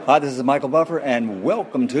Hi, this is Michael Buffer, and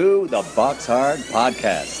welcome to the Box Hard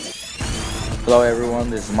Podcast. Hello, everyone.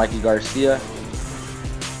 This is Mikey Garcia.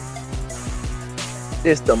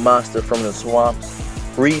 This the monster from the swamps,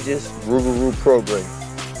 Regis Rougarou Prograis.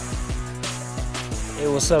 Hey,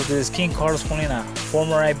 what's up? This is King Carlos Molina,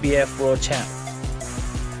 former IBF world champ.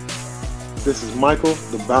 This is Michael,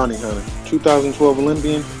 the Bounty Hunter, 2012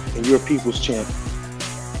 Olympian and your people's champ.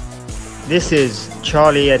 This is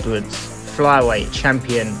Charlie Edwards, flyweight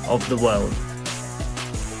champion of the world.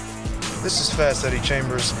 This is Fast Eddie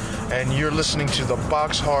Chambers, and you're listening to the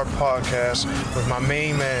Box Hard Podcast with my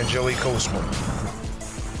main man, Joey Coastman.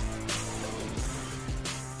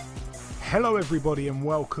 Hello everybody and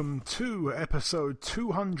welcome to episode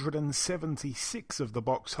 276 of the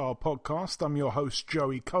Box Hard Podcast. I'm your host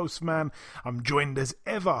Joey Coastman. I'm joined as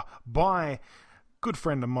ever by good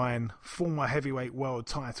friend of mine, former heavyweight world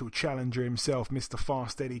title challenger himself, Mr.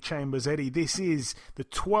 Fast Eddie Chambers. Eddie, this is the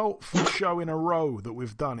 12th show in a row that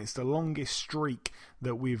we've done. It's the longest streak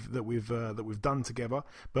that we've done together.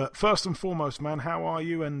 But first and foremost, man, how are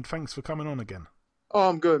you? And thanks for coming on again. Oh,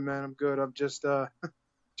 I'm good, man. I'm good. I'm just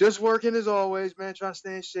working as always, man. Trying to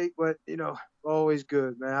stay in shape, but always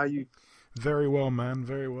good, man. How you? Very well, man.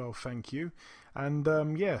 Very well, thank you. And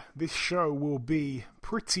this show will be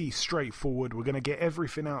pretty straightforward. We're going to get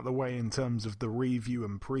everything out of the way in terms of the review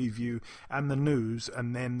and preview and the news,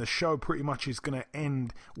 and then the show pretty much is going to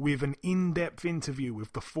end with an in-depth interview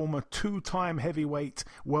with the former two-time heavyweight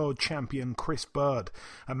world champion Chris Bird,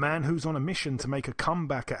 a man who's on a mission to make a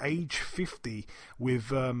comeback at age 50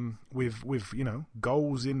 with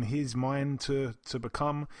goals in his mind to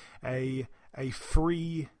become a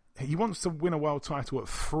free. He wants to win a world title at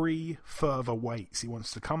 3 further weights. He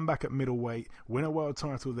wants to come back at middleweight, win a world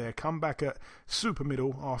title there, come back at super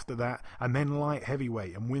middle after that, and then light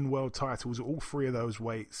heavyweight and win world titles at all 3 of those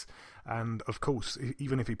weights. And of course,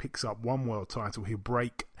 even if he picks up 1 world title, he'll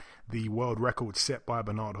break the world record set by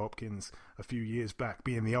Bernard Hopkins a few years back,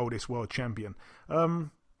 being the oldest world champion.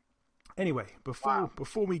 Anyway,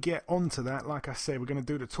 before we get onto that, like I said, we're going to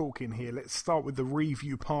do the talking here. Let's start with the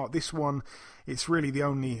review part. This one, it's really the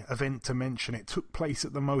only event to mention. It took place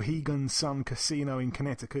at the Mohegan Sun Casino in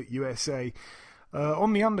Connecticut, USA.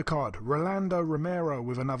 On the undercard, Rolando Romero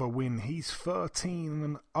with another win. He's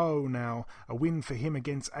 13-0 now. A win for him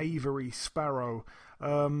against Avery Sparrow.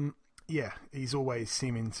 He's always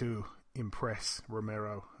seeming to impress,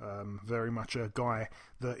 Romero. Very much a guy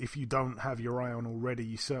that if you don't have your eye on already,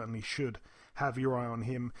 you certainly should have your eye on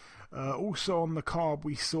him. Also on the card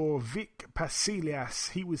we saw Vic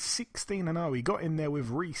Pasilias. He was 16-0. He got in there with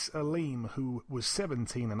Reese Aleem, who was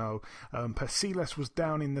 17-0. Pasilias was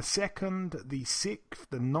down in the 2nd, the 6th,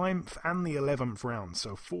 the 9th and the 11th round.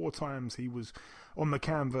 So 4 times he was on the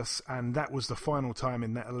canvas, and that was the final time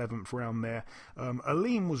in that 11th round there.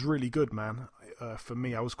 Aleem was really good, man. For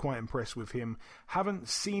me, I was quite impressed with him. Haven't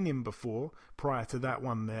seen him before prior to that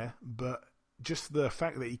one there, but just the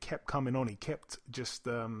fact that he kept coming on, he kept just,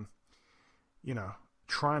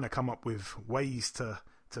 trying to come up with ways to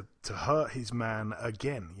hurt his man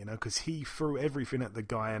again, because he threw everything at the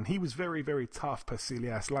guy, and he was very, very tough,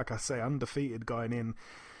 Pasilias. Like I say, undefeated going in.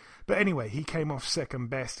 But anyway, he came off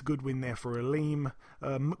second best. Good win there for Aleem.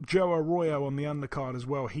 Joe Arroyo on the undercard as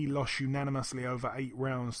well. He lost unanimously over 8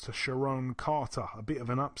 rounds to Sharon Carter. A bit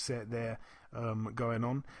of an upset there going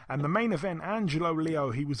on. And the main event, Angelo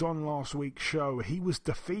Leo, he was on last week's show. He was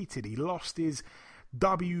defeated. He lost his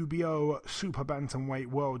WBO Super Bantamweight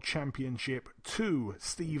World Championship to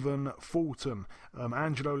Stephen Fulton.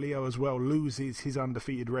 Angelo Leo as well loses his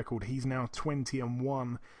undefeated record. He's now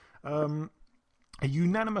 20-1. A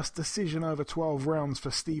unanimous decision over 12 rounds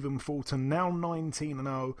for Stephen Fulton, now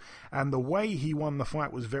 19-0, and the way he won the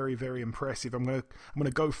fight was very, very impressive. I'm going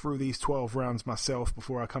to go through these 12 rounds myself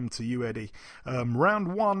before I come to you, Eddie.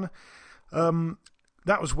 Round 1,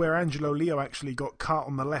 that was where Angelo Leo actually got cut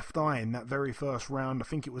on the left eye in that very first round. I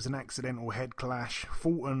think it was an accidental head clash.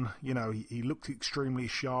 Fulton, he looked extremely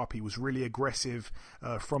sharp. He was really aggressive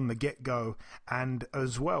from the get-go. And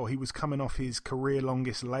as well, he was coming off his career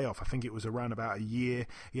longest layoff. I think it was around about a year.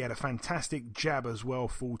 He had a fantastic jab as well,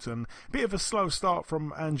 Fulton. Bit of a slow start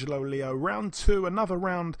from Angelo Leo. Round 2, another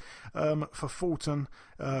round for Fulton.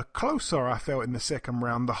 Closer, I felt, in the second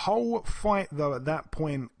round. The whole fight, though, at that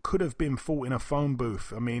point could have been fought in a phone booth.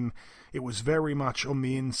 I mean, it was very much on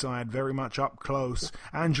the inside, very much up close.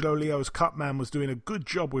 Angelo Leo's cut man was doing a good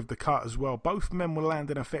job with the cut as well. Both men were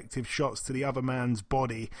landing effective shots to the other man's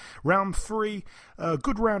body. Round 3,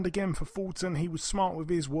 good round again for Fulton. He was smart with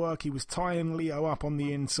his work. He was tying Leo up on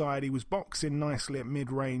the inside. He was boxing nicely at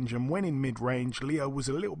mid-range, and when in mid-range, Leo was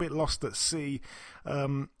a little bit lost at sea.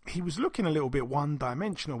 he was looking a little bit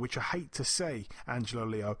one-dimensional, which I hate to say, Angelo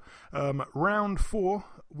Leo. Round 4,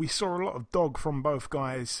 we saw a lot of dog from both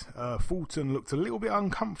guys. Fulton looked a little bit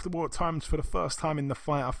uncomfortable at times for the first time in the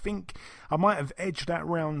fight. I think I might have edged that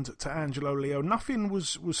round to Angelo Leo. Nothing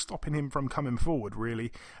was stopping him from coming forward,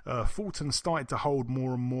 really. Fulton started to hold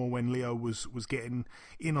more and more when Leo was getting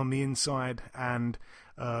in on the inside, and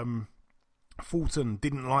Fulton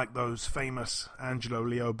didn't like those famous Angelo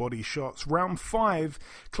Leo body shots. Round 5,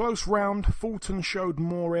 close round. Fulton showed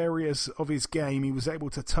more areas of his game. He was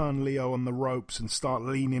able to turn Leo on the ropes and start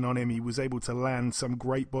leaning on him. He was able to land some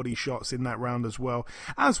great body shots in that round as well,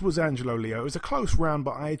 as was Angelo Leo. It was a close round,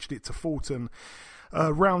 but I edged it to Fulton.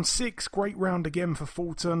 Round 6, great round again for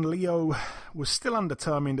Fulton. Leo was still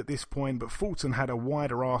undetermined at this point, but Fulton had a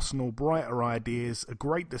wider arsenal, brighter ideas, a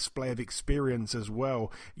great display of experience as well.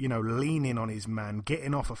 You know, leaning on his man,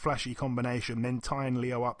 getting off a flashy combination, then tying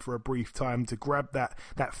Leo up for a brief time to grab that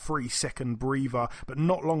 3-second breather, but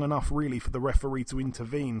not long enough really for the referee to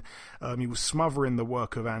intervene. He was smothering the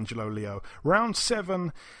work of Angelo Leo. Round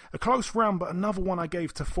 7, a close round, but another one I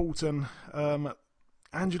gave to Fulton.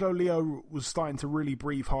 Angelo Leo was starting to really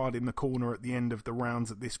breathe hard in the corner at the end of the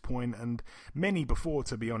rounds at this point, and many before,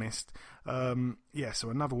 to be honest. So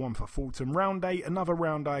another one for Fulton. Round 8, another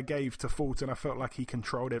round I gave to Fulton. I felt like he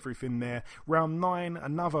controlled everything there. Round 9,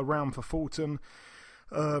 another round for Fulton.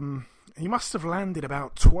 He must have landed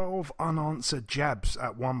about 12 unanswered jabs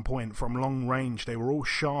at one point from long range. They were all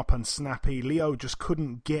sharp and snappy. Leo just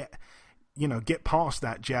couldn't get past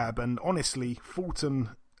that jab, and honestly, Fulton,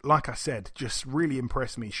 like I said, just really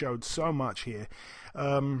impressed me, showed so much here.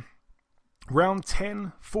 Round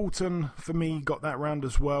 10, Fulton, for me, got that round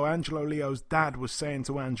as well. Angelo Leo's dad was saying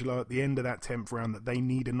to Angelo at the end of that 10th round that they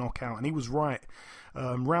need a knockout, and he was right.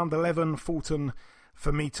 Round 11, Fulton,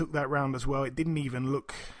 for me, took that round as well. It didn't even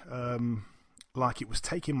look like it was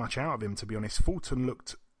taking much out of him, to be honest. Fulton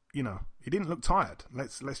looked, he didn't look tired.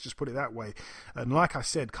 Let's just put it that way. And like I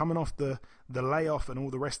said, coming off the layoff and all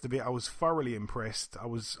the rest of it, I was thoroughly impressed.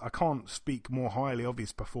 I can't speak more highly of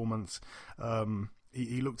his performance.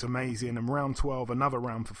 He looked amazing. And round 12, another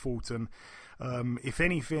round for Fulton. If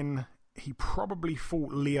anything, he probably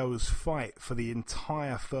fought Leo's fight for the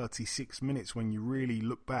entire 36 minutes when you really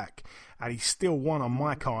look back. And he still won on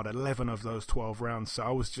my card 11 of those 12 rounds. So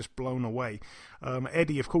I was just blown away.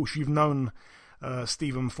 Eddie, of course, you've known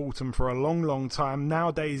Stephen Fulton for a long time.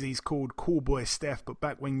 Nowadays he's called Cool Boy Steph, but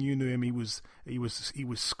back when you knew him, he was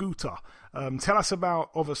Scooter. Tell us about,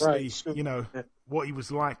 obviously, what he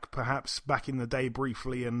was like perhaps back in the day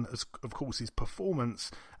briefly, and of course his performance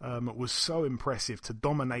was so impressive. To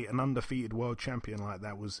dominate an undefeated world champion like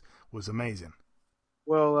that was amazing.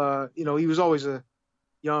 Well, he was always a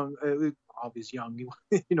young, always young,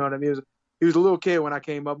 you know what I mean? He was a little kid when I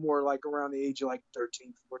came up, more like around the age of like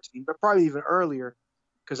 13, 14, but probably even earlier,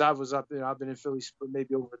 because I was up there. I've been in Philly for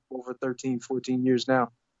maybe over 13, 14 years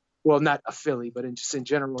now. Well, not a Philly, but just in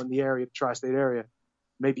general in the area, the tri-state area,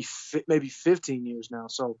 maybe 15 years now.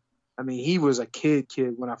 So, I mean, he was a kid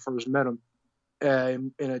when I first met him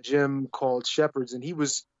in a gym called Shepherd's, and he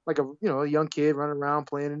was like a young kid running around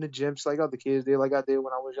playing in the gym, just like other kids did, like I did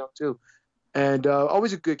when I was young too. And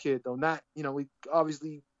always a good kid though. Not, we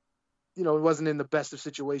obviously, it wasn't in the best of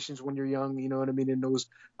situations when you're young, you know what I mean, in those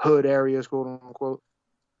hood areas, quote unquote.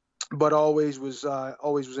 But always was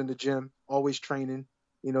in the gym, always training,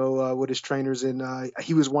 with his trainers. And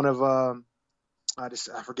he was one of I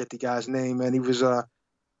forget the guy's name, and he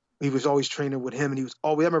was always training with him. And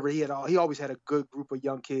I remember he always had a good group of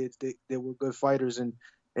young kids that were good fighters. And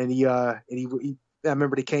I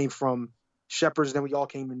remember they came from Shepherd's, and then we all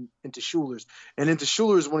came into Schuler's. And into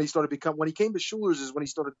Schuler's, when he came to Schuler's is when he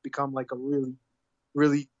started to become like a really,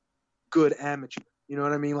 really good amateur. You know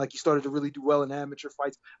what I mean? Like he started to really do well in amateur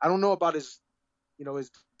fights. I don't know about his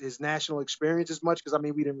national experience as much, because I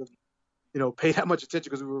mean, we didn't really, pay that much attention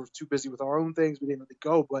because we were too busy with our own things. We didn't really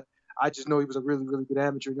go, but I just know he was a really, really good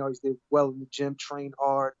amateur. He did well in the gym, trained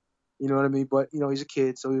hard. You know what I mean? But, he's a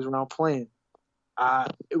kid, so he was around playing.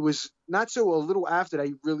 It was not so a little after that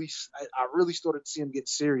I really started to see him get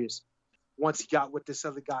serious once he got with this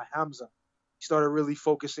other guy, Hamza. He started really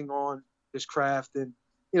focusing on his craft, and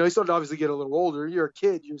he started to obviously get a little older. You're a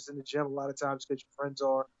kid, you're just in the gym a lot of times because your friends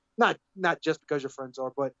are not just because your friends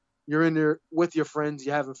are, but you're in there with your friends,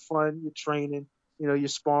 you're having fun, you're training, you're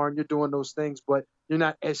sparring, you're doing those things, but you're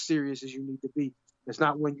not as serious as you need to be. It's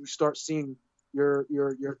not when you start seeing your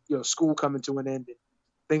school coming to an end and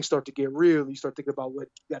things start to get real. You start thinking about what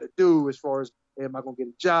you got to do as far as, hey, am I going to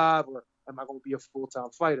get a job, or am I going to be a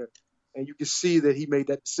full-time fighter? And you can see that he made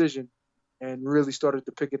that decision and really started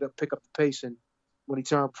to pick up the pace. And when he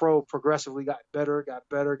turned pro, progressively got better,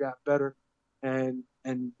 and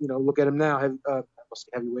look at him now,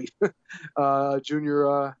 heavyweight,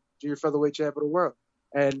 junior featherweight champ of the world,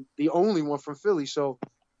 and the only one from Philly. So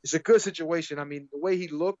it's a good situation. I mean, the way he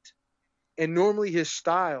looked, and normally his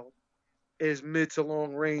style is mid to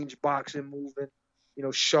long range boxing, movement,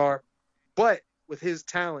 sharp, but with his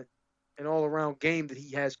talent and all around game that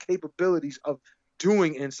he has capabilities of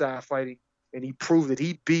doing inside fighting, and he proved that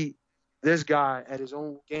he beat this guy at his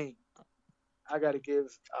own game. I got to give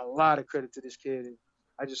a lot of credit to this kid, and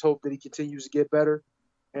I just hope that he continues to get better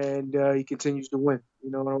and he continues to win.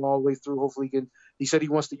 All the way through. Hopefully, he said he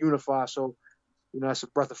wants to unify, so that's a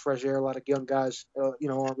breath of fresh air. A lot of young guys,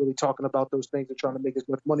 aren't really talking about those things. They're trying to make as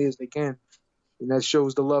much money as they can, and that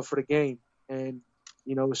shows the love for the game. And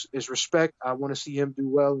it's respect. I want to see him do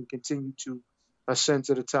well and continue to ascend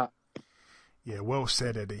to the top. Yeah, well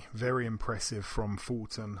said, Eddie. Very impressive from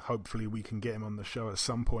Fulton. Hopefully we can get him on the show at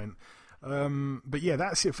some point. But yeah,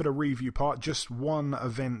 that's it for the review part. Just one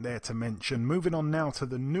event there to mention. Moving on now to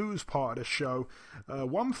the news part of the show.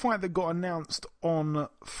 One fight that got announced on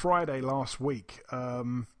Friday last week.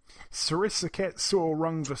 Sarisaket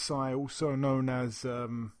Rungvisai, also known as...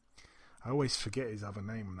 I always forget his other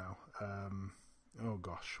name now. Oh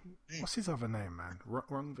gosh, what's his other name, man?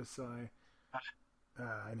 Rungvisai.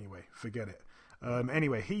 Anyway, forget it.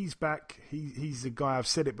 Anyway, he's back. He's the guy. I've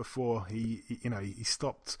said it before. He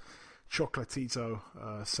stopped Chocolatito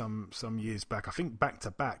some years back. I think back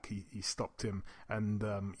to back he stopped him, and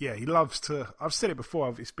he loves to. I've said it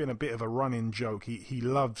before. It's been a bit of a running joke. He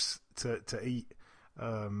loves to eat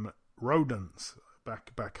rodents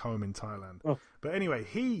back home in Thailand. Oh. But anyway,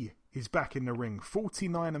 he's back in the ring.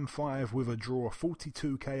 49-5 with a draw,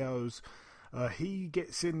 42 KOs. He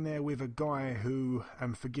gets in there with a guy who,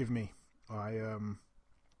 and forgive me, I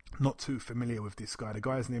not too familiar with this guy. The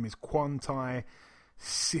guy's name is Kwantai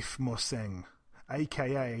Sifmoseng,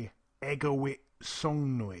 aka Egawit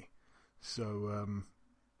Songnui. So,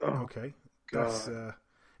 okay, that's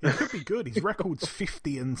it could be good. His record's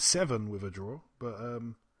 50-7 with a draw, but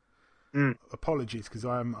apologies because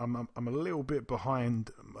I'm a little bit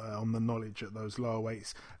behind on the knowledge at those lower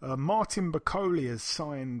weights. Martin Bakoli has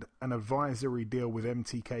signed an advisory deal with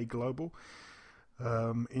MTK Global.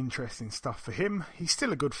 Interesting stuff for him. He's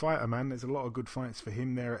still a good fighter, man. There's a lot of good fights for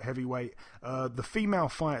him there at heavyweight. The female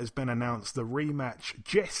fight has been announced. The rematch: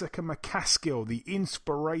 Jessica McCaskill, the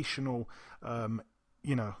inspirational,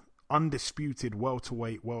 undisputed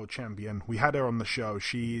welterweight world champion. We had her on the show.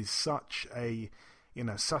 She is such a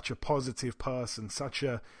positive person, such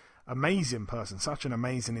a amazing person, such an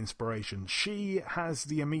amazing inspiration. She has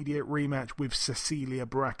the immediate rematch with Cecilia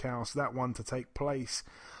Brackhouse, that one to take place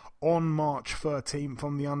on March 13th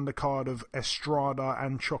on the undercard of Estrada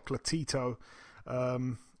and Chocolatito.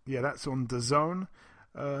 That's on DAZN.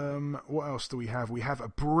 What else do we have? We have a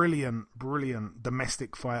brilliant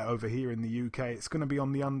domestic fight over here in the UK. It's going to be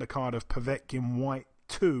on the undercard of Povetkin White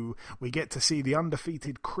 2. We get to see the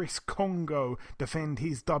undefeated Chris Kongo defend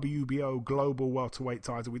his WBO global welterweight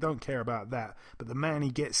title. We don't care about that, but the man he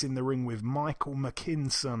gets in the ring with, Michael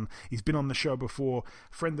McKinson. He's been on the show before.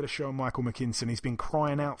 Friend of the show, Michael McKinson. He's been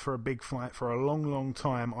crying out for a big fight for a long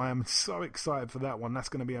time. I am so excited for that one. That's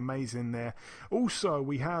going to be amazing there. Also,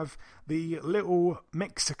 we have the little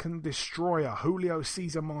Mexican destroyer, Julio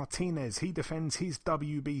Cesar Martinez. He defends his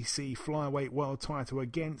WBC flyweight world title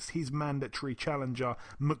against his mandatory challenger,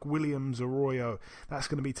 McWilliams Arroyo. That's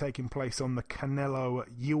going to be taking place on the Canelo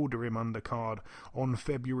Yildirim undercard on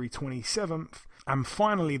February 27th. And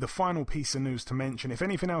finally, the final piece of news to mention. If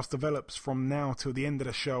anything else develops from now till the end of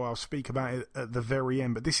the show, I'll speak about it at the very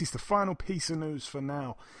end. But this is the final piece of news for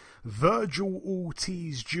now. Virgil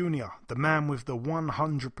Ortiz Jr., the man with the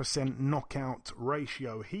 100% knockout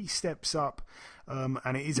ratio, he steps up,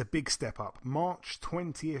 and it is a big step up. March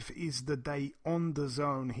 20th is the date on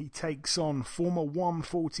DAZN. He takes on former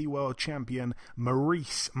 140 world champion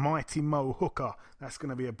Maurice Mighty Mo Hooker. That's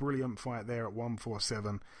going to be a brilliant fight there at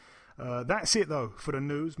 147. That's it though for the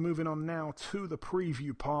news. Moving on now to the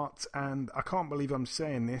preview part, and I can't believe I'm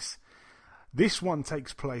saying this. This one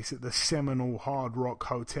takes place at the Seminole Hard Rock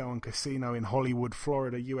Hotel and Casino in Hollywood,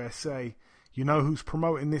 Florida, USA. You know who's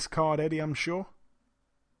promoting this card, Eddie, I'm sure?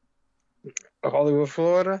 Hollywood,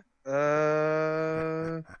 Florida?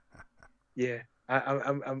 Yeah.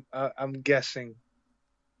 I'm guessing.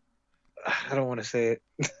 I don't want to say it.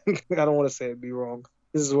 I don't want to say it be wrong.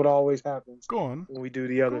 This is what always happens. Go on. When we do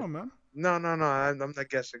the other. Go on, man. No. I'm not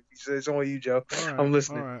guessing. It's only you, Joe. Right, I'm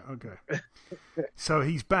listening. All right, okay. So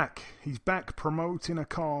he's back. He's back promoting a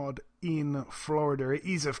card in Florida. It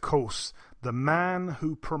is, of course, the man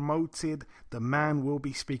who promoted the man we'll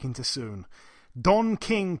be speaking to soon. Don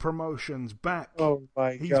King Promotions back. Oh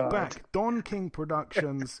my He's God. back. Don King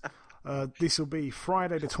Productions. This will be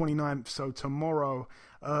Friday the 29th, so tomorrow.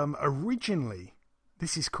 Originally,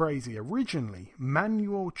 this is crazy. Originally,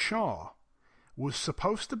 Manuel Char was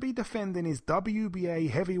supposed to be defending his WBA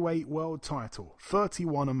heavyweight world title.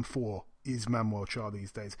 31-4 is Manuel Char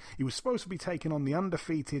these days. He was supposed to be taking on the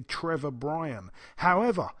undefeated Trevor Bryan.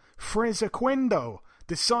 However, Fraser Quendo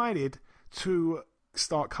decided to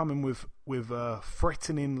start coming with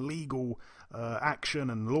threatening legal action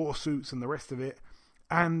and lawsuits and the rest of it.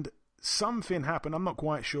 And something happened. I'm not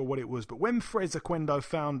quite sure what it was, but when Fraser Quendo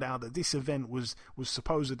found out that this event was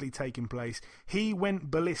supposedly taking place, he went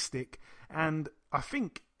ballistic. And I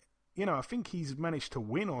think he's managed to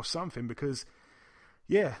win or something, because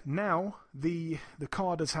now the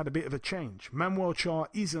card has had a bit of a change. Manuel Char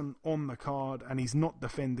isn't on the card, and he's not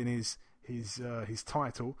defending his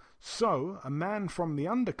title. So a man from the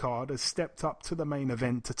undercard has stepped up to the main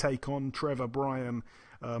event to take on Trevor Bryan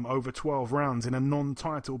over 12 rounds in a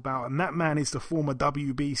non-title bout, and that man is the former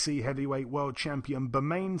WBC heavyweight world champion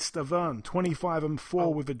Bermane Stiverne.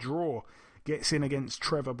 25-4 with a draw, gets in against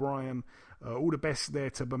Trevor Bryan. All the best there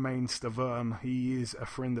to Bermane Stiverne. He is a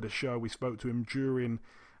friend of the show. We spoke to him during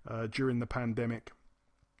the pandemic.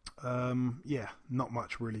 Not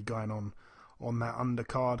much really going on that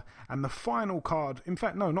undercard. And the final card, in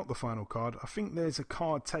fact, no, not the final card. I think there's a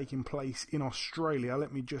card taking place in Australia.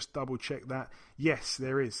 Let me just double check that. Yes,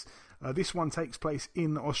 there is. This one takes place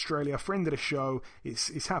in Australia. Friend of the show.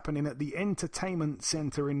 It's happening at the Entertainment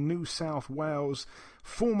Centre in New South Wales.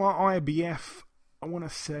 Former IBF, I want to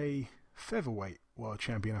say featherweight world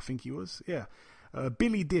champion, I think he was. Yeah.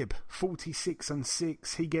 Billy Dibb,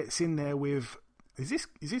 46-6. He gets in there with... Is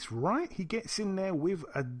this right? He gets in there with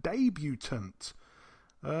a debutant.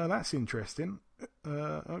 That's interesting.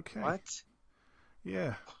 Okay. What?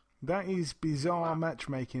 Yeah. That is bizarre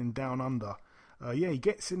matchmaking down under. He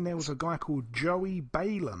gets in there with a guy called Joey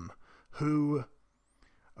Balin, who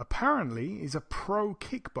apparently is a pro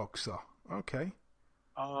kickboxer. Okay.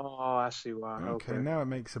 Oh, I see why. Okay, now it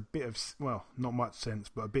makes a bit of, well, not much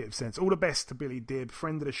sense, but a bit of sense. All the best to Billy Dibb,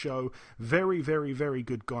 friend of the show. Very, very, very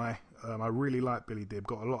good guy. I really like Billy Dibb.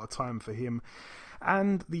 Got a lot of time for him.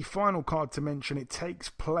 And the final card to mention, it takes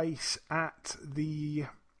place at the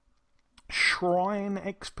Shrine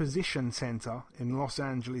Exposition Center in Los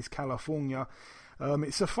Angeles, California.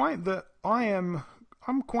 It's a fight that I'm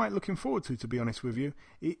quite looking forward to be honest with you.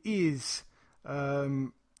 It is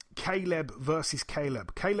Caleb versus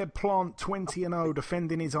Caleb. Caleb Plant, 20-0,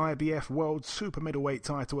 defending his IBF World Super Middleweight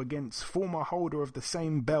title against former holder of the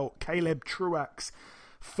same belt, Caleb Truax,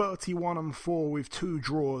 31-4 with 2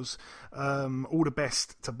 draws. All the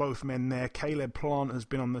best to both men there. Caleb Plant has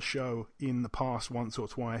been on the show in the past once or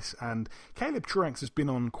twice, and Caleb Truax has been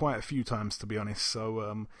on quite a few times, to be honest.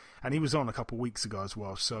 So, and he was on a couple of weeks ago as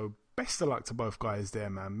well. So, best of luck to both guys there,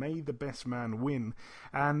 man. May the best man win.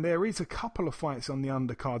 And there is a couple of fights on the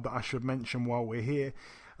undercard that I should mention while we're here.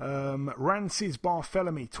 Rances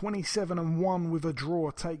Barthélemy, 27-1 with a draw,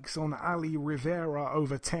 takes on Ali Rivera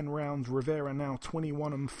over 10 rounds. Rivera now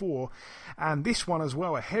 21-4. And this one as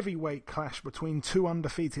well, a heavyweight clash between 2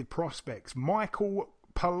 undefeated prospects. Michael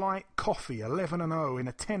Polite Coffey, 11-0 in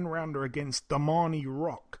a 10-rounder against Damani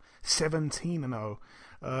Rock, 17-0.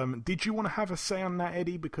 Did you want to have a say on that,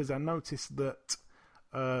 Eddie? Because I noticed that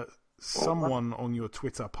someone on your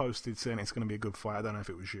Twitter posted saying it's going to be a good fight. I don't know if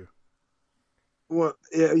it was you. Well,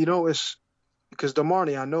 yeah, it's because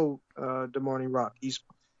Damani, I know Damani Rock. He's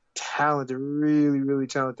talented, really, really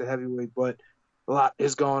talented heavyweight, but a lot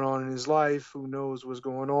is going on in his life. Who knows what's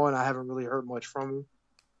going on? I haven't really heard much from him.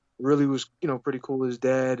 Really was, pretty cool with his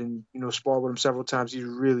dad, and, sparred with him several times. He's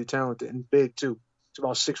really talented and big, too. He's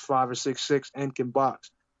about 6'5" or 6'6", and can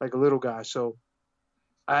box like a little guy. So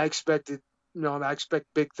I expected, I expect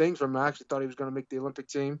big things from him. I actually thought he was going to make the Olympic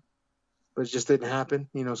team, but it just didn't happen.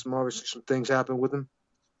 Some things happened with him.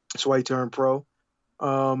 That's why he turned pro.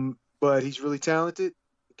 But he's really talented.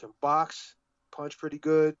 He can box, punch pretty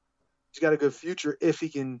good. He's got a good future if he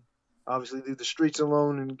can obviously leave the streets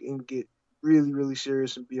alone and get really, really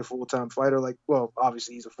serious and be a full-time fighter.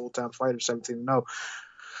 Obviously he's a full-time fighter, 17-0.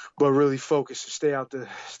 But really focus and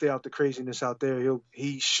stay out the craziness out there.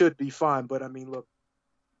 He should be fine. But I mean, look,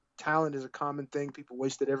 talent is a common thing. People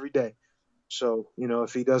waste it every day. So,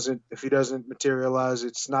 if he doesn't materialize,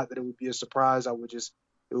 it's not that it would be a surprise. It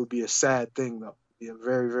would be a sad thing though. It'd be a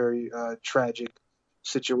very, very tragic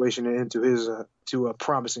situation into his to a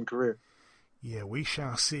promising career. Yeah, we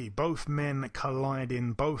shall see. Both men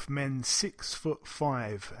colliding, both men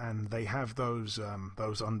 6'5", and they have those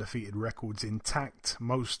undefeated records intact.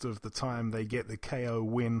 Most of the time they get the KO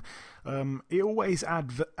win. It always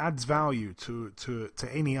adds value to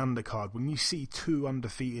any undercard. When you see two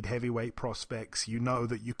undefeated heavyweight prospects, you know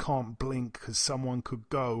that you can't blink because someone could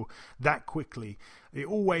go that quickly. It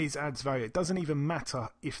always adds value. It doesn't even matter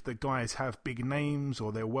if the guys have big names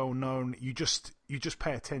or they're well known. You just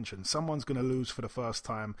pay attention. Someone's going to lose for the first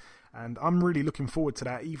time, and I'm really looking forward to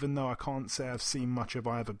that, even though I can't say I've seen much of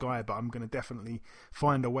either guy, but I'm going to definitely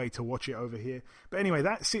find a way to watch it over here. But anyway,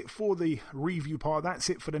 that's it for the review part. That's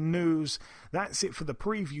it for the news. That's it for the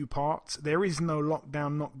preview part. There is no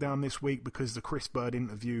knockdown this week because the Chris Bird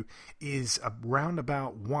interview is around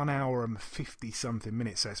about 1 hour and 50 something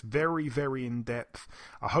minutes. So it's very, very in depth.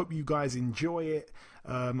 I hope you guys enjoy it.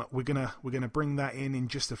 We're gonna bring that in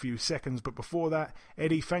just a few seconds, but before that,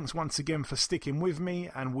 Eddie, thanks once again for sticking with me,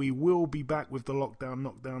 and we will be back with the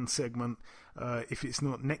knockdown segment. If it's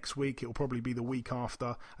not next week, it'll probably be the week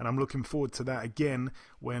after, and I'm looking forward to that again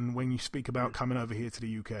when you speak about coming over here to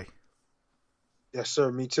the UK. Yes,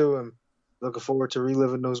 sir. Me too. I'm looking forward to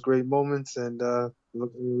reliving those great moments, and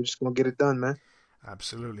we're just gonna get it done, man.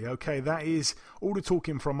 Absolutely. Okay, that is all the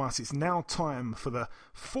talking from us. It's now time for the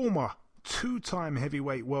former two-time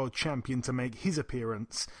heavyweight world champion to make his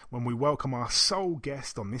appearance when we welcome our sole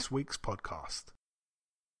guest on this week's podcast.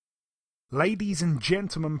 Ladies and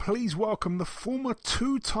gentlemen, please welcome the former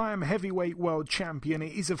two-time heavyweight world champion.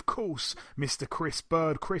 It is, of course, Mr. Chris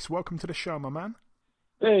Bird. Chris, welcome to the show, my man.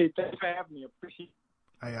 Hey, thanks for having me. Appreciate it.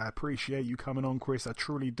 Hey, I appreciate you coming on, Chris. I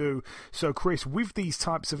truly do. So, Chris, with these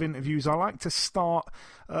types of interviews, I like to start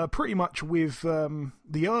pretty much with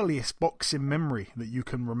the earliest boxing memory that you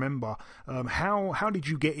can remember. How did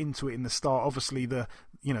you get into it in the start? Obviously,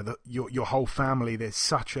 your whole family. There's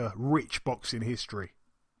such a rich boxing history.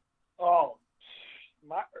 Oh,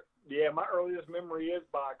 my earliest memory is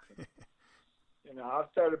boxing. I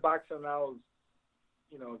started boxing when I was,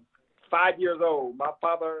 5 years old. My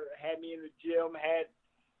father had me in the gym, had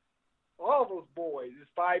all those boys.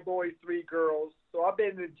 It's 5 boys, 3 girls. So I've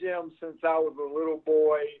been in the gym since I was a little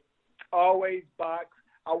boy, always boxed.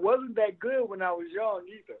 I wasn't that good when I was young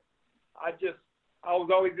either. I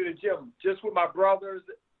was always in the gym, just with my brothers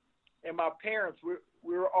and my parents.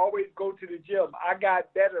 We were always go to the gym. I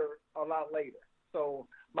got better a lot later. So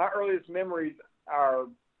my earliest memories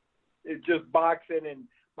is just boxing and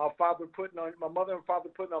my mother and father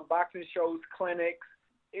putting on boxing shows, clinics,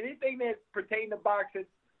 anything that pertained to boxing.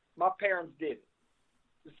 My parents did it,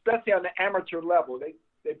 especially on the amateur level.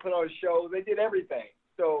 They put on shows. They did everything.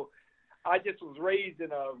 So I just was raised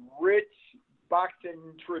in a rich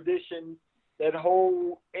boxing tradition. That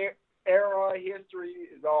whole era history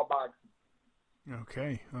is all boxing.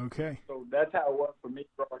 Okay. So that's how it was for me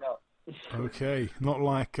growing up. Okay, not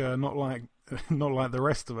like the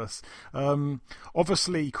rest of us.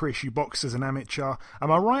 Obviously, Chris, you boxed as an amateur.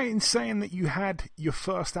 Am I right in saying that you had your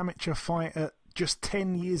first amateur fight at just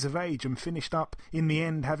 10 years of age and finished up in the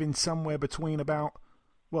end having somewhere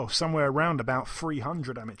around about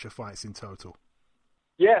 300 amateur fights in total?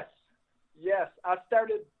 Yes. I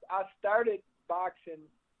started boxing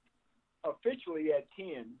officially at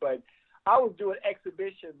 10, but I was doing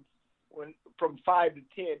exhibitions from 5 to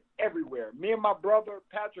 10 everywhere. Me and my brother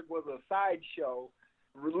Patrick was a sideshow,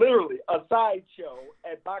 literally a sideshow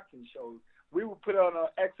at boxing shows. We would put on an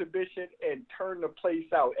exhibition and turn the place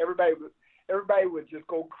out. Everybody would just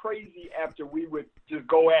go crazy after we would just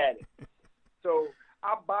go at it. So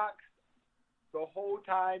I boxed the whole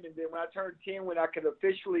time, and then when I turned 10, when I could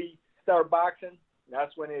officially start boxing,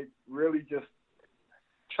 that's when it really just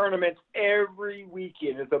tournaments every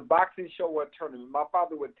weekend. It's a boxing show or a tournament. My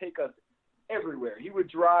father would take us everywhere. He would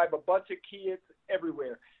drive a bunch of kids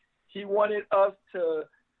everywhere. He wanted us to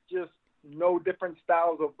just know different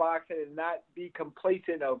styles of boxing and not be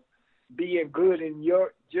complacent of being good in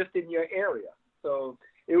your area. So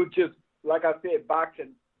it was just, like I said,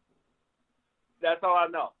 boxing. That's all I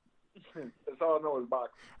know. That's all I know is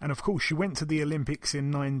boxing. And of course, you went to the Olympics in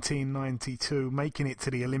 1992. Making it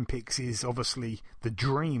to the Olympics is obviously the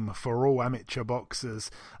dream for all amateur boxers.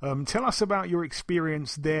 Tell us about your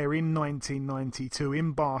experience there in 1992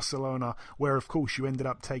 in Barcelona, where of course you ended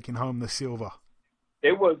up taking home the silver.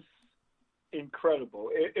 It was incredible.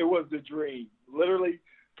 It was the dream. Literally,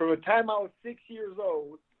 from the time I was 6 years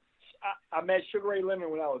old, I met Sugar Ray Leonard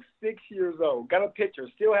when I was 6 years old. Got a picture,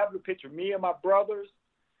 still have the picture. Me and my brothers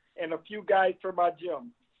and a few guys from my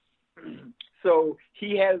gym. So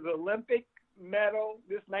he has an Olympic medal,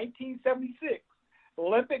 this 1976,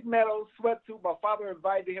 Olympic medal, sweatsuit. My father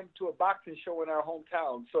invited him to a boxing show in our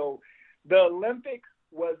hometown. So The Olympics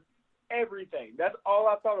was everything. That's all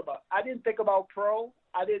I thought about. I didn't think about pro.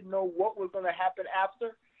 I didn't know what was going to happen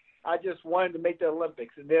after. I just wanted to make the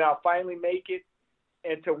Olympics, and then I finally make it.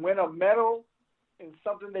 And to win a medal in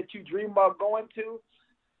something that you dream about going to,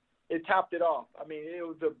 it topped it off. I mean, it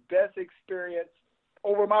was the best experience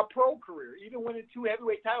over my pro career. Even winning 2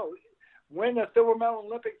 heavyweight titles, winning a silver medal in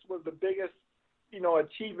Olympics was the biggest,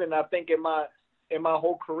 achievement I think in my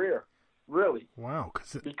whole career. Really. Wow.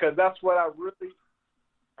 Because that's what I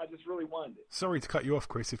just really wanted it. Sorry to cut you off,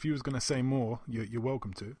 Chris. If you was going to say more, you're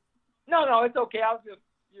welcome to. No, it's okay. I was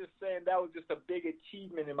just saying that was just a big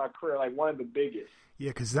achievement in my career, like one of the biggest. Yeah,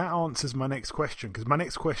 because that answers my next question. Because my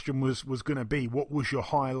next question was going to be, what was your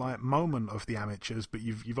highlight moment of the amateurs? But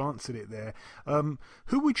you've answered it there.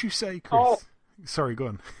 Who would you say, Chris? Oh. Sorry, go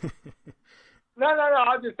on. No.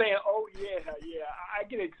 I'm just saying. Oh yeah. I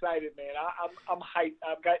get excited, man. I'm hyped.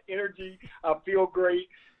 I've got energy. I feel great,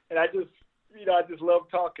 and I just love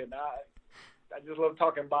talking. I just love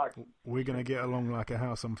talking boxing. We're gonna get along like a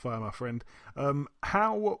house on fire, my friend.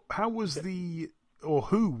 How was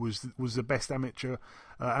who was the best amateur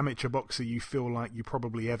boxer you feel like you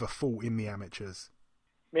probably ever fought in the amateurs?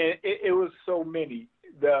 Man, it was so many.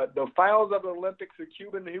 The finals of the Olympics, the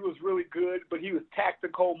Cuban, he was really good, but he was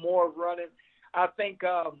tactical, more of running. I think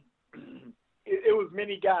it was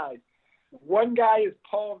many guys. One guy is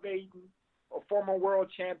Paul Vaden, a former world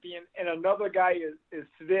champion, and another guy is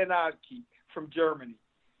Sven Alki from Germany.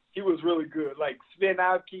 He was really good. Like Sven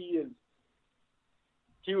Alki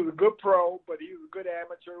he was a good pro, but he was a good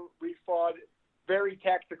amateur. We fought very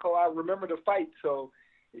tactical. I remember the fight, so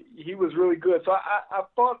he was really good. So I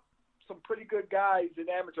fought some pretty good guys in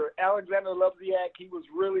amateur. Alexander Lovziak, he was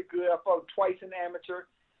really good. I fought twice in amateur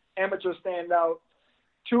standout.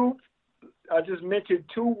 I just mentioned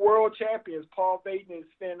 2 world champions, Paul Vaden and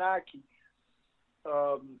Sven Alki.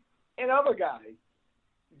 And other guys.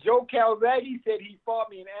 Joe Calzaghe said he fought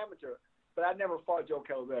me in amateur, but I never fought Joe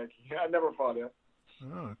Calzaghe. I never fought him.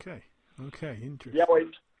 Oh, okay, interesting. Yeah,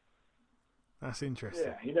 wait. That's interesting.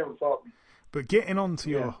 Yeah, he never fought me. But getting on to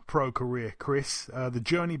your pro career, Chris, the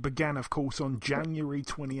journey began, of course, on January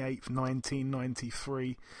 28th,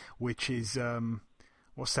 1993, which is,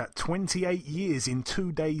 28 years in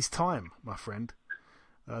 2 days' time, my friend.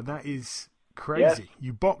 That is crazy. Yes.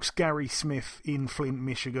 You boxed Gary Smith in Flint,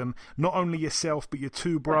 Michigan. Not only yourself, but your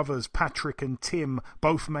 2 brothers, Patrick and Tim,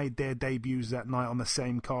 both made their debuts that night on the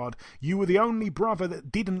same card. You were the only brother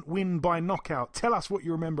that didn't win by knockout. Tell us what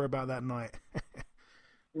you remember about that night.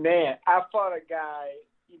 Man, I fought a guy,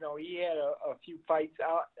 he had a few fights.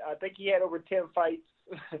 I think he had over 10 fights.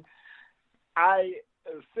 A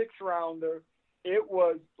 6-rounder. It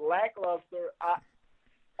was lackluster.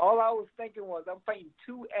 All I was thinking was I'm fighting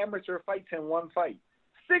 2 amateur fights in 1 fight.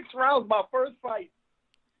 6 rounds, my first fight.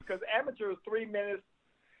 Because amateur is 3 minutes,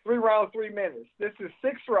 3 rounds, 3 minutes. This is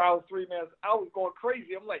 6 rounds, 3 minutes. I was going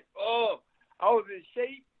crazy. I'm like, I was in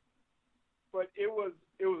shape, but it was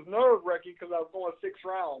nerve-wracking because I was going 6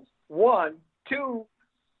 rounds. 1, 2,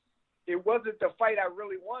 it wasn't the fight I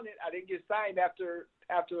really wanted. I didn't get signed after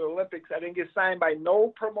the Olympics. I didn't get signed by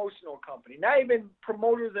no promotional company. Not even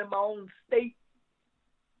promoters in my own state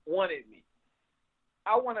wanted me.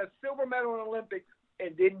 I won a silver medal in the Olympics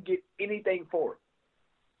and didn't get anything for it.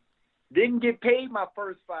 Didn't get paid my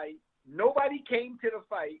first fight. Nobody came to the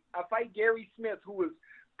fight. I fight Gary Smith, who was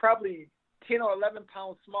probably 10 or 11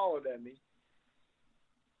 pounds smaller than me.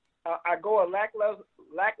 I go a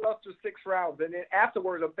lackluster 6 rounds, and then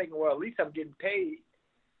afterwards I'm thinking, well, at least I'm getting paid.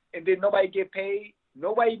 And then nobody get paid.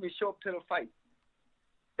 Nobody even show up to the fight.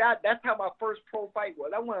 That's how my first pro fight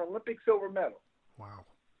was. I won an Olympic silver medal. Wow.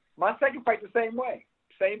 My second fight the same way.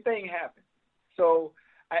 Same thing happened. So,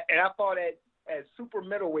 I fought at super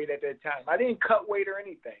middleweight at that time. I didn't cut weight or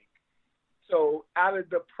anything. So out of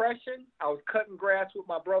depression, I was cutting grass with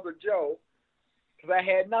my brother Joe because I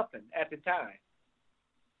had nothing at the time.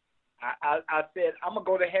 I said, I'm going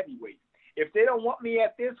to go to heavyweight. If they don't want me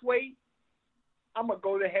at this weight, I'm going to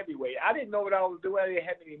go to heavyweight. I didn't know what I was doing. I didn't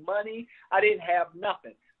have any money. I didn't have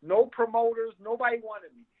nothing. No promoters. Nobody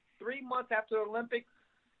wanted me. 3 months after the Olympics,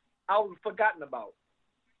 I was forgotten about.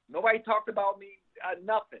 Nobody talked about me,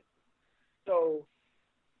 nothing. So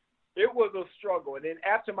it was a struggle. And then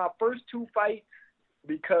after my first 2 fights,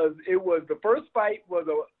 because the first fight was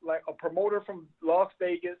a promoter from Las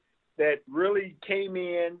Vegas that really came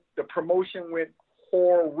in. The promotion went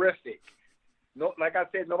horrific. No, like I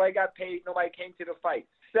said, nobody got paid. Nobody came to the fight.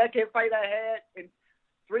 Second fight I had, and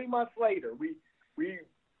 3 months later, we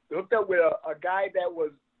hooked up with a guy that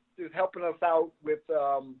was just helping us out with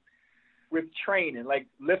training, like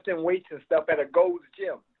lifting weights and stuff at a Gold's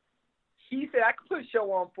Gym. He said, I can put a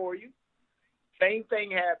show on for you. Same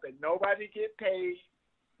thing happened. Nobody get paid.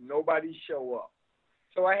 Nobody show up.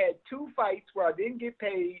 So I had 2 fights where I didn't get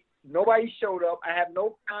paid. Nobody showed up. I have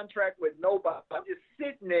no contract with nobody. I'm just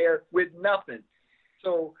sitting there with nothing.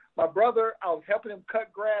 So my brother, I was helping him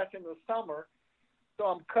cut grass in the summer. So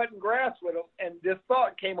I'm cutting grass with him, and this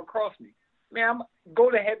thought came across me. Man, go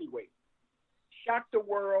to heavyweight. Shock the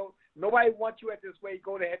world. Nobody wants you at this weight.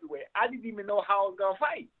 Go to heavyweight. I didn't even know how I was going to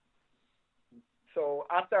fight. So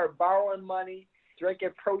I started borrowing money, drinking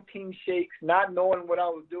protein shakes, not knowing what I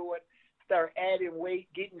was doing. Started adding weight,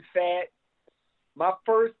 getting fat.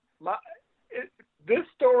 This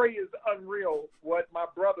story is unreal, what my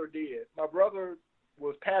brother did. My brother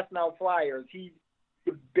was passing out flyers. He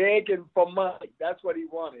was begging for money. That's what he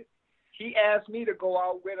wanted. He asked me to go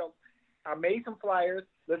out with him. I made some flyers.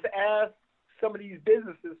 Let's ask some of these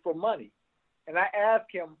businesses for money. And I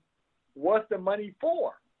asked him, what's the money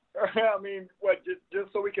for? I mean, what,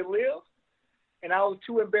 just so we can live? And I was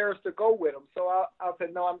too embarrassed to go with him. So I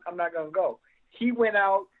said, no, I'm not going to go. He went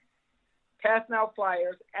out, passing out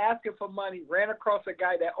flyers, asking for money, ran across a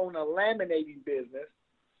guy that owned a laminating business.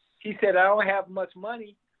 He said, I don't have much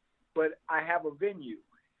money, but I have a venue.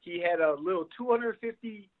 He had a little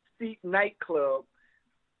 250-seat nightclub.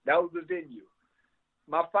 That was the venue.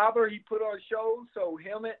 My father, he put on shows, so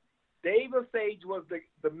Dave Osage was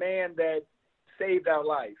the man that saved our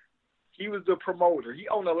life. He was the promoter. He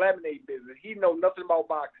owned a lemonade business. He know nothing about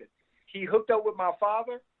boxing. He hooked up with my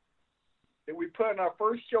father, and we put on our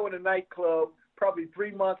first show in the nightclub probably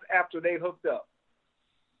 3 months after they hooked up.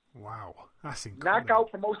 Wow, that's incredible.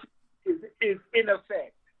 Knockout promotion is in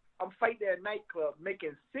effect. I'm fighting at a nightclub,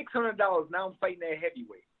 making $600. Now I'm fighting at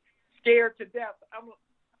heavyweight. Scared to death.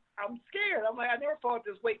 I'm scared. I'm like, I never fought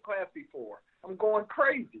this weight class before. I'm going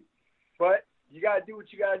crazy. But you got to do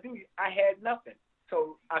what you got to do. I had nothing.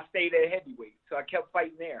 So I stayed at heavyweight. So I kept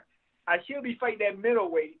fighting there. I should be fighting at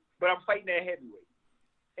middleweight, but I'm fighting at heavyweight.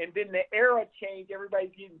 And then the era changed.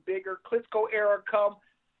 Everybody's getting bigger. Klitschko era come.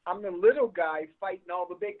 I'm the little guy fighting all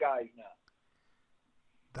the big guys now.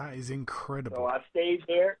 That is incredible. So I stayed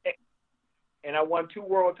there, and I won 2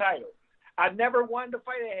 world titles. I never wanted to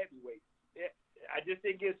fight at heavyweight. I just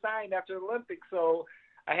didn't get signed after the Olympics, so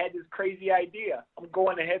I had this crazy idea. I'm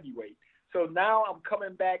going to heavyweight. So now I'm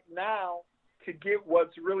coming back now to get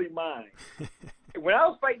what's really mine. When I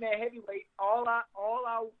was fighting at heavyweight, all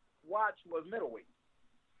I watched was middleweight.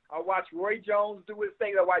 I watched Roy Jones do his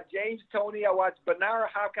thing. I watched James Toney. I watched Bernard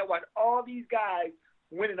Hopkins. I watched all these guys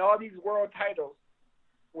winning all these world titles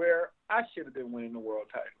where I should have been winning the world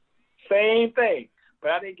title. Same thing,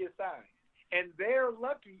 but I didn't get signed. And they're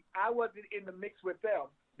lucky I wasn't in the mix with them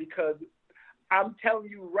because I'm telling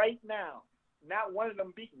you right now, not one of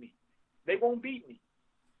them beat me. They won't beat me.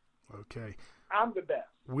 Okay. I'm the best.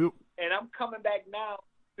 And I'm coming back now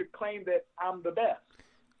to claim that I'm the best.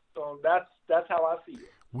 So that's how I see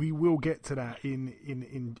it. We will get to that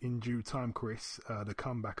in due time, Chris. The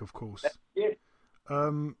comeback, of course. Let's get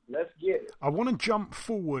it. I want to jump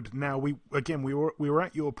forward now. We were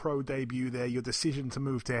at your pro debut there. Your decision to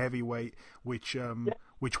move to heavyweight, which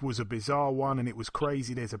was a bizarre one, and it was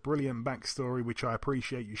crazy. There's a brilliant backstory, which I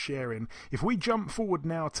appreciate you sharing. If we jump forward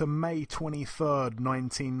now to May 23rd,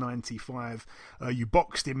 1995, you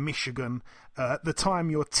boxed in Michigan. At the time,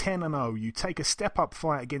 you're 10-0. You take a step-up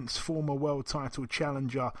fight against former world title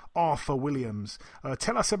challenger Arthur Williams.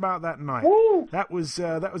 Tell us about that night. Woo! That was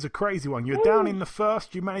a crazy one. You're down in the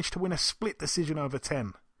first. You managed to win a split decision over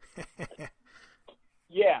 10.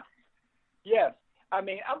 Yeah. Yes. I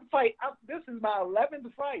mean, this is my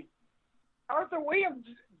 11th fight. Arthur Williams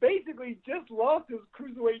basically just lost his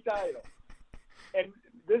cruiserweight title. And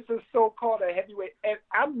this is so-called a heavyweight. And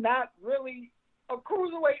I'm not really a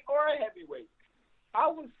cruiserweight or a heavyweight. I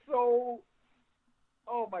was so,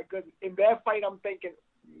 oh my goodness. In that fight, I'm thinking,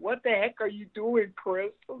 what the heck are you doing,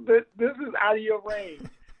 Chris? This is out of your range.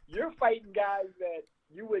 You're fighting guys that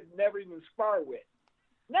you would never even spar with.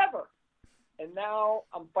 Never. And now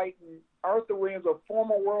I'm fighting Arthur Williams, a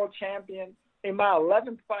former world champion, in my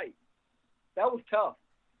 11th fight. That was tough.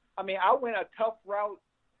 I mean, I went a tough route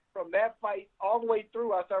from that fight all the way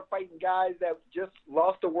through. I started fighting guys that just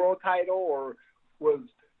lost a world title or was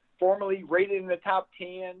formerly rated in the top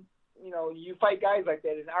 10. You know, you fight guys like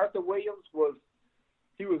that. And Arthur Williams was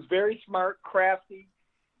very smart, crafty,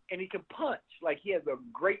 and he could punch. Like, he has a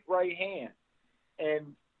great right hand.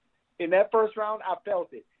 And in that first round, I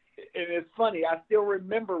felt it. And it's funny, I still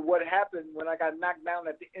remember what happened when I got knocked down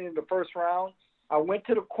at the end of the first round. I went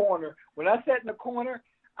to the corner. When I sat in the corner,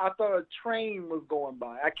 I thought a train was going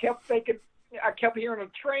by. I kept hearing a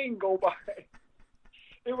train go by.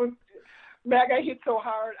 I got hit so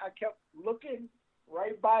hard, I kept looking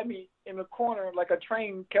right by me in the corner like a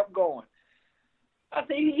train kept going. I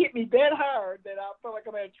think he hit me that hard that I felt like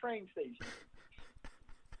I'm at a train station.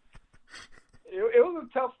 It was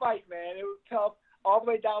a tough fight, man. It was tough all the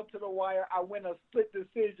way down to the wire. I went a split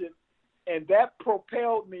decision, and that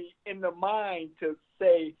propelled me in the mind to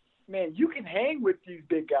say, man, you can hang with these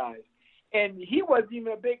big guys. And he wasn't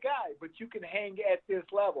even a big guy, but you can hang at this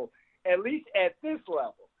level, at least at this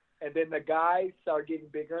level. And then the guys start getting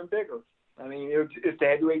bigger and bigger. I mean, it's the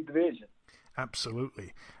heavyweight division.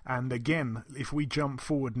 Absolutely. And again, if we jump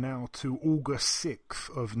forward now to August 6th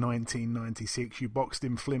of 1996, you boxed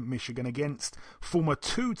in Flint, Michigan against former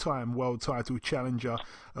two-time world title challenger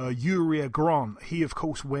Uriah Grant. He, of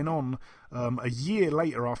course, went on a year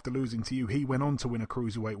later after losing to you. He went on to win a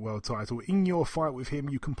cruiserweight world title. In your fight with him,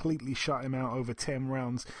 you completely shut him out over 10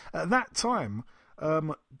 rounds. At that time,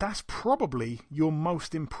 that's probably your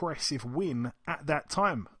most impressive win at that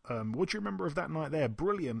time. What do you remember of that night there?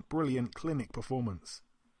 Brilliant clinic performance.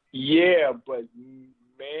 Yeah, but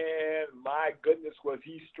man, my goodness, was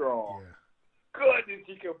he strong. Yeah. Goodness,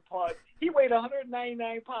 he could punch. He weighed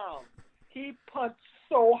 199 pounds. He punched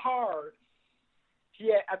so hard.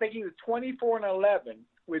 I think he was 24-11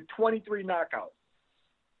 with 23 knockouts.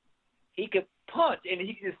 He could punch, and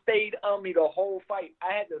he just stayed on me the whole fight.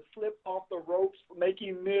 I had to slip off the ropes,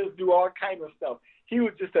 making Miz do all kind of stuff. He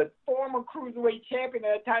was just a former cruiserweight champion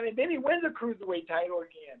at the time, and then he wins a cruiserweight title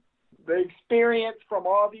again. The experience from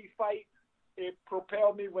all these fights, it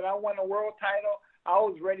propelled me. When I won a world title, I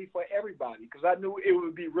was ready for everybody because I knew it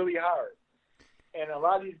would be really hard. And a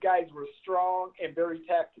lot of these guys were strong and very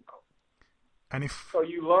tactical. So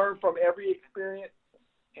you learn from every experience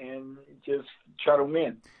and just try to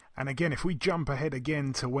win. And again, if we jump ahead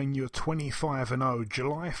again to when you're 25-0,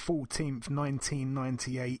 July 14th,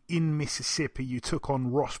 1998, in Mississippi, you took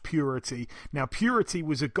on Ross Purity. Now, Purity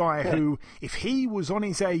was a guy who, if he was on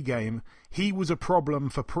his A game, he was a problem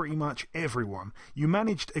for pretty much everyone. You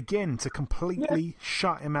managed, again, to completely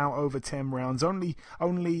shut him out over 10 rounds. Only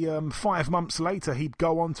 5 months later, he'd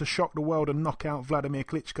go on to shock the world and knock out Vladimir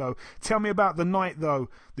Klitschko. Tell me about the night, though,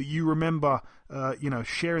 that you remember,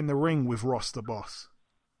 sharing the ring with Ross the Boss.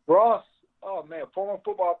 Ross, oh man, former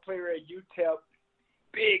football player at UTEP,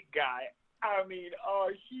 big guy. I mean, a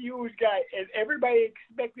huge guy, and everybody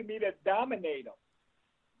expected me to dominate him.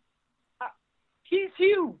 He's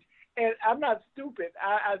huge, and I'm not stupid.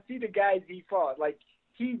 I see the guys he fought. Like,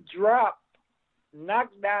 he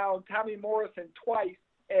knocked down Tommy Morrison twice,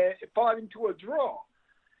 and fought into a draw.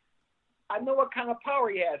 I know what kind of power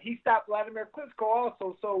he has. He stopped Vladimir Klitschko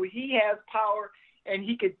also, so he has power, and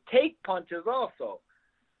he could take punches also.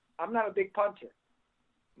 I'm not a big puncher.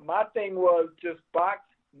 My thing was just box,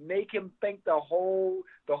 make him think the whole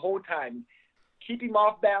time. Keep him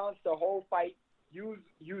off balance the whole fight.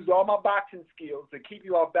 Use all my boxing skills to keep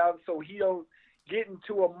you off balance so he don't get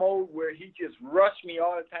into a mode where he just rush me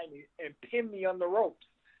all the time and pin me on the ropes,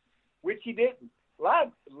 which he didn't. A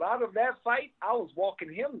lot of that fight, I was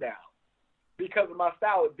walking him down because of my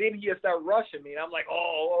style. Then he'd start rushing me, and I'm like,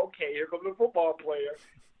 oh, okay, here comes a football player.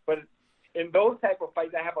 But in those type of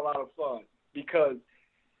fights, I have a lot of fun because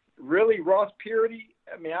really Ross Purity,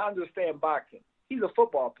 I mean, I understand boxing. He's a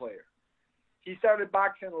football player. He started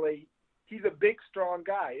boxing late. He's a big, strong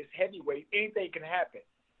guy. It's heavyweight. Anything can happen.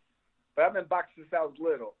 But I've been boxing since I was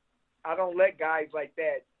little. I don't let guys like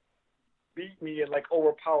that beat me and, like,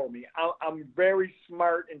 overpower me. I'm very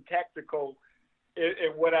smart and tactical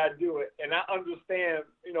in what I do, and I understand,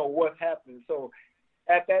 what's happening. So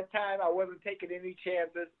at that time, I wasn't taking any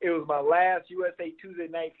chances. It was my last USA Tuesday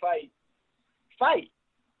Night fight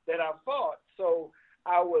that I fought. So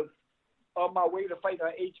I was on my way to fight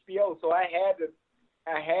on HBO. So I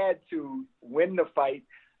had to win the fight,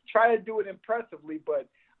 try to do it impressively. But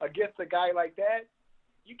against a guy like that,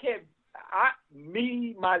 you can't.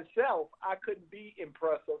 Myself, I couldn't be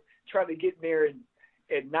impressive. Try to get in there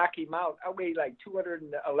and knock him out. I weighed like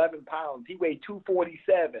 211 pounds. He weighed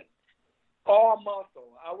 247. All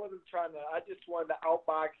muscle. I wasn't trying to. I just wanted to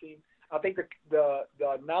outbox him. I think the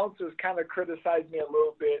announcers kind of criticized me a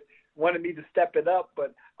little bit, wanted me to step it up,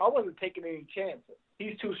 but I wasn't taking any chances.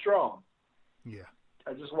 He's too strong. Yeah,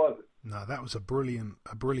 I just wasn't. No, that was a brilliant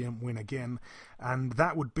win again, and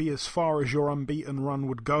that would be as far as your unbeaten run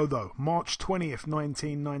would go. Though March 20th,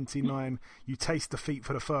 1999, you taste defeat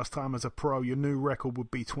for the first time as a pro. Your new record would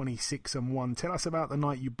be 26-1. Tell us about the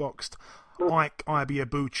night you boxed Ike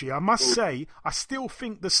Ibeabuchi. I must say, I still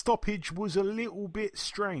think the stoppage was a little bit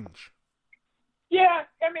strange. Yeah,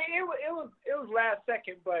 I mean it was last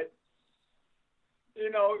second, but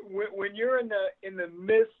when you're in the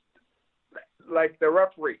midst, like the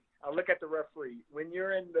referee, I look at the referee. When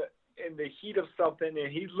you're in in the heat of something,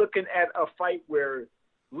 and he's looking at a fight where,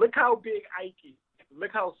 look how big Ike is,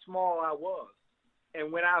 look how small I was.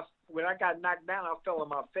 And when I got knocked down, I fell on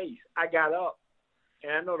my face. I got up,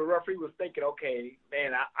 and I know the referee was thinking, okay,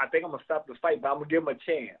 man, I think I'm going to stop the fight, but I'm going to give him a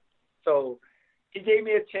chance. So he gave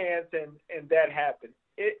me a chance, and that happened.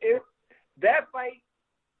 That fight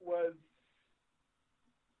was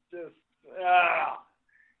just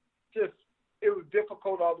it was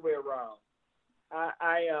difficult all the way around.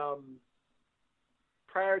 I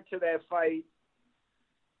prior to that fight,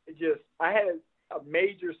 I had a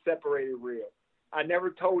major separated rib. I never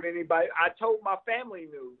told anybody. I told my family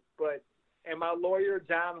knew, and my lawyer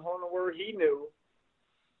John Honower, he knew,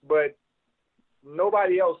 but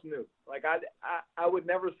nobody else knew. Like I would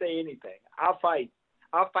never say anything. I'll fight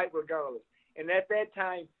regardless. And at that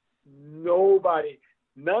time,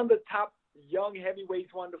 none of the top young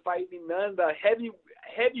heavyweights wanted to fight me. None of the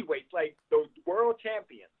heavyweights, like the world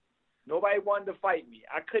champions, nobody wanted to fight me.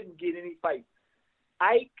 I couldn't get any fights.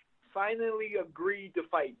 Ike finally agreed to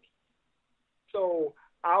fight me. So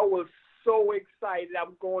I was so excited.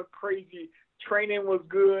 I'm going crazy. Training was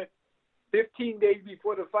good. 15 days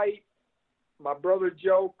before the fight, my brother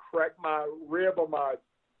Joe cracked my rib on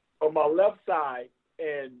my left side,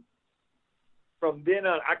 and from then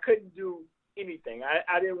on, I couldn't do anything.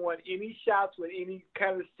 I didn't want any shots with any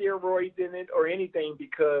kind of steroids in it or anything,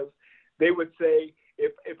 because they would say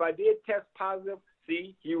if I did test positive,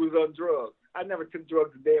 see, he was on drugs. I never took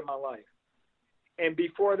drugs a day in my life. And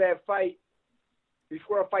before a fight,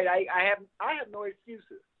 I have no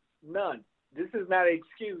excuses. None. This is not an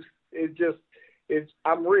excuse.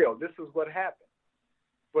 I'm real. This is what happened.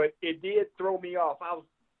 But it did throw me off. I'm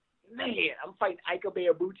fighting Ike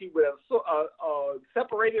Ibeabuchi with a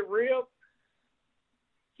separated rib.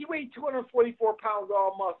 He weighed 244 pounds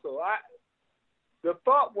all muscle. The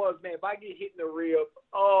thought was, man, if I get hit in the rib,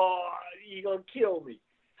 he's gonna kill me.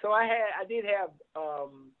 So I did have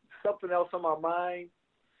something else on my mind.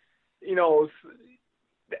 You know,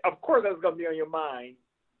 of course that was gonna be on your mind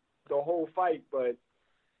the whole fight, but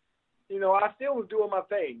you know, I still was doing my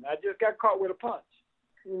thing. I just got caught with a punch.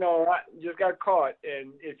 You know, I just got caught,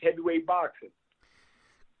 and it's heavyweight boxing.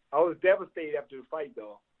 I was devastated after the fight,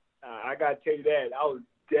 though. I got to tell you that. I was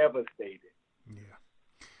devastated. Yeah.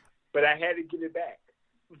 But I had to get it back.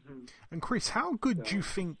 Mm-hmm. And Chris, how good do you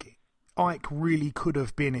think Ike really could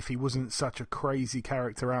have been if he wasn't such a crazy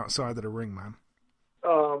character outside of the ring, man?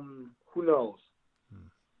 Who knows?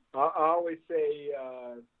 I always say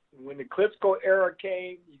when the Klitschko era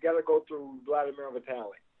came, you got to go through Vladimir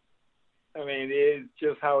Vitaly. I mean, it is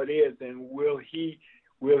just how it is. And will he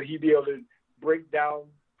be able to break down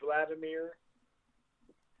Vladimir?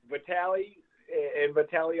 Vitaly and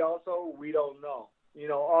Vitaly also, we don't know. You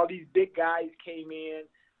know, all these big guys came in,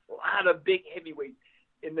 a lot of big heavyweights.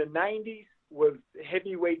 In the 90s was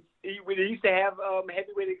heavyweight. We used to have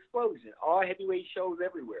heavyweight explosion, all heavyweight shows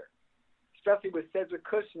everywhere, especially with Cedric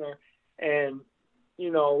Kushner. And,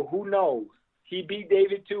 you know, who knows? He beat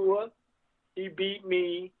David Tua. He beat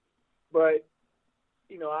me. But,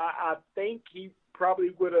 you know, I think he probably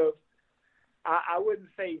would have, I wouldn't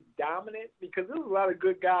say dominant, because there was a lot of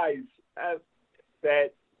good guys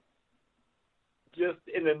that just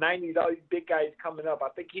in the 90s, all these big guys coming up. I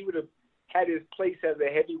think he would have had his place as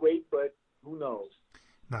a heavyweight, but who knows?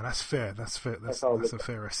 No, that's fair. That's fair. That's a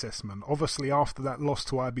fair assessment. Obviously, after that loss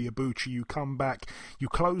to Ibeabuchi, you come back. You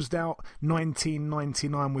closed out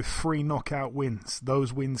 1999 with 3 knockout wins.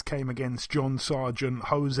 Those wins came against John Sargent,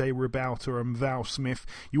 Jose Ribalta, and Val Smith.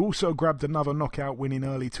 You also grabbed another knockout win in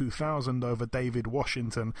early 2000 over David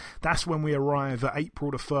Washington. That's when we arrive at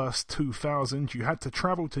April the 1st, 2000. You had to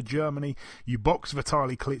travel to Germany. You boxed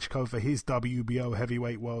Vitaly Klitschko for his WBO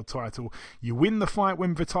heavyweight world title. You win the fight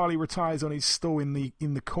when Vitaly retires on his stool in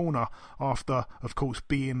the corner after, of course,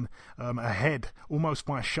 being ahead almost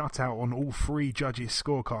by a shutout on all 3 judges'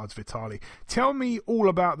 scorecards. Vitaly, tell me all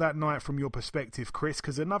about that night from your perspective, Chris,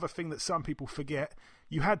 because another thing that some people forget,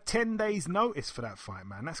 you had 10 days notice for that fight,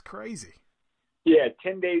 man. That's crazy. Yeah,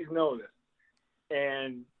 10 days notice.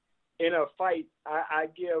 And in a fight, I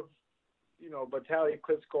give, you know, Vitaly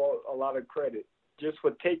Klitschko a lot of credit just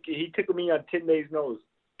for he took me on 10 days notice.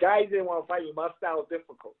 Guys didn't want to fight me. My style was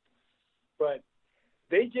difficult. But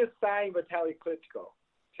they just signed Vitaly Klitschko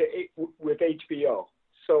with HBO.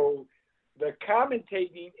 So the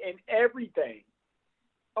commentating and everything,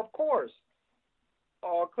 of course,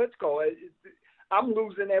 Klitschko, I'm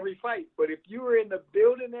losing every fight. But if you were in the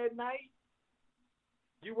building that night,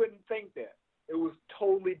 you wouldn't think that. It was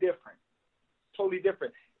totally different. Totally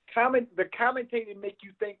different. The commentating make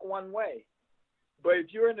you think one way. But if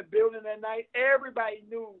you're in the building that night, everybody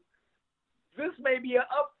knew this may be an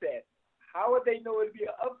upset. How would they know it'd be an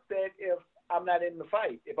upset if I'm not in the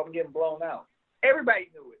fight, if I'm getting blown out? Everybody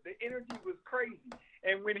knew it. The energy was crazy.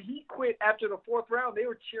 And when he quit after the 4th round, they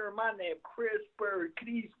were cheering my name, Chris Bird,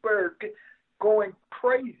 going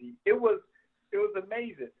crazy. It was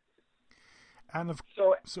amazing. And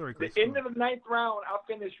sorry, Chris. The end of the 9th round, I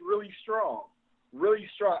finished really strong. Really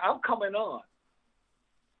strong. I'm coming on.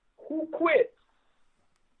 Who quit?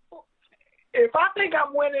 If I think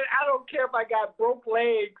I'm winning, I don't care if I got broke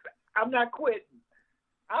legs. I'm not quitting.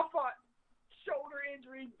 I fought shoulder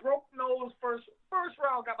injury, broke nose first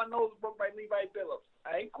round, got my nose broke by Levi Phillips.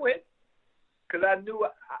 I ain't quit because I knew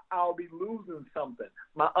I'll be losing something,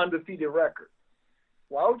 my undefeated record.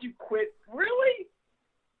 Why would you quit? Really?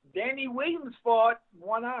 Danny Williams fought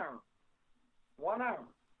one arm,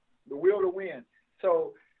 the will to win.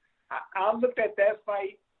 So I looked at that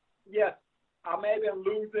fight. Yes, I may have been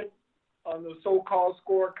losing on the so-called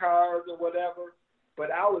scorecards or whatever,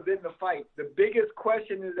 but I was in the fight. The biggest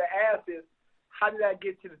question to ask is, how did I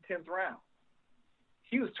get to the 10th round?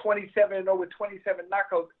 He was 27-0 with 27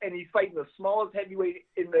 knockouts, and he's fighting the smallest heavyweight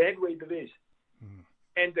in the heavyweight division. Mm.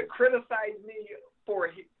 And to criticize me for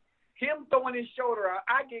him throwing his shoulder out,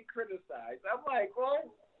 I get criticized. I'm like, well,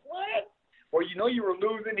 what? Well, you were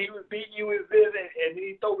losing. He was beating you as this, and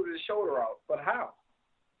he throws his shoulder out. But how?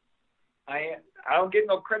 I don't get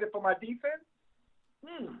no credit for my defense?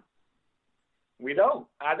 We don't.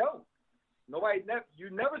 I don't. You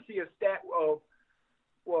never see a stat of,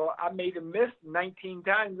 well, I made him miss 19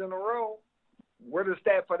 times in a row. Where's the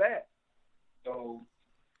stat for that? So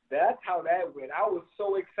that's how that went. I was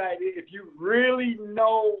so excited. If you really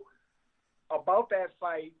know about that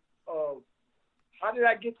fight of how did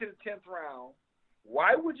I get to the 10th round,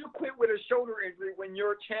 why would you quit with a shoulder injury when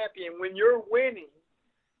you're a champion, when you're winning?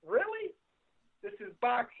 Really? This is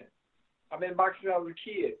boxing. I've been boxing when I was a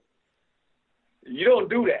kid. You don't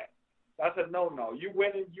do that. That's a no-no. You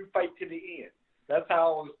win and you fight to the end. That's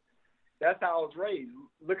how I was raised.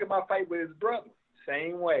 Look at my fight with his brother.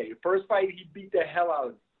 Same way. The first fight, he beat the hell out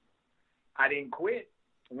of me. I didn't quit.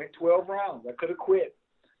 I went 12 rounds. I could have quit.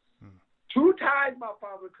 2 times my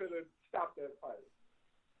father could have stopped that fight.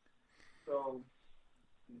 So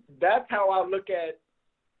that's how I look at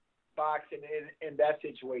boxing in that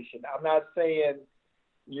situation. I'm not saying,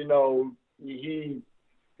 he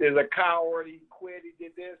is a coward, he quit, he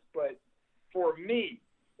did this, but for me,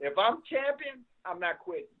 if I'm champion, I'm not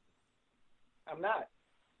quitting. I'm not.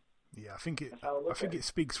 Yeah, I think it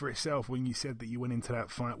speaks for itself when you said that you went into that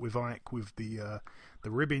fight with Ike with the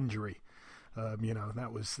rib injury.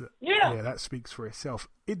 That speaks for itself.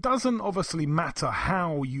 It doesn't obviously matter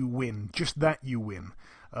how you win, just that you win.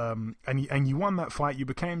 And you won that fight. You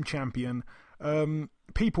became champion.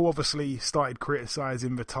 People obviously started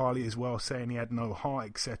criticizing Vitali as well, saying he had no heart,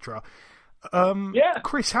 etc.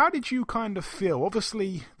 Chris, how did you kind of feel?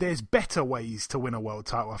 Obviously, there's better ways to win a world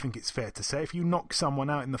title, I think it's fair to say. If you knock someone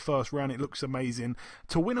out in the first round, it looks amazing.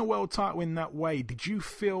 To win a world title in that way, did you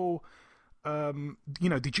feel,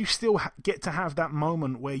 did you still get to have that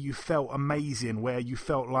moment where you felt amazing, where you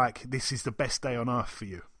felt like this is the best day on earth for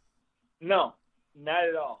you? No, not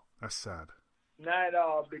at all. That's sad. Not at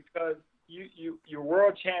all, because you're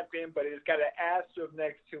world champion, but it's got an asterisk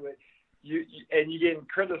next to it. And you're getting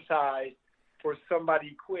criticized for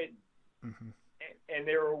somebody quitting, and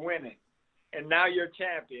they were winning, and now you're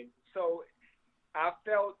champion. So I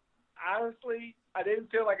felt, honestly, I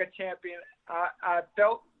didn't feel like a champion. I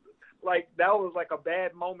felt like that was like a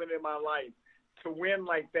bad moment in my life to win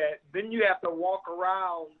like that. Then you have to walk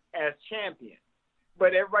around as champion,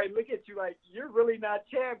 but everybody look at you like you're really not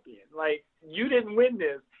champion. Like you didn't win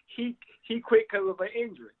this. He quit because of an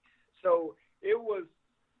injury. So it was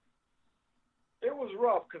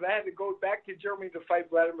rough because I had to go back to Germany to fight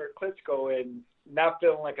Vladimir Klitschko and not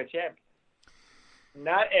feeling like a champion.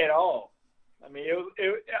 Not at all. I mean,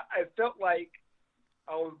 I felt like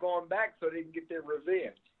I was going back so they can get their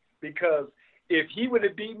revenge. Because if he would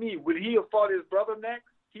have beat me, would he have fought his brother next?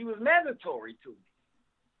 He was mandatory to me.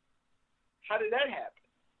 How did that happen?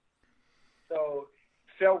 So,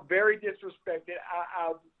 felt very disrespected.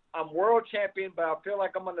 I'm world champion, but I feel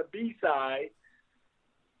like I'm on the B side.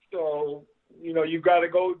 So, you got to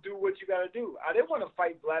go do what you got to do. I didn't want to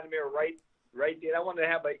fight Vladimir right then. I wanted to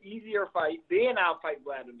have an easier fight. Then I'll fight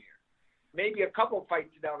Vladimir. Maybe a couple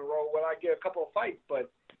fights down the road when I get a couple of fights,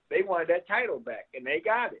 but they wanted that title back, and they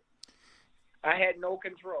got it. I had no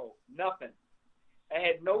control, nothing. I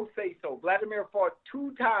had no say-so. Vladimir fought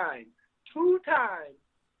 2 times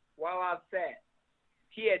while I sat.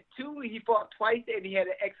 He fought twice, and he had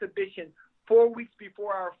an exhibition 4 weeks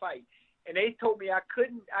before our fight. And they told me I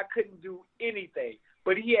couldn't do anything.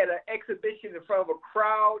 but he had an exhibition in front of a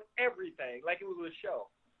crowd, everything, like it was a show.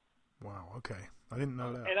 Wow, okay. I didn't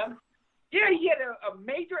know that. And he had a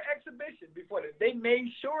major exhibition before that. They made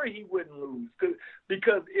sure he wouldn't lose.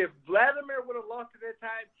 Because if Vladimir would have lost at that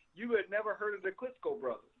time, you would have never heard of the Klitschko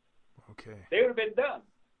brothers. Okay. They would have been done.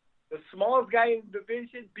 The smallest guy in the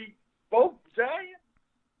division beat both giants?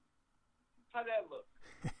 How'd that look?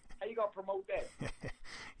 How you going to promote that?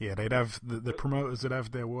 Yeah, they'd have the promoters would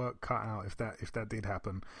have their work cut out if that did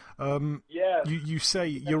happen. Yeah. You say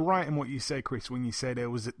you're right in what you say, Chris, when you say there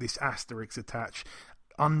was this asterisk attached.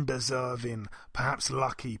 Undeserving, perhaps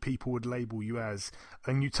lucky, people would label you as,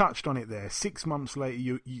 and you touched on it there. 6 months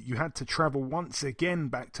later, you had to travel once again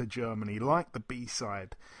back to Germany, like the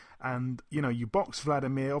B-side, and you boxed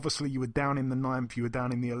Vladimir. Obviously, you were down in the 9th, you were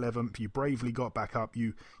down in the 11th. You bravely got back up.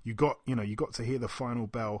 You got to hear the final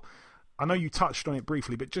bell. I know you touched on it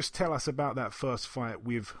briefly, but just tell us about that first fight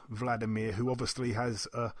with Vladimir, who obviously has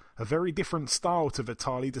a very different style to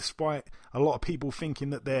Vitali, despite a lot of people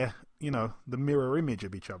thinking that they're the mirror image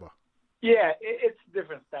of each other. Yeah, it's a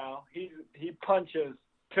different style. He punches.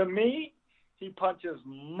 To me, he punches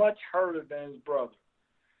much harder than his brother,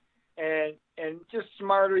 and just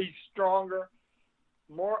smarter. He's stronger,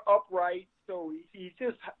 more upright. So he's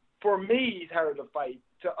just, for me, he's harder to fight.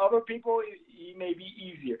 To other people, he may be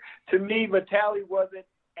easier. To me, Vitali wasn't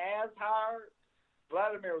as hard.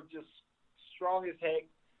 Vladimir was just strong as heck.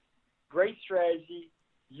 Great strategy.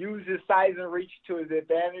 Used his size and reach to his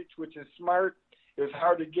advantage, which is smart. It was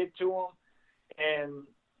hard to get to him. And,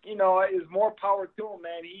 it was more power to him,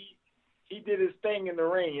 man. He did his thing in the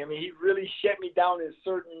ring. I mean, he really shut me down in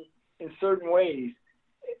certain ways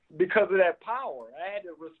because of that power. I had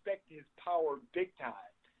to respect his power big time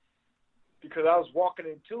because I was walking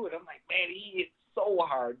into it. I'm like, man, he hit so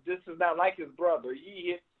hard. This is not like his brother.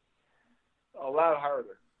 He hit a lot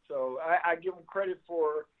harder. So I give him credit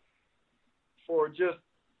for just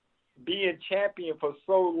being champion for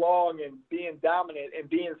so long and being dominant and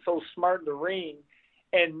being so smart in the ring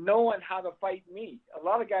and knowing how to fight me. A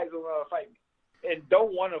lot of guys don't know how to fight me and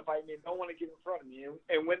don't want to fight me and don't want to get in front of me.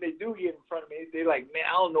 And when they do get in front of me, they're like, man,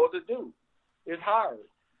 I don't know what to do. It's hard.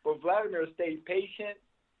 But Vladimir stayed patient,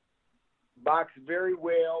 boxed very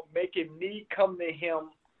well, making me come to him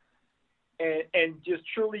and just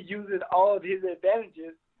truly using all of his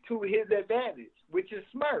advantages to his advantage, which is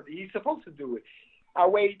smart. He's supposed to do it. I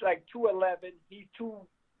weighed like 211. He's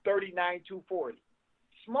 239, 240.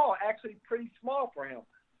 Small, actually pretty small for him.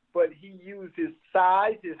 But he used his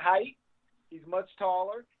size, his height. He's much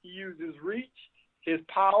taller. He used his reach, his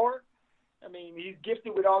power. I mean, he's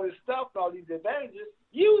gifted with all this stuff, all these advantages.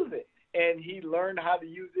 Use it. And he learned how to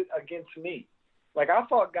use it against me. Like, I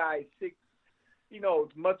fought guys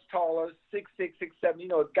much taller, 6'6",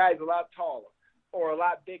 6'7", guys a lot taller or a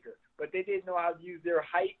lot bigger. But they didn't know how to use their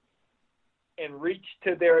height and reach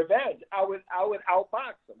to their advantage. I would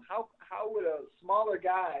outbox them. How would a smaller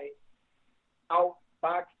guy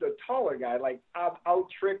outbox the taller guy? Like, out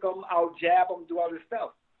trick them, out jab them, do all this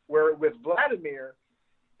stuff. Where with Vladimir,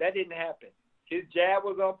 that didn't happen. His jab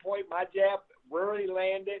was on point. My jab rarely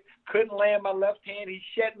landed. Couldn't land my left hand. He's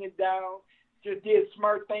shutting it down. Just did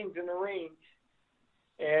smart things in the ring,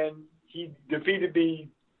 and he defeated me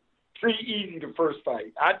pretty easy the first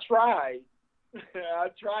fight. I tried. I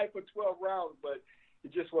tried for 12 rounds, but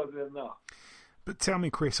it just wasn't enough. But tell me,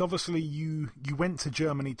 Chris, obviously you went to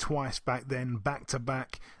Germany twice back then, back to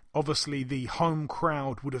back. Obviously the home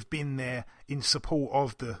crowd would have been there in support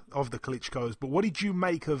of the Klitschkos. But what did you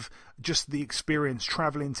make of just the experience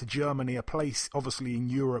travelling to Germany, a place obviously in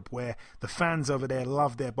Europe where the fans over there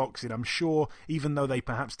love their boxing? I'm sure even though they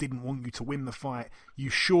perhaps didn't want you to win the fight, you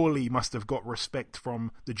surely must have got respect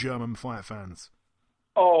from the German fight fans.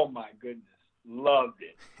 Oh my goodness. Loved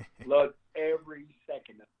it. Loved every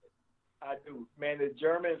second of it. I do. Man, the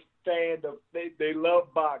German fans, they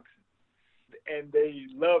love boxing. And they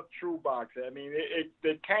love true boxing. I mean,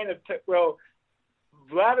 they kind of,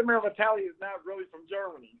 Vladimir Vitali is not really from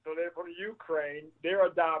Germany. So they're from Ukraine. They're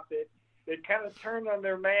adopted. They kind of turned on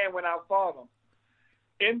their man when I fought them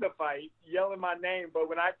in the fight, yelling my name. But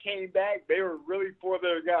when I came back, they were really for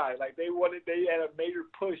their guy. Like, they had a major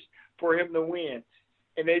push for him to win.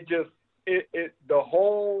 And they just, the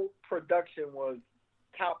whole production was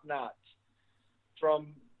top notch.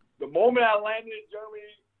 From the moment I landed in Germany,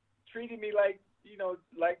 treated me like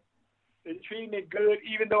they treated me good,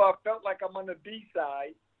 even though I felt like I'm on the B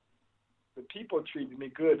side. The people treated me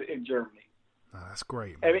good in Germany. Oh, that's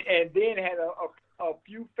great. And then had a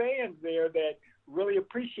few fans there that really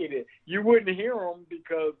appreciated it. You wouldn't hear them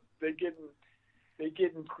because they're getting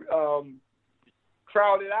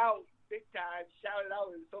crowded out big time, shouted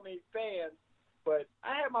out with so many fans. but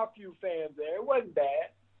I had my few fans there. It wasn't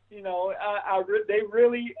bad. You know, they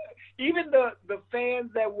really, even the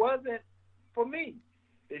fans that wasn't for me,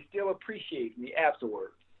 they still appreciate me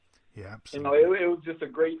afterwards. Yeah, absolutely. You know, it was just a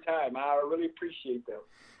great time. I really appreciate them.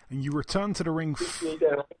 And you returned to the ring.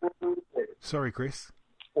 Sorry, Chris.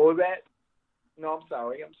 What was that? No, I'm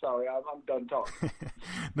sorry. I'm done talking.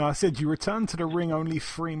 No, I said you returned to the ring only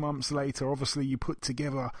 3 months later. Obviously, you put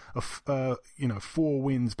together 4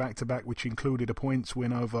 wins back to back, which included a points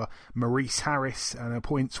win over Maurice Harris and a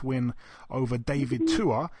points win over David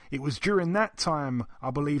Tua. It was during that time, I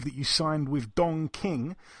believe, that you signed with Don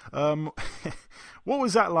King. What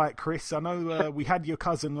was that like, Chris? I know we had your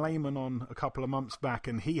cousin Layman on a couple of months back,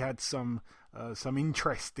 and he had some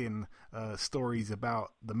interesting stories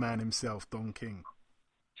about the man himself, Don King.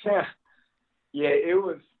 Yeah, it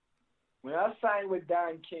was when I signed with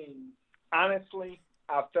Don King. Honestly,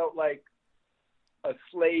 I felt like a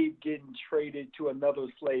slave getting traded to another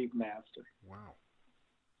slave master. Wow,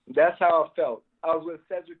 that's how I felt. I was with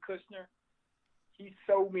Cedric Kushner. He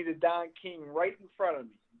sold me to Don King right in front of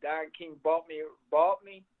me. Don King bought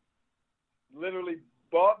me, literally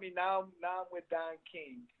bought me. Now I'm with Don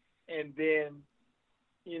King. And then,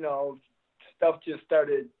 you know, stuff just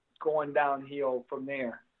started going downhill from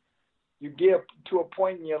there. You get to a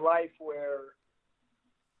point in your life where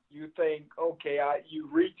you think, okay, you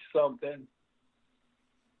reach something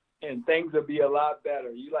and things will be a lot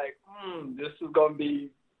better. You like,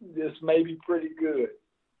 this may be pretty good.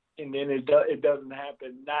 And then it doesn't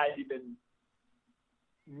happen, not even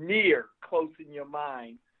near close in your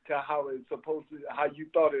mind to how it's supposed to, how you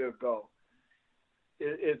thought it would go.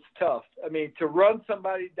 It's tough. I mean, to run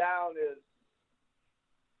somebody down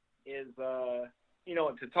is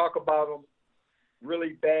to talk about them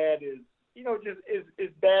really bad is, is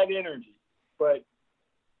bad energy. But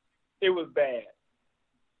it was bad.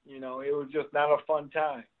 You know, it was just not a fun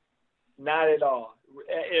time. Not at all.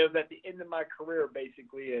 It was at the end of my career,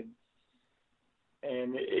 basically,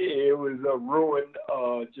 and it was a ruined,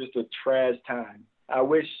 just a trash time. I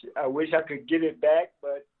wish I could get it back,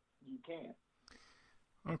 but you can't.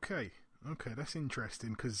 Okay, that's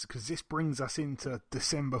interesting because this brings us into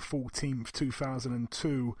December 14th,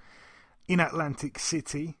 2002 in Atlantic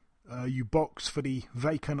City. You boxed for the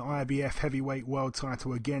vacant IBF heavyweight world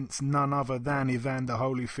title against none other than Evander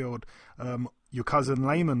Holyfield. Your cousin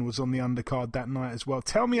Layman was on the undercard that night as well.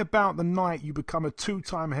 Tell me about the night you become a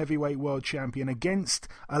 2-time heavyweight world champion against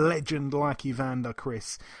a legend like Evander,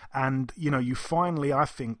 Chris. And, you finally, I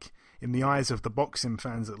think, in the eyes of the boxing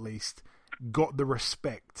fans at least, got the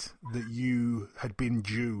respect that you had been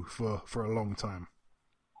due for a long time.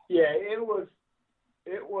 Yeah, it was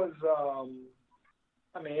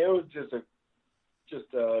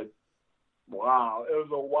just a wow. It was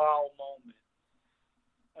a wow moment.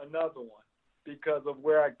 Another one because of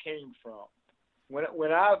where I came from.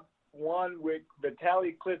 When I won with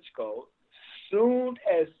Vitaly Klitschko,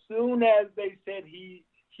 as soon as they said he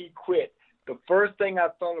quit, the first thing I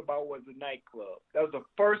thought about was the nightclub. That was the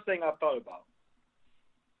first thing I thought about.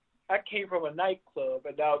 I came from a nightclub,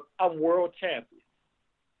 and now I'm world champion.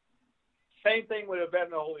 Same thing with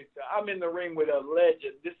Evander Holyfield. I'm in the ring with a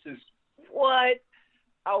legend. This is what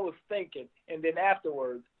I was thinking. And then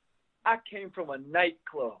afterwards, I came from a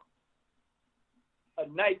nightclub. A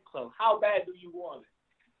nightclub. How bad do you want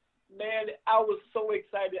it? Man, I was so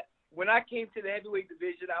excited. When I came to the heavyweight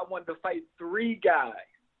division, I wanted to fight 3 guys.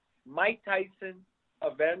 Mike Tyson,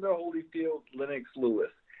 Evander Holyfield, Lennox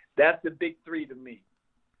Lewis. That's the big 3 to me.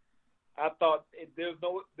 I thought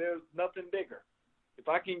there's nothing bigger. If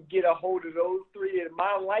I can get a hold of those 3 in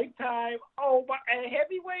my lifetime, at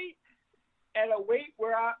heavyweight, at a weight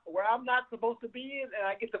where I'm not supposed to be in, and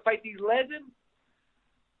I get to fight these legends,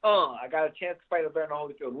 I got a chance to fight Evander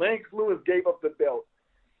Holyfield. Lennox Lewis gave up the belt.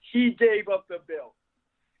 He gave up the belt.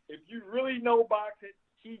 If you really know boxing,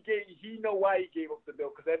 he know why he gave up the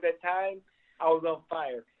belt, because at that time I was on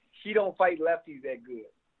fire. He don't fight lefties that good.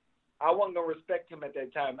 I wasn't gonna respect him at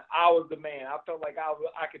that time. I was the man. I felt like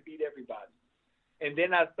I could beat everybody. And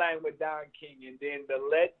then I signed with Don King, and then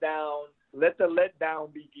let the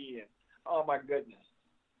letdown begin. Oh my goodness.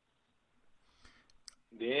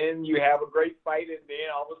 Then you have a great fight, and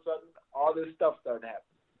then all of a sudden all this stuff started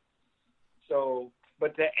happening. So,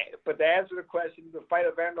 but to answer the question, the fight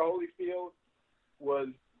of Evander Holyfield was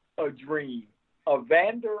a dream.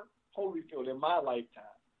 Evander Holyfield in my lifetime.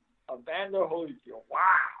 Evander Holyfield. Wow.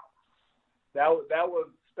 That was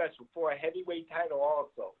special for a heavyweight title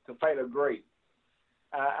also, to fight a great.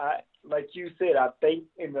 I like you said, I think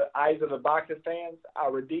in the eyes of the boxing fans, I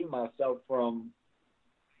redeemed myself from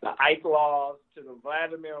the Ike loss to the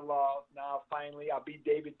Vladimir loss. Now finally, I beat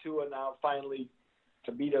David Tua. Now finally,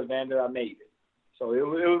 to beat Evander, I made it. So it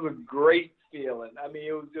was a great feeling. I mean,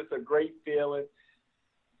 it was just a great feeling.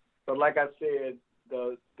 But like I said,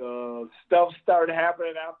 the stuff started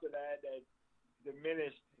happening after that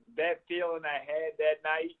diminished that feeling I had that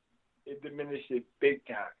night. It diminished it big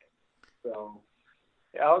time. So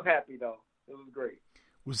yeah, I was happy though. It was great.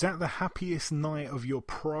 Was that the happiest night of your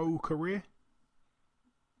pro career?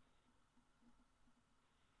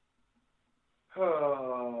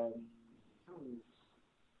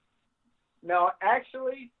 No,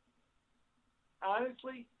 actually,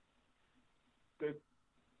 honestly,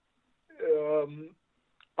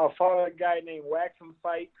 I fought a guy named Waxman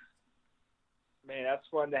Fikes. Man,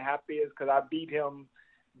 that's one of the happiest because I beat him.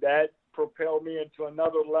 That propelled me into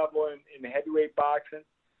another level in heavyweight boxing.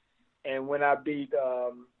 And when I beat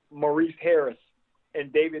Maurice Harris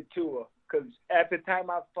and David Tua, because at the time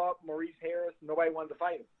I fought Maurice Harris, nobody wanted to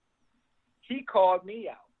fight him. He called me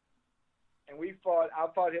out, and I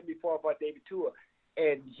fought him before I fought David Tua,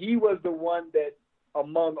 and he was the one that,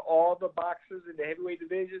 among all the boxers in the heavyweight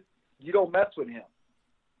division, you don't mess with him.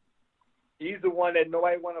 He's the one that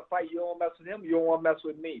nobody want to fight. You don't mess with him. You don't want to mess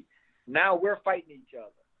with me. Now we're fighting each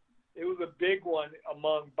other. It was a big one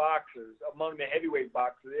among boxers, among the heavyweight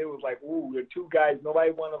boxers. It was like, ooh, the two guys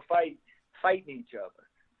nobody want to fight, fighting each other.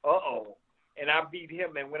 Uh-oh. And I beat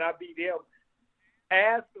him. And when I beat him,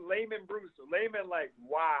 ask Layman Brewster. Layman like,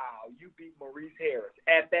 wow, you beat Maurice Harris.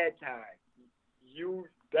 At that time,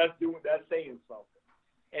 that's saying something.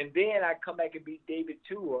 And then I come back and beat David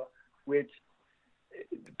Tua, which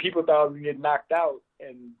people thought I was going to get knocked out.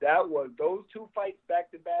 And that was those two fights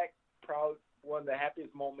back-to-back, probably one of the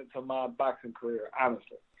happiest moments of my boxing career,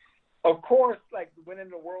 honestly. Of course, like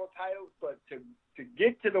winning the world titles, but to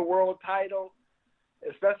get to the world title,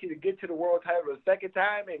 especially to get to the world title the second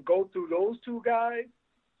time and go through those two guys,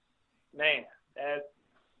 man, that's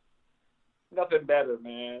nothing better,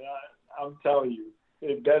 man. I'm telling you,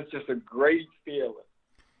 that's just a great feeling.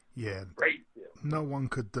 Yeah, great feeling. No one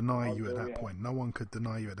could deny you at that point. No one could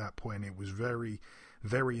deny you at that point. It was very,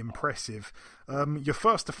 very impressive. Your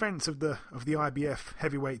first defense of the IBF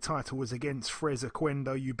heavyweight title was against Frez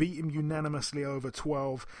Oquendo. You beat him unanimously over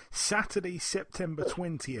 12. Saturday, September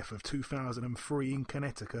 20th of 2003 in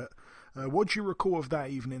Connecticut. What do you recall of that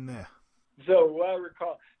evening there? So what I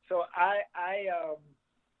recall, so I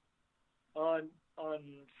on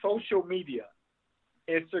social media,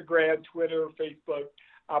 Instagram, Twitter, Facebook,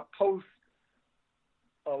 I post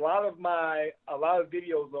a lot of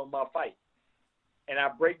videos on my fight, and I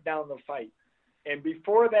break down the fight. And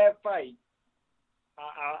before that fight,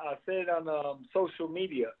 I said on social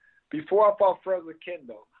media, before I fought Frez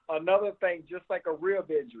Oquendo, another thing, just like a rib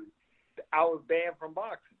injury, I was banned from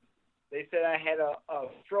boxing. They said I had a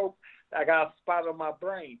stroke. I got a spot on my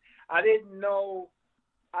brain. I didn't know.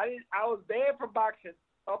 I was banned from boxing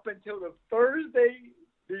up until the Thursday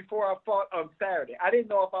before I fought on Saturday. I didn't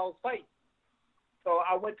know if I was fighting. So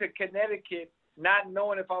I went to Connecticut not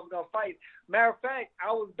knowing if I was going to fight. Matter of fact,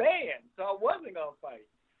 I was banned, so I wasn't going to fight.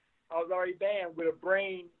 I was already banned with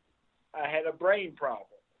I had a brain problem.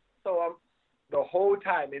 So the whole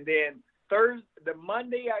time. And then the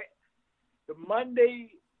Monday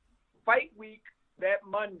fight week, that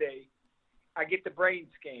Monday, I get the brain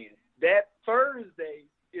scan. That Thursday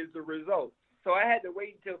is the result. So I had to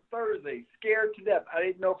wait until Thursday, scared to death. I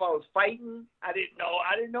didn't know if I was fighting. I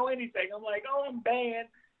didn't know anything. I'm like, oh, I'm banned.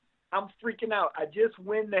 I'm freaking out. I just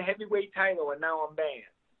win the heavyweight title, and now I'm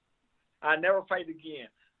banned. I never fight again.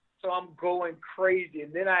 So I'm going crazy.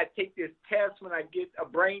 And then I take this test when I get a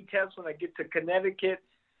brain test when I get to Connecticut.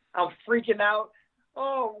 I'm freaking out.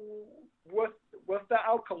 Oh, what's the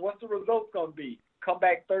outcome? What's the results going to be? Come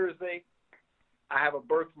back Thursday, I have a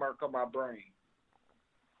birthmark on my brain.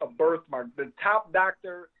 A birthmark. The top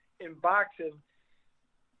doctor in boxing,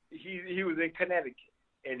 he was in Connecticut,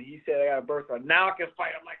 and he said I got a birthmark. Now I can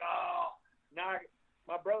fight. I'm like, oh.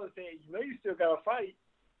 My brother said, you still got to fight.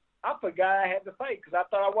 I forgot I had to fight because I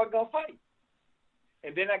thought I wasn't going to fight.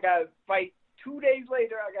 And then I got to fight 2 days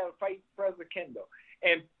later. I got to fight Frez Oquendo.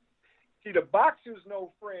 And see, the boxers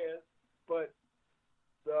know Frez, but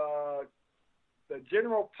the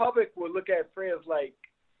general public will look at Frez like,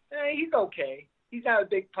 he's okay. He's not a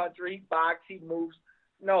big puncher. He boxes. He moves.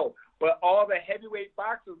 No. But all the heavyweight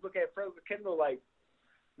boxers look at Frez Oquendo like,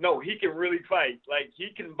 no, he can really fight. Like, he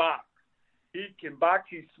can box. He can box.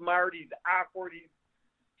 He's smart. He's awkward.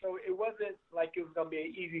 So it wasn't like it was going to be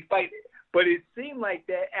an easy fight. But it seemed like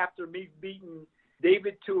that after me beating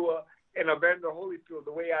David Tua and Evander Holyfield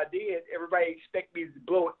the way I did, everybody expected me to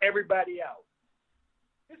blow everybody out.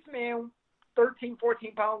 This man 13,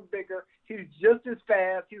 14 pounds bigger. He's just as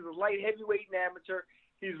fast. He's a light heavyweight and amateur.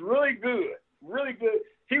 He's really good, really good.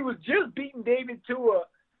 He was just beating David Tua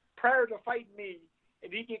prior to fighting me,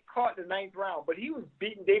 and he get caught in the 9th round. But he was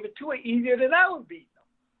beating David Tua easier than I was beating him.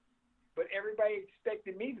 But everybody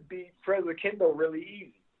expected me to beat Fred Oquendo really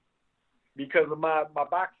easy because of my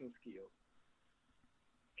boxing skills.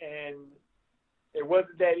 And it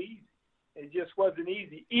wasn't that easy. It just wasn't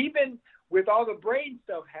easy. Even with all the brain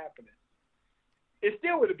stuff happening, it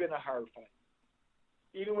still would have been a hard fight.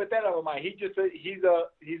 Even with that on my mind, he's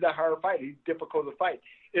a hard fighter. He's difficult to fight.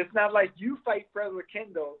 It's not like you fight Fred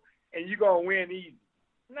Oquendo and you're gonna win easy.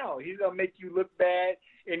 No, he's gonna make you look bad,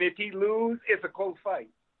 and if he lose, it's a close fight.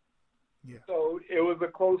 Yeah. So it was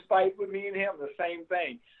a close fight with me and him. The same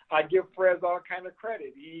thing. I give Fred all kind of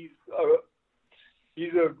credit. He's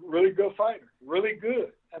a really good fighter, really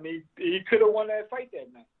good. I mean, he could have won that fight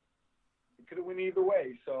that night. He could have won either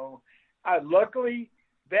way. So, luckily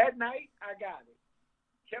that night I got it.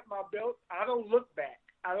 Kept my belt. I don't look back.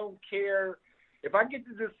 I don't care if I get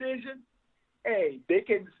the decision. Hey, they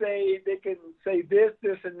can say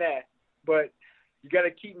this, and that, but you got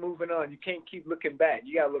to keep moving on. You can't keep looking back.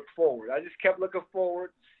 You got to look forward. I just kept looking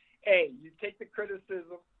forward. Hey, you take the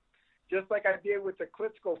criticism, just like I did with the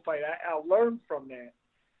Klitschko fight. I learned from that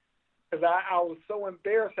because I was so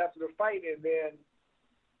embarrassed after the fight, and then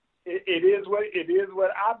it is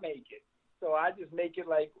what I make it. So I just make it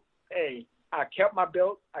like, hey, I kept my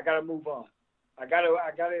belt. I got to move on. I got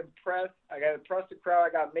to impress. I got to impress the crowd.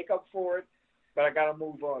 I got to make up for it, but I got to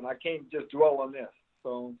move on. I can't just dwell on this.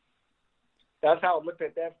 So that's how I looked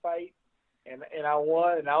at that fight, and I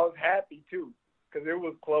won, and I was happy too because it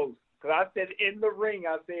was close. Because I said in the ring,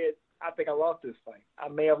 I said, I think I lost this fight. I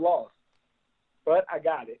may have lost, but I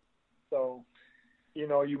got it. So,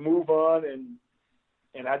 you move on,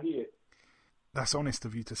 and I did. That's honest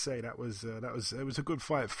of you to say. It was a good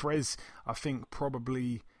fight. Frez, I think,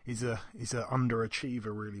 probably is a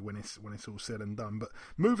underachiever really when it's all said and done. But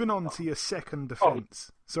moving on to your second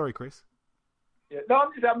defense. Sorry, Chris. Yeah, no,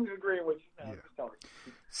 I'm just agreeing with you. No,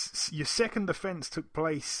 yeah. Your second defense took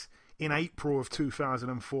place in April of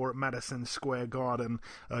 2004 at Madison Square Garden.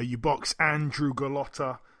 You boxed Andrew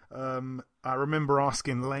Golota. I remember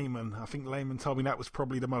asking Lehman. I think Lehman told me that was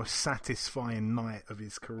probably the most satisfying night of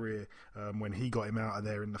his career when he got him out of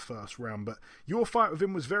there in the first round. But your fight with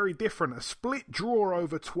him was very different. A split draw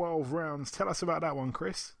over 12 rounds. Tell us about that one,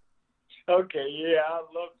 Chris. Okay, yeah, I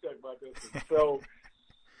love talking about this one. So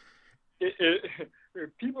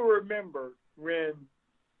people remember when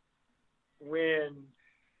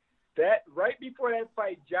that right before that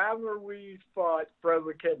fight, John Ruiz fought Fred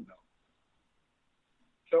Oquendo.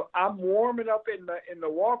 So I'm warming up in the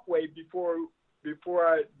walkway before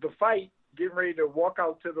the fight, getting ready to walk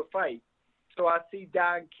out to the fight. So I see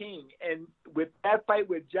Don King, and with that fight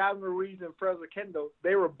with John Ruiz and Fred Oquendo,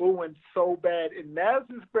 they were booing so bad in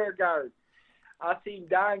Madison Square Garden. I seen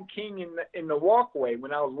Don King in the walkway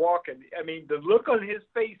when I was walking. I mean, the look on his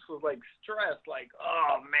face was like stress, like,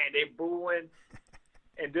 oh man, they booing.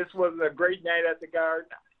 And this was a great night at the Garden.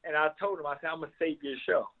 And I told him, I said, I'm gonna save your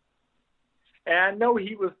show. And I know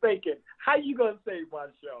he was thinking, how you going to save my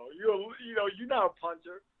show? You're not a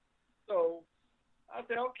puncher. So I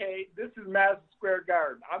said, okay, this is Madison Square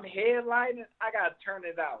Garden. I'm headlining. I got to turn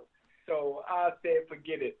it out. So I said,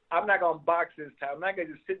 forget it. I'm not going to box this time. I'm not going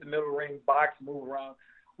to just sit in the middle of the ring, box, move around.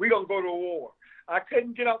 We're going to go to war. I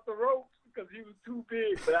couldn't get off the ropes because he was too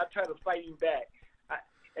big, but I tried to fight him back.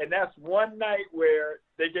 And that's one night where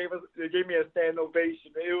they gave me a standing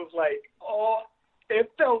ovation. It was like, it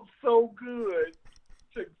felt so good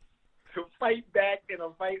to fight back in a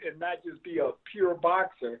fight and not just be a pure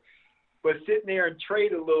boxer, but sitting there and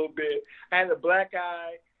trade a little bit. I had a black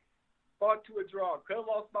eye, fought to a draw, could have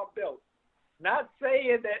lost my belt. Not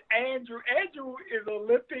saying that Andrew is an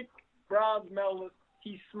Olympic bronze medalist.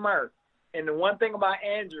 He's smart. And the one thing about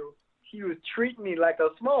Andrew, he was treating me like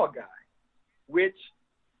a small guy, which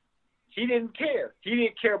he didn't care. He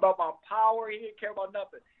didn't care about my power. He didn't care about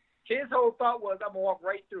nothing. His whole thought was, I'm going to walk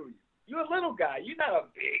right through you. You're a little guy. You're not a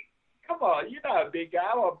big. Come on, you're not a big guy.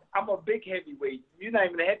 I'm a big heavyweight. You're not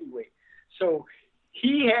even a heavyweight. So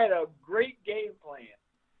he had a great game plan.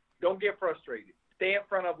 Don't get frustrated. Stay in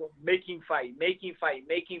front of him, make him fight.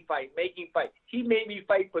 He made me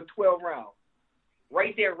fight for 12 rounds.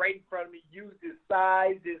 Right there, right in front of me. Used his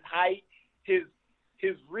size, his height, his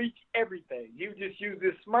reach, everything. He just used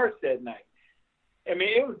his smarts that night. I mean,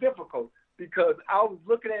 it was difficult because I was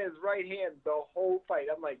looking at his right hand the whole fight.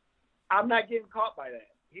 I'm like, I'm not getting caught by that.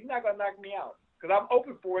 He's not going to knock me out because I'm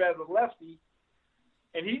open for it as a lefty,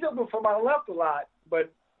 and he's open for my left a lot,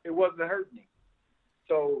 but it wasn't hurting him.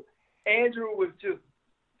 So Andrew was just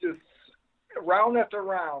round after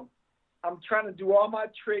round. I'm trying to do all my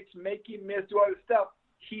tricks, make him miss, do all this stuff.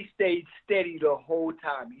 He stayed steady the whole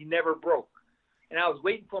time. He never broke. And I was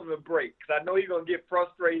waiting for him to break because I know he's going to get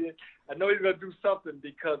frustrated. I know he's going to do something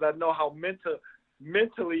because I know how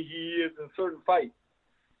mentally he is in certain fights.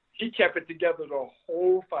 He kept it together the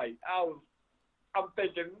whole fight. I'm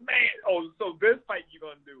thinking, man, so this fight you're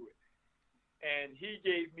going to do it. And he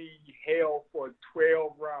gave me hell for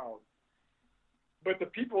 12 rounds. But the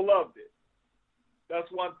people loved it.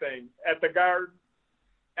 That's one thing. At the Garden,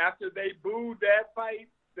 after they booed that fight,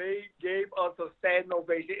 they gave us a standing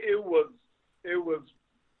ovation. It was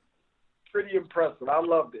pretty impressive. I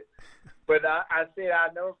loved it. But I said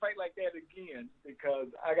I'd never fight like that again because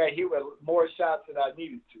I got hit with more shots than I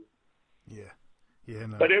needed to. Yeah,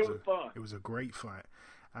 no. But it was fun. It was a great fight.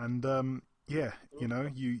 And,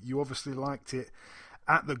 you obviously liked it.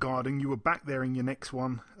 At the Garden, you were back there in your next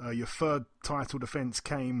one. Your third title defense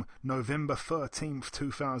came November 13th,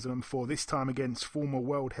 2004, this time against former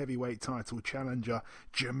world heavyweight title challenger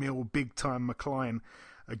Jamil Big Time McCline.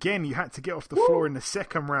 Again, you had to get off the floor in the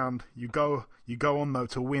second round. You go on, though,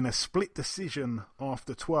 to win a split decision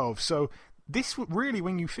after 12. So this really,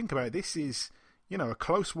 when you think about it, this is, a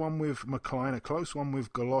close one with McCline, a close one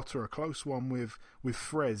with Golota, a close one with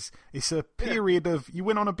Frez. It's a period of, you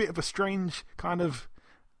went on a bit of a strange kind of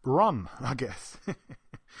run, I guess.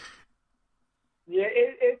 Yeah,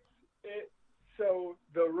 so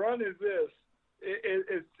the run is this.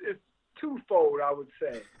 It's twofold, I would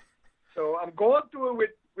say. So I'm going through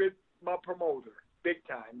it with my promoter, big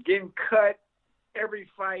time, getting cut every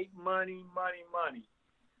fight, money.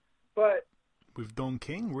 But with Don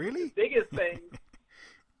King, really? The biggest thing.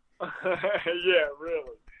 Yeah,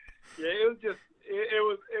 really. Yeah, it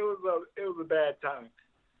was a bad time.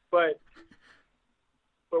 But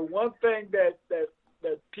one thing that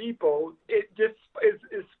people, it just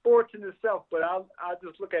is sports in itself. But I'll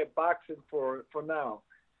just look at boxing for now.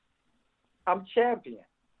 I'm champion,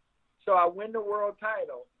 so I win the world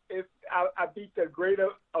title if I beat the great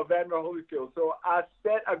Evander Holyfield. So I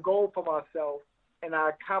set a goal for myself and I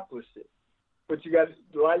accomplished it. But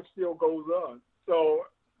life still goes on. So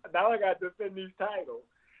now I got to defend these titles.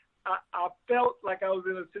 I felt like I was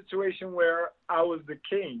in a situation where I was the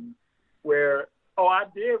king, where I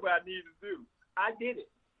did what I needed to do. I did it.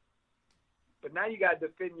 But now you got to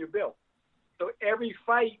defend your belt. So every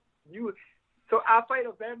fight so I fight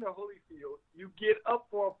Evander Holyfield. You get up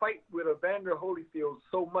for a fight with Evander Holyfield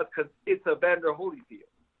so much because it's Evander Holyfield.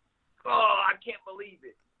 Oh, I can't believe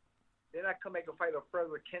it. Then I come make a fight of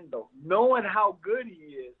Frederick Kendall, knowing how good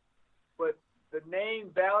he is, but the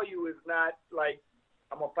name value is not like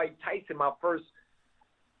I'm gonna fight Tyson, my first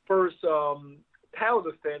title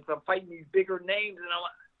defense. I'm fighting these bigger names,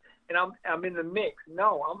 and I'm in the mix.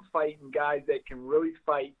 No, I'm fighting guys that can really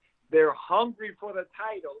fight. They're hungry for the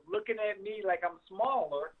title, looking at me like I'm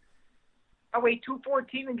smaller. I weigh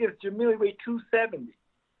 214 against Jamil, he weighed 270.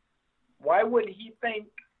 Why wouldn't he think,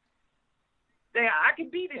 I can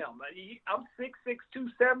beat him? I'm 6'6",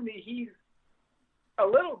 270. He's a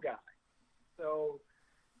little guy. So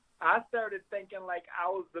I started thinking like I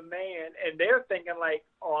was the man, and they're thinking like,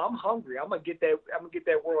 I'm hungry. I'm gonna get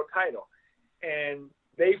that world title. And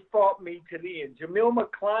they fought me to the end. Jamil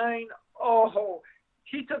McCline,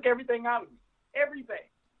 he took everything out of me. Everything.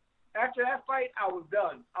 After that fight, I was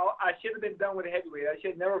done. I should have been done with a heavyweight. I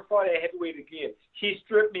should have never fought a heavyweight again. He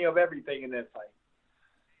stripped me of everything in that fight.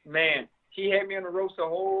 Man, he had me on the ropes the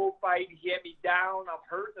whole fight. He had me down. I'm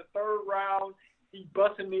hurt in the third round. He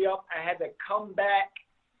busted me up. I had to come back.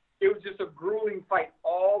 It was just a grueling fight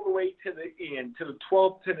all the way to the end, to the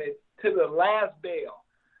 12th, to the last bell.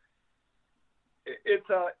 It's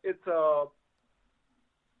a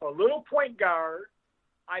little point guard,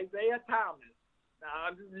 Isaiah Thomas. Now,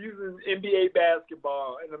 I'm just using NBA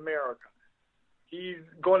basketball in America. He's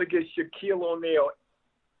going against Shaquille O'Neal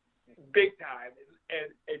big time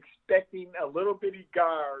and expecting a little bitty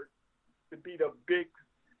guard to be the big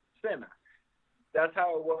center. That's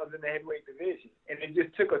how it was in the heavyweight division. And it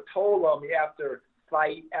just took a toll on me after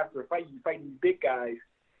fight after fight. You fight these big guys,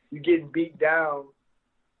 you're getting beat down,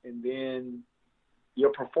 and then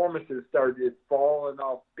your performances started falling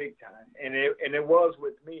off big time. And it was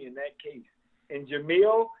with me in that case. And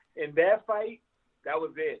Jamil, in that fight, that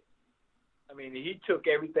was it. I mean, he took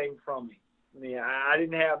everything from me. I mean, I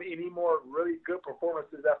didn't have any more really good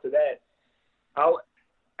performances after that.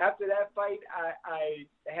 After that fight, I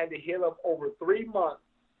had to heal up over 3 months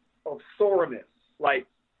of soreness, like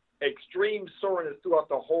extreme soreness throughout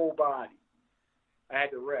the whole body. I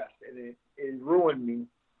had to rest, and it ruined me,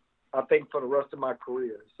 I think, for the rest of my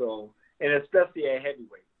career. So, and especially at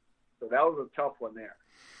heavyweight. that was a tough one there.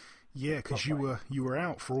 Yeah, because you were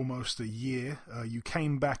out for almost a year. You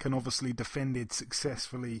came back and obviously defended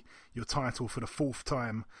successfully your title for the fourth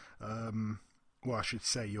time. Well, I should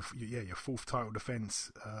say your fourth title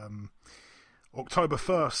defense. October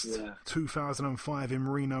 1st, 2005 in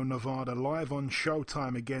Reno, Nevada, live on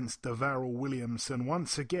Showtime against DeVarrell Williamson.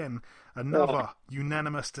 Once again, another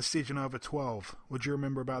unanimous decision over 12. What do you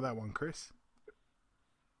remember about that one, Chris?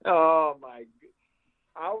 Oh, my God.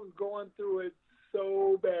 I was going through it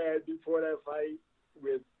so bad before that fight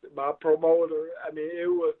with my promoter. I mean, it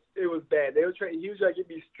was bad. He was trying to get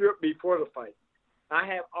me stripped before the fight. I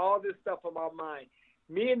have all this stuff on my mind.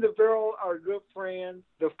 Me and DeVarrell are good friends.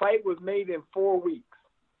 The fight was made in 4 weeks.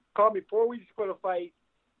 Called me 4 weeks before the fight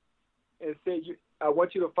and said, I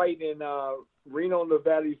want you to fight in Reno,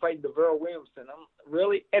 Nevada. You fighting DeVarrell Williamson.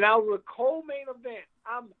 Really? And I was a co-main event.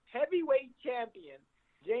 I'm heavyweight champion.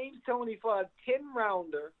 James Toney fought a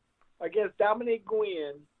 10-rounder against Dominic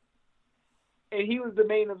Gwynn, and he was the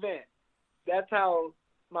main event. That's how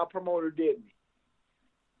my promoter did me.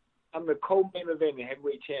 I'm the co-main event and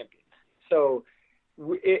heavyweight champion. So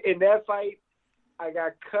in that fight, I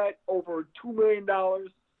got cut over $2 million.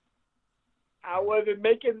 I wasn't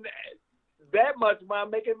making that much money. I'm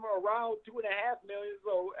making around $2.5 million,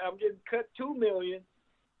 so I'm getting cut $2 million.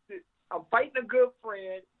 I'm fighting a good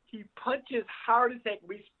friend. He punches hard as heck.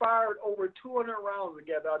 We sparred over 200 rounds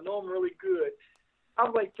together. I know him really good. I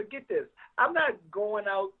was like, forget this. I'm not going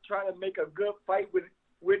out trying to make a good fight with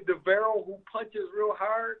DeVarrell, who punches real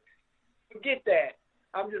hard. Forget that.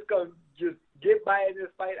 I'm just going to get by in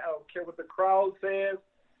this fight. I don't care what the crowd says.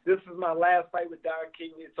 This is my last fight with Don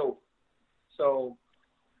King. It's over. So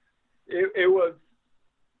it was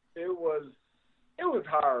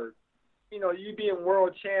hard. You know, you being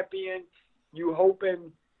world champion, you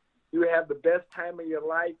hoping you have the best time of your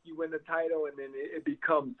life, you win the title, and then it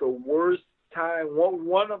becomes the worst time,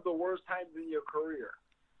 one of the worst times in your career.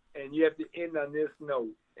 And you have to end on this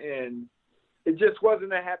note. And it just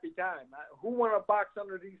wasn't a happy time. Who want to box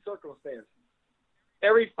under these circumstances?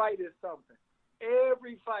 Every fight is something.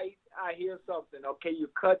 Every fight I hear something. Okay, you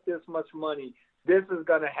cut this much money. This is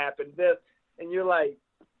going to happen. This. And you're like,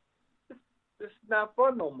 this is not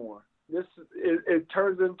fun no more. It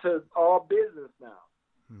turns into all business now.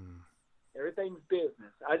 Everything's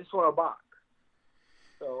business. I just want to box.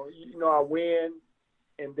 So, I win,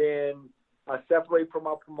 and then I separate from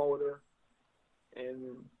my promoter,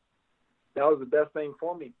 and that was the best thing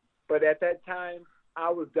for me. But at that time, I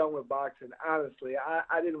was done with boxing. Honestly,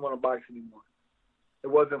 I didn't want to box anymore. It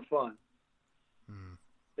wasn't fun.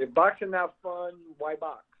 If boxing not fun, why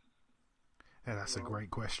box? Yeah, that's a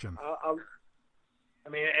great question. I'm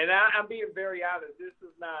being very honest. This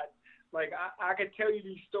is not, like, I can tell you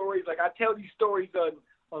these stories. Like, I tell these stories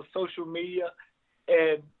on social media,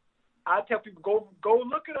 and I tell people, go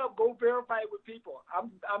look it up, go verify it with people.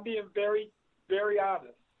 I'm being very, very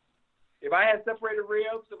honest. If I had separated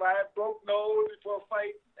ribs, if I had broke nose before a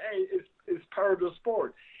fight, hey, it's part of the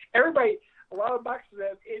sport. A lot of boxers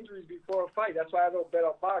have injuries before a fight. That's why I don't bet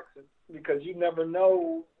on boxing, because you never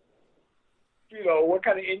know, what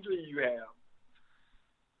kind of injury you have.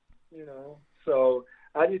 So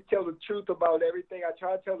I just tell the truth about everything. I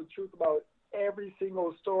try to tell the truth about every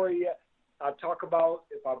single story I talk about.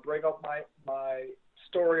 If I bring up my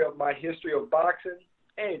story of my history of boxing,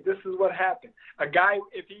 hey, this is what happened. A guy,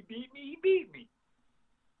 if he beat me, he beat me.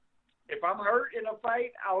 If I'm hurt in a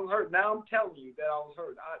fight, I was hurt. Now I'm telling you that I was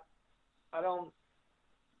hurt.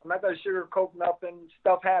 I'm not gonna sugarcoat nothing.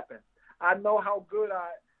 Stuff happens. I know how good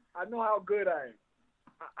I am.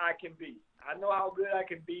 I can be. I know how good I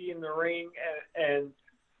can be in the ring, and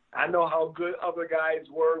I know how good other guys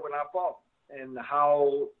were when I fought, and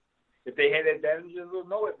how if they had advantages or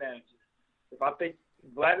no advantages. If I think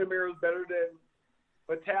Vladimir is better than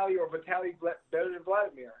Vitaly or Vitaly better than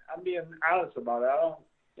Vladimir, I'm being honest about it.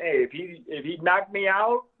 If he knocked me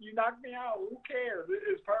out, you knocked me out. Who cares?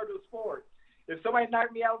 It's part of the sport. If somebody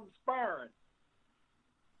knocked me out in sparring,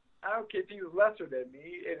 I don't care if he was lesser than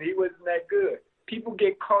me and he wasn't that good. People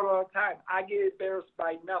get caught all the time. I get embarrassed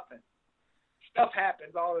by nothing. Stuff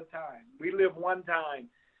happens all the time. We live one time.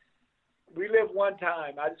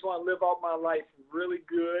 I just want to live out my life really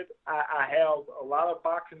good. I have a lot of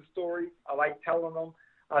boxing stories. I like telling them.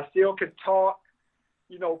 I still can talk,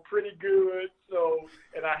 pretty good.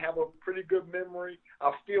 And I have a pretty good memory.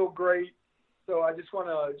 I feel great. So I just want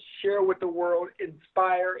to share with the world,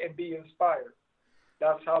 inspire and be inspired.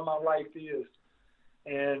 That's how my life is.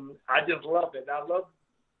 And I just love it. I love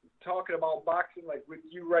talking about boxing like with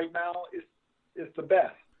you right now. It's the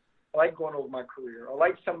best. I like going over my career. I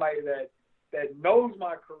like somebody that knows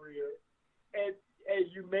my career. And hey,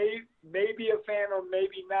 you may be a fan or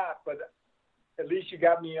maybe not, but at least you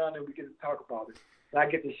got me on and we get to talk about it. And I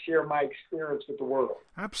get to share my experience with the world.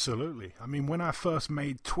 Absolutely. I mean, when I first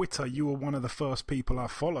made Twitter, you were one of the first people I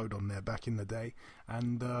followed on there back in the day.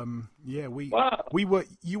 And we were.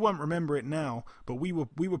 You won't remember it now, but we were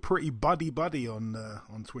pretty buddy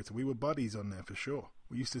on Twitter. We were buddies on there for sure.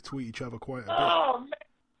 We used to tweet each other quite a bit. Oh man,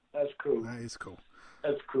 that's cool. That is cool.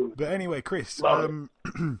 That's cool. But anyway, Chris, where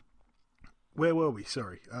were we?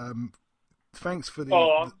 Sorry. Thanks for the.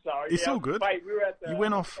 Oh, I'm sorry. It's all good. We were at You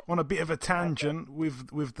went off on a bit of a tangent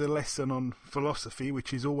with the lesson on philosophy,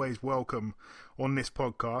 which is always welcome on this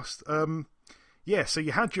podcast. So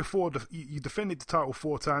you had you defended the title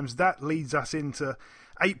 4 times. That leads us into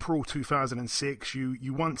April 2006.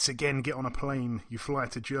 You once again get on a plane. You fly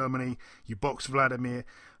to Germany. You box Vladimir.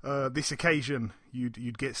 This occasion,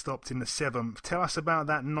 you'd get stopped in the 7th. Tell us about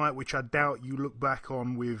that night, which I doubt you look back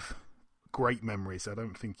on with great memories. I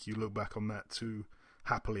don't think you look back on that too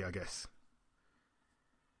happily, I guess.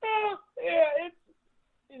 Yeah, it's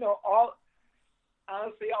all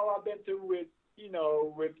I've been through with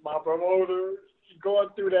my promoter, going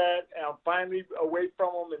through that, and I'm finally away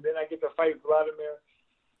from him, and then I get to fight Vladimir.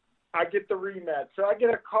 I get the rematch, so I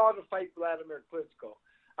get a call to fight Vladimir Klitschko.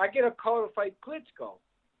 I get a call to fight Klitschko,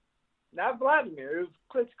 not Vladimir. It was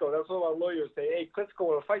Klitschko. That's what my lawyers say. Hey, Klitschko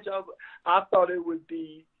want to fight you. I thought it would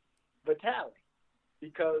be Vitaly,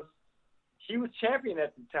 because he was champion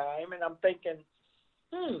at the time, and I'm thinking,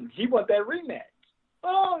 he want that rematch.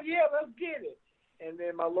 Oh yeah, let's get it. And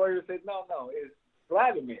then my lawyer said, no, it's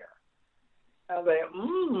Vladimir. I was like,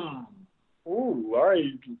 all right,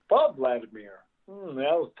 you fought Vladimir. That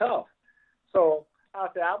was tough. So I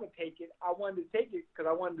said I would take it. I wanted to take it because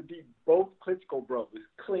I wanted to beat both Klitschko brothers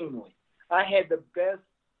cleanly. I had the best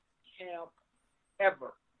camp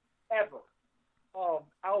ever.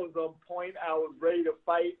 I was on point. I was ready to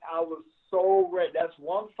fight. I was so ready. That's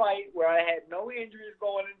one fight where I had no injuries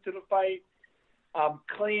going into the fight. I'm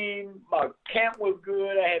clean. My camp was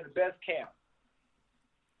good. I had the best camp.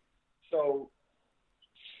 So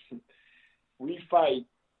we fight.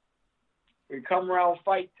 We come around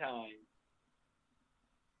fight time.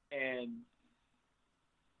 And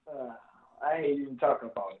I hate even talking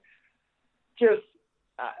about it.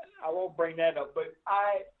 I won't bring that up, but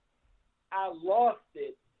I lost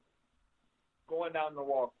it going down the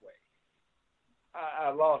walkway.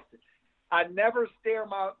 I lost it. I never stare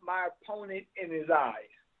my opponent in his eyes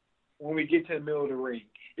when we get to the middle of the ring.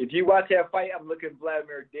 If you watch that fight, I'm looking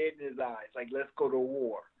Vladimir dead in his eyes, like, let's go to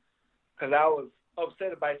war. Because I was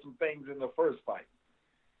upset by some things in the first fight.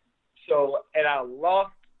 And I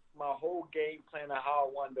lost my whole game plan of how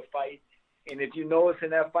I wanted to fight. And if you notice in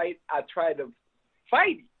that fight, I tried to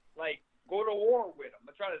fight him, like go to war with him.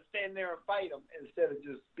 I tried to stand there and fight him instead of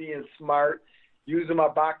just being smart, using my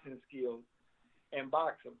boxing skills and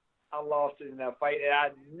box him. I lost it in that fight, and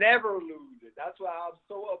I never lose it. That's why I'm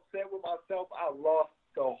so upset with myself. I lost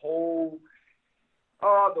the whole way.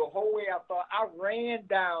 I thought I ran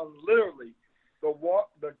down literally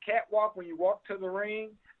the catwalk when you walk to the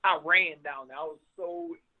ring. I ran down. I was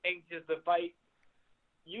so anxious to fight.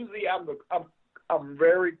 Usually, I'm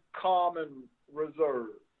very calm and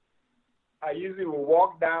reserved. I usually will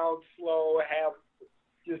walk down slow,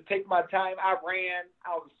 just take my time. I ran.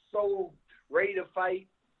 I was so ready to fight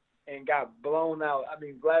and got blown out. I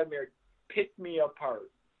mean, Vladimir picked me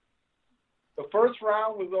apart. The first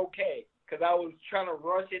round was okay because I was trying to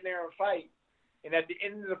rush in there and fight. And at the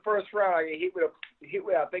end of the first round, I hit with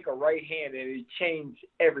I think a right hand, and it changed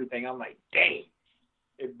everything. I'm like, dang.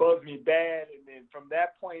 It bugged me bad, and then from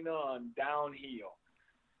that point on, downhill.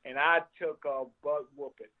 And I took a butt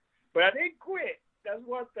whooping. But I didn't quit. That's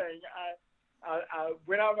one thing. I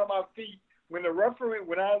went out on my feet. When I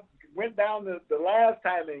went down the last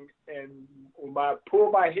time and when I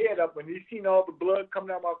pulled my head up, when he seen all the blood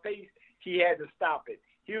coming out of my face, he had to stop it.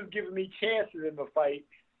 He was giving me chances in the fight,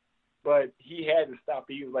 but he had to stop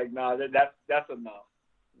it. He was like, nah, that's enough.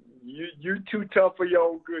 You too tough for your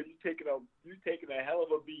own good. You taking a hell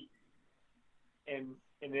of a beat. And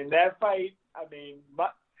in that fight, I mean,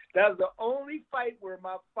 that was the only fight where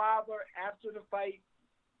my father, after the fight,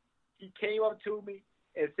 he came up to me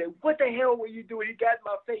and said, what the hell were you doing? He got in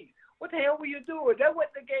my face. What the hell were you doing? That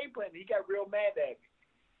wasn't the game plan. He got real mad at me.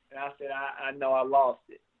 And I said, I know I lost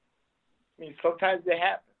it. I mean, sometimes it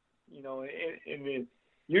happens, and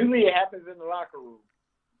usually it happens in the locker room.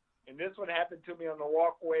 And this one happened to me on the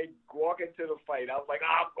walkway, walking to the fight. I was like,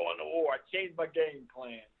 I'm going to war. I changed my game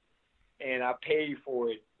plan. And I paid for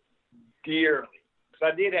it dearly.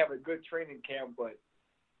 Because I did have a good training camp, but,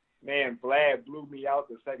 man, Vlad blew me out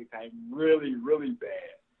the second time really, really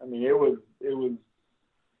bad. I mean, it was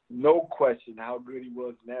no question how good he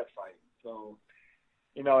was in that fight. So,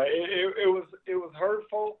 you know, it was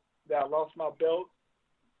hurtful that I lost my belt,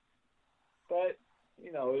 but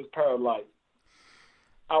you know, it was part of life.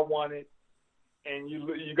 I won it, and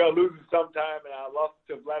you gotta lose it sometime, and I lost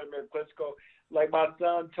it to Vladimir Klitschko. Like my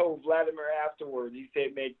son told Vladimir afterwards, he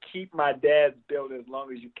said, "Man, keep my dad's belt as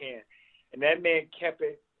long as you can," and that man kept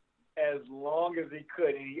it as long as he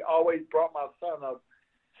could, and he always brought my son up,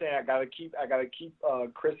 saying, "I gotta keep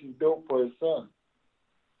Chris's belt for his son."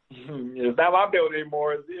 It's not my belt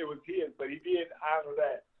anymore; it was his, but he did honor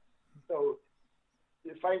that. So,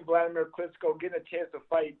 fighting Vladimir Klitschko, getting a chance to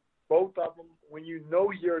fight both of them when you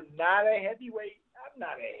know you're not a heavyweight. I'm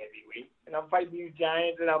not a heavyweight, and I'm fighting these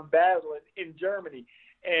giants, and I'm battling in Germany,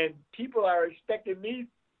 and people are expecting me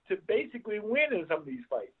to basically win in some of these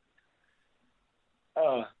fights.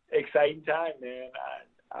 Exciting time, man.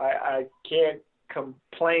 I can't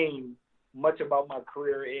complain much about my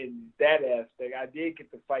career in that aspect. I did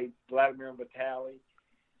get to fight Vladimir Vitali,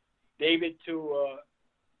 David to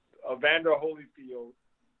Evander Holyfield.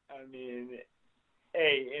 I mean,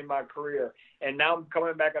 in my career, and now I'm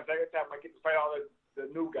coming back a second time. I get to fight all the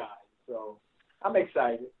new guys, so I'm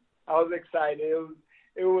excited. I was excited.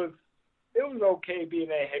 It was okay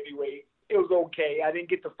being a heavyweight. It was okay. I didn't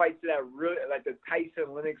get to fight to that really like the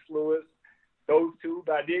Tyson, Lennox Lewis, those two,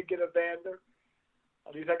 but I did get Evander.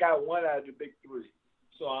 At least I got one out of the big three,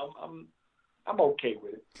 so I'm okay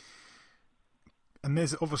with it. And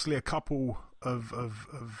there's obviously a couple of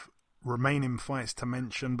remaining fights to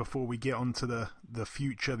mention before we get on to the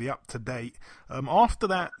future, the up-to-date. After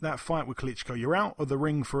that fight with Klitschko, you're out of the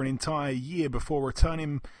ring for an entire year before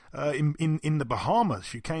returning in the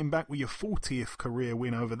Bahamas. You came back with your 40th career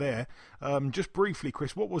win over there. Just briefly,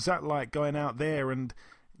 Chris, what was that like going out there and,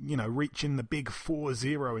 you know, reaching the big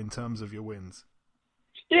 4-0 in terms of your wins?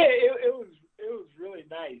 Yeah, it was really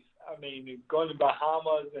nice. I mean, going to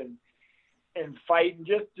Bahamas and fighting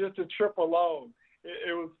just a trip alone.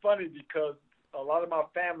 It was funny because a lot of my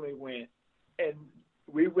family went, and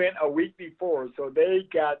we went a week before, so they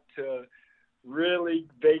got to really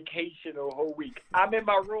vacation a whole week. I'm in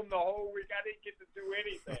my room the whole week. I didn't get to do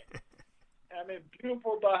anything. I'm in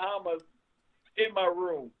beautiful Bahamas in my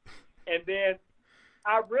room, and then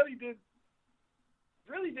I really didn't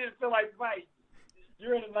feel like fighting.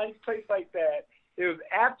 You're in a nice place like that. It was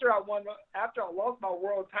after I lost my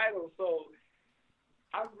world title, so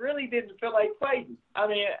I really didn't feel like fighting. I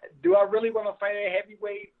mean, do I really want to fight a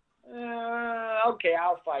heavyweight? Okay,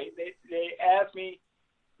 I'll fight. They asked me,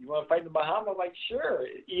 "You want to fight in the Bahamas?" I'm like, "Sure."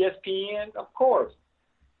 ESPN, of course.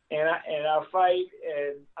 And I fight,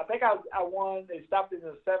 and I think I won. They stopped in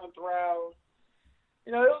the 7th round.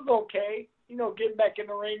 You know, it was okay. You know, getting back in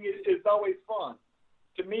the ring is always fun.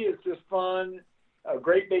 To me, it's just fun. A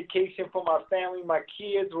great vacation for my family. My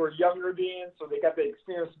kids were younger then, so they got to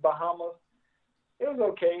experience Bahamas. It was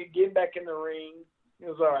okay. Getting back in the ring, it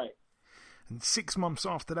was all right. And 6 months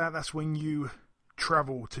after that, that's when you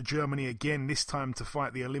travel to Germany again, this time to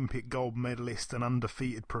fight the Olympic gold medalist and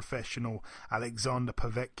undefeated professional Alexander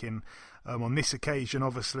Povetkin. On this occasion,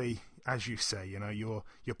 obviously, as you say, you know,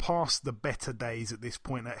 you're past the better days at this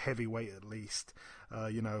point at heavyweight, at least.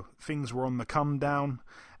 You know, things were on the come down,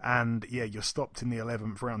 and yeah, you're stopped in the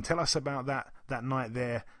 11th round. Tell us about that night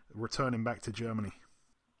there, returning back to Germany.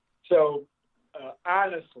 So,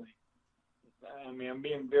 honestly, I mean, I'm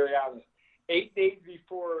being very honest. 8 days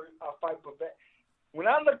before I fight Povetkin, when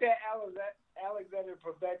I looked at Alexander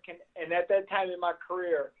Povetkin, and at that time in my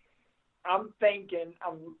career, I'm thinking,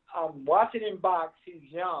 I'm watching him box. He's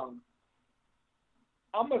young.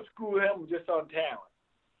 I'm gonna school him just on talent.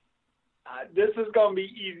 This is gonna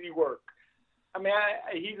be easy work. I mean,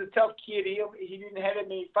 he's a tough kid. He didn't have that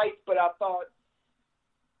many fights, but I thought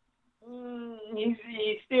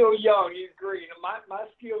he's still young. He's green. My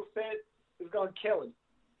skill set is gonna kill him.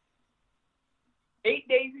 8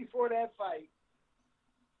 days before that fight,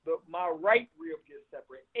 my right rib gets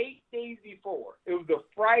separated. 8 days before. It was the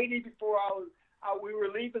Friday before we were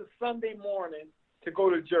leaving Sunday morning to go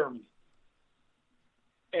to Germany.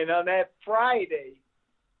 And on that Friday,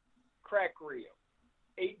 crack rib.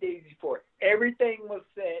 8 days before. Everything was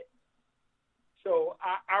set. So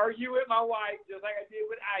I argue with my wife, just like I did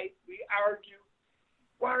with Ice. We argue.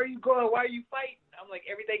 Why are you going? Why are you fighting? I'm like,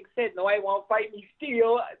 everything's set. Nobody won't fight me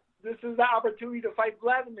still. This is the opportunity to fight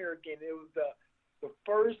Vladimir again. It was the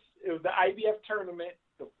IBF tournament.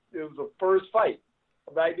 It was the first fight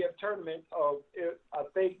of the IBF tournament. I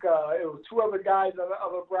think it was 2 other guys on the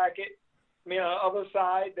other bracket. Me on the other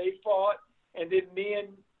side, they fought, and then me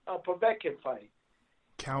and Povetkin fight.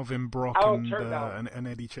 Calvin Brock and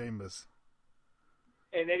Eddie Chambers.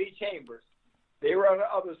 And Eddie Chambers. They were on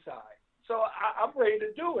the other side. So I'm ready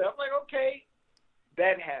to do it. I'm like, okay,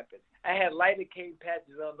 that happened. I had lidocaine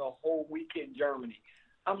patches on the whole week in Germany.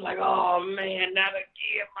 I'm like, oh, man, not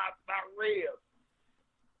again, my ribs.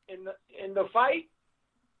 In the fight,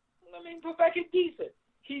 I mean, Povetkin decent.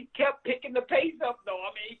 He kept picking the pace up, though.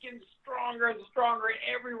 I mean, he getting stronger and stronger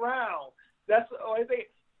every round. That's the only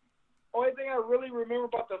thing I really remember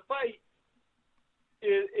about the fight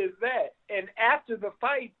is that. And after the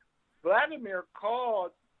fight, Vladimir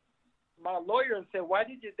called my lawyer and said, "Why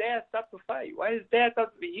did your dad stop the fight? Why did his dad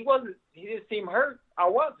stop the fight? He didn't seem hurt. I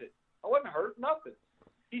wasn't hurt, nothing.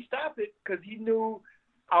 He stopped it because he knew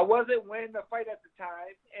I wasn't winning the fight at the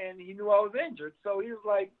time, and he knew I was injured. So he was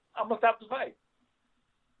like, I'm going to stop the fight."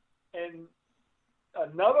 And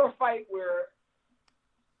another fight where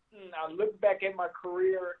I look back at my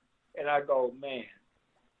career and I go, man,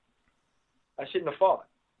 I shouldn't have fought.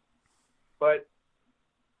 But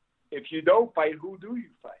if you don't fight, who do you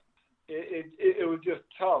fight? It was just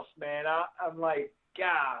tough, man. I'm like,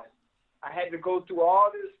 God, I had to go through all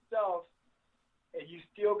this stuff, and you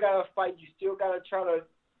still got to fight. You still got to try to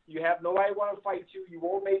 – you have nobody want to fight you. You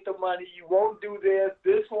won't make the money. You won't do this.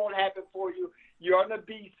 This won't happen for you. You're on the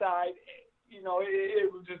B side. You know,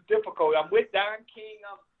 it was just difficult. I'm with Don King.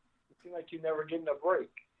 It seems like you're never getting a break.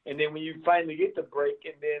 And then when you finally get the break,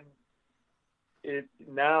 and then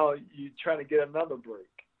now you're trying to get another break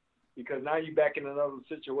because now you're back in another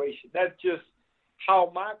situation. That's just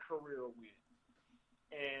how my career went.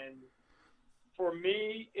 And for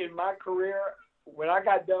me, in my career, when I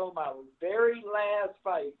got done with my very last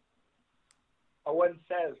fight, I wasn't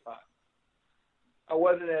satisfied. I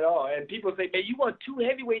wasn't at all. And people say, man, you won 2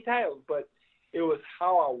 heavyweight titles, but it was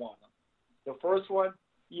how I won them. The first one,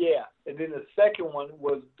 yeah. And then the second one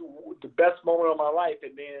was the best moment of my life.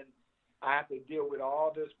 And then I have to deal with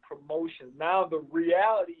all this promotion. Now the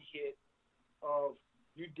reality hit of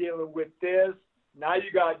you dealing with this. Now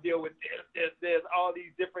you got to deal with this, all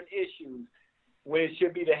these different issues when it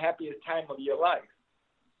should be the happiest time of your life.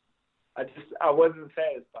 I wasn't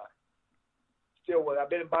satisfied. Still was. I've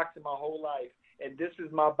been in boxing my whole life. And this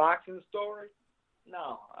is my boxing story?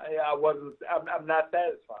 No, I wasn't. I'm not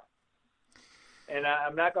satisfied. And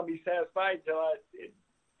I'm not going to be satisfied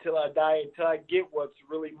till I die, until I get what's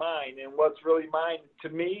really mine. And what's really mine to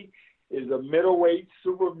me is a middleweight,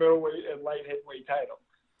 super middleweight, and light heavyweight title.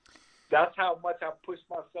 That's how much I pushed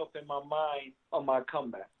myself in my mind on my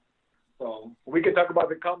comeback. So we can talk about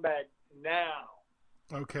the comeback now.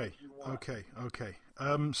 Okay.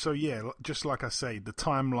 So yeah, just like I say, the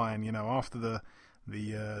timeline. You know, after the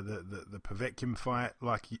Povetkin fight,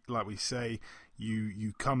 like we say,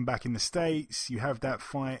 you come back in the States. You have that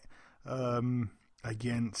fight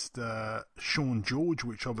against Sean George,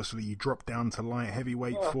 which obviously you dropped down to light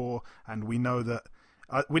heavyweight for, and we know that.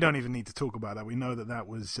 We don't even need to talk about that. We know that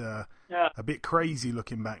was a bit crazy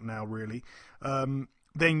looking back now, really.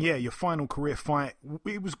 Then, yeah, your final career fight,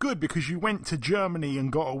 it was good because you went to Germany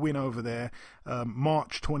and got a win over there,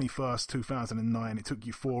 March 21st, 2009. It took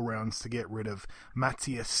you 4 rounds to get rid of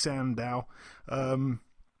Matthias Sandow.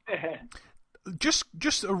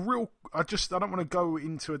 Just a real, I don't want to go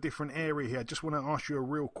into a different area here. I just want to ask you a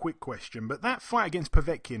real quick question. But that fight against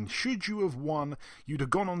Povetkin, should you have won, you'd have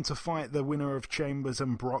gone on to fight the winner of Chambers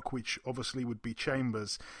and Brock, which obviously would be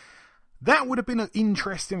Chambers. That would have been an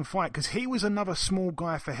interesting fight because he was another small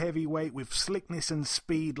guy for heavyweight with slickness and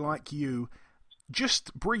speed like you.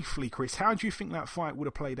 Just briefly, Chris, how do you think that fight would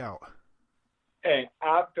have played out? Hey,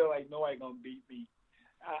 I feel like nobody going to beat me.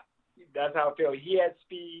 That's how I feel. He had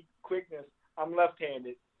speed, quickness. I'm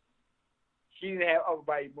left-handed. He didn't have upper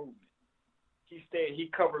body movement.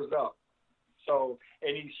 He covers up. So,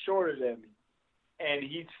 and he's shorter than me. And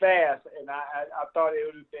he's fast, and I thought it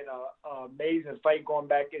would have been an amazing fight going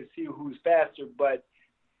back and see who's faster. But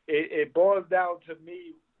it boils down to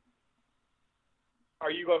me,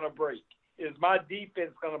 are you going to break? Is my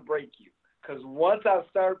defense going to break you? Because once I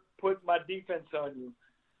start putting my defense on you,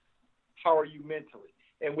 how are you mentally?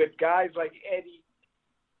 And with guys like Eddie,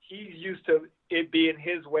 he's used to it being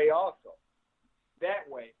his way also. That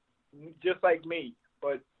way, just like me.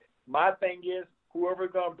 But my thing is,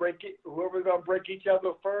 whoever's gonna break each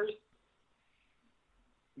other first,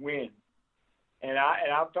 win. And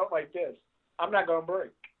I felt like this. I'm not gonna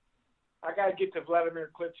break. I gotta get to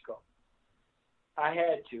Vladimir Klitschko. I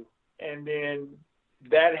had to. And then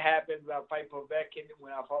that happens. I fight Povetkin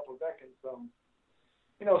when I fought Povetkin. So,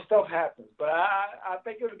 stuff happens. But I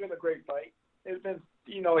think it would have been a great fight. It's been,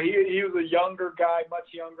 he was a younger guy, much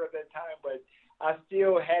younger at that time, but I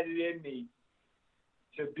still had it in me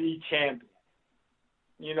to be champion.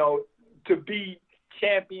 To be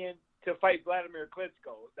champion to fight Vladimir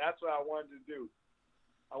Klitschko. That's what I wanted to do.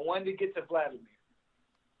 I wanted to get to Vladimir,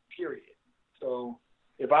 period. So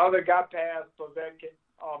if I would have got past Povetkin,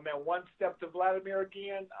 oh, man, one step to Vladimir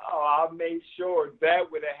again, I made sure that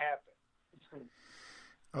would have happened.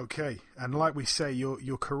 Okay, and like we say,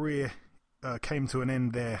 your career came to an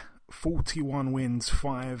end there. 41 wins,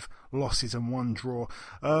 5 losses and 1 draw.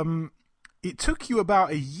 It took you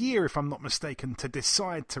about a year, if I'm not mistaken, to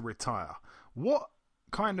decide to retire. What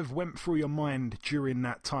kind of went through your mind during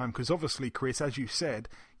that time? Because obviously, Chris, as you said,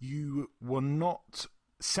 you were not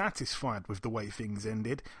satisfied with the way things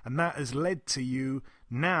ended, and that has led to you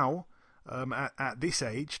now, at this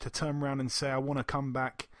age, to turn around and say, I want to come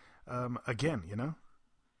back again, you know?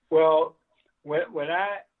 Well, when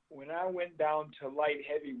I went down to light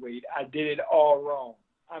heavyweight, I did it all wrong.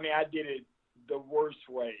 I mean, I did it the worst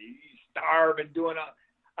way. Starving,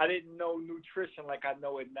 I didn't know nutrition like I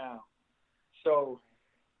know it now. So,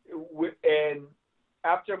 and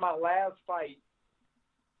after my last fight,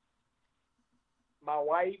 my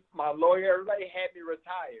wife, my lawyer, everybody had me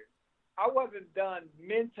retired. I wasn't done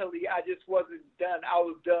mentally. I just wasn't done. I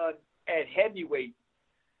was done at heavyweight.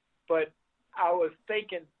 But I was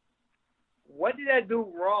thinking, what did I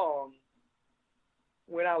do wrong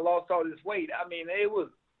when I lost all this weight? I mean, it was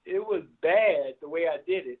bad the way I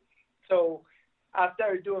did it. So I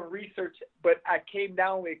started doing research, but I came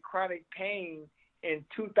down with chronic pain in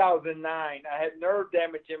 2009. I had nerve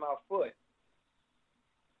damage in my foot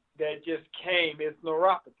that just came. It's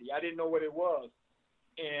neuropathy. I didn't know what it was.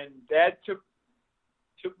 And that took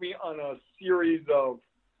me on a series of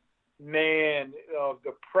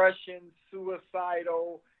depression,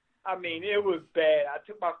 suicidal. I mean, it was bad. I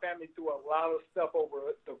took my family through a lot of stuff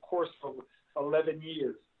over the course of 11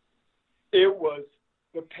 years.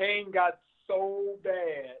 The pain got so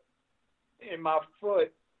bad in my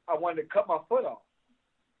foot, I wanted to cut my foot off.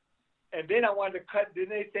 And then then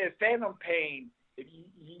they said phantom pain. If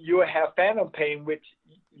you will have phantom pain, which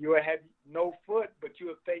you will have no foot, but you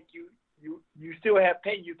will think you still have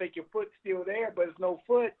pain. You think your foot's still there, but it's no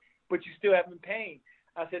foot, but you still having pain.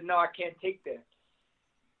 I said, no, I can't take that.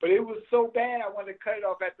 But it was so bad, I wanted to cut it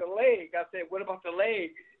off at the leg. I said, what about the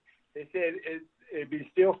leg? They said it'd be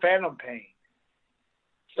still phantom pain.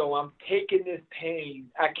 So I'm taking this pain.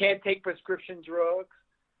 I can't take prescription drugs.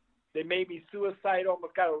 They made me suicidal.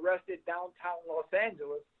 Almost got arrested downtown Los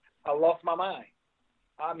Angeles. I lost my mind.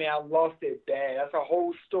 I mean, I lost it bad. That's a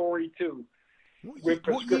whole story, too. What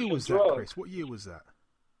year was that, Chris? What year was that?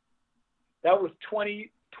 That was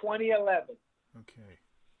 2011. Okay.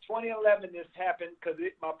 2011 this happened because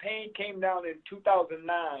my pain came down in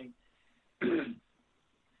 2009.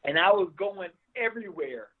 And I was going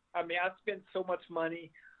everywhere. I mean, I spent so much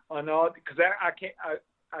money on all because I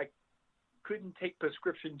couldn't take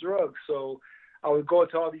prescription drugs, so I would go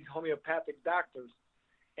to all these homeopathic doctors,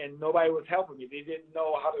 and nobody was helping me. They didn't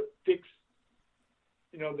know how to fix,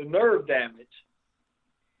 the nerve damage.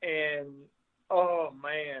 And oh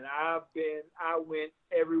man, I went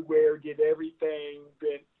everywhere, did everything,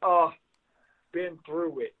 been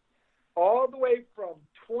through it, all the way from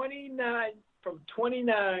 2009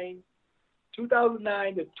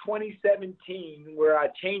 to 2017, where I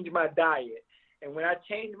changed my diet. And when I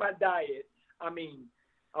changed my diet, I mean,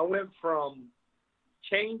 I went from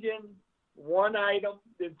changing one item,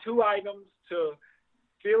 then 2 items, to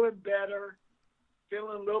feeling better,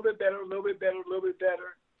 feeling a little bit better, a little bit better, a little bit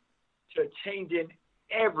better, to changing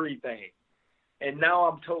everything. And now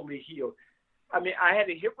I'm totally healed. I mean, I had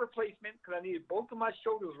a hip replacement because I needed both of my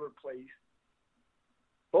shoulders replaced,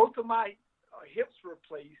 both of my hips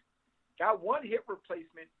replaced, got one hip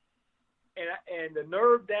replacement, and the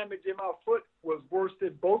nerve damage in my foot was worse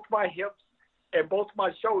than both my hips and both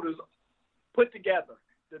my shoulders put together.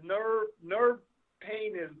 The nerve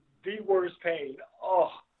pain is the worst pain.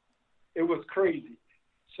 Oh, it was crazy.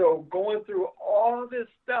 So going through all this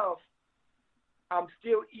stuff, I'm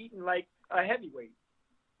still eating like a heavyweight.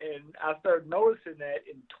 And I started noticing that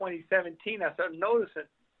in 2017. I started noticing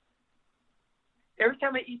every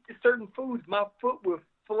time I eat certain foods, my foot would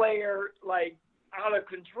flare like out of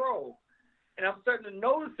control. And I'm starting to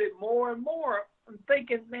notice it more and more. I'm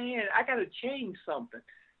thinking, man, I got to change something.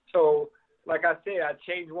 So, like I said, I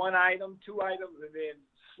changed 1 item, 2 items, and then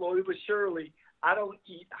slowly but surely, I don't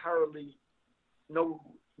eat hardly no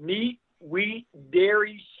meat, wheat,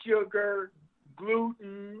 dairy, sugar,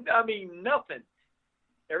 gluten. I mean, nothing.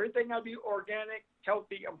 Everything I'll be organic,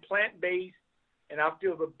 healthy, and plant-based, and I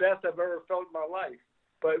feel the best I've ever felt in my life.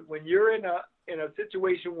 But when you're in a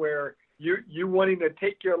situation where you wanting to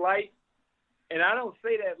take your life, and I don't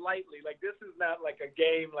say that lightly. Like, this is not like a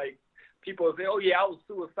game. Like, people say, "Oh yeah, I was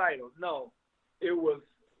suicidal." No, it was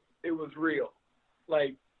it was real.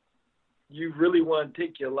 Like, you really want to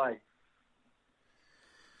take your life.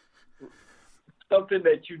 Something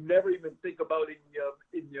that you never even think about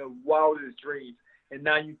in your wildest dreams. And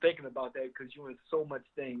now you're thinking about that because you're in so much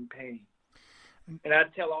dang pain. And I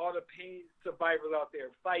tell all the pain survivors out there,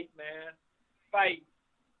 fight, man. Fight.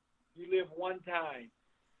 You live one time.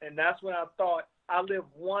 And that's when I thought, I live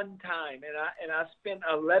one time. And I spent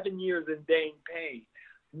 11 years in dang pain.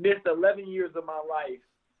 Missed 11 years of my life.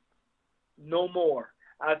 No more.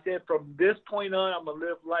 I said, from this point on, I'm going to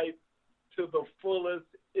live life to the fullest,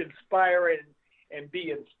 inspire and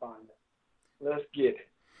be inspired. Let's get it.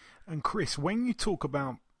 And Chris, when you talk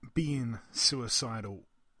about being suicidal,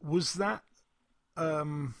 was that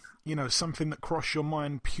something that crossed your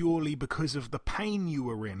mind purely because of the pain you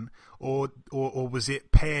were in, or was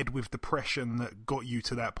it paired with depression that got you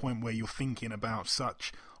to that point where you're thinking about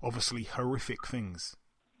such obviously horrific things?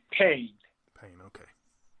 Pain. Okay.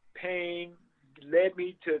 Pain led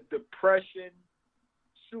me to depression,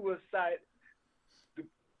 suicide.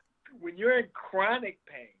 When you're in chronic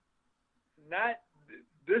pain,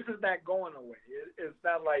 this is not going away. It's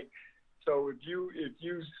not like, so if you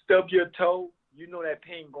stub your toe, you know that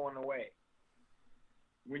pain going away.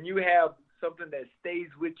 When you have something that stays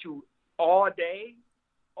with you all day,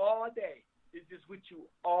 it's just with you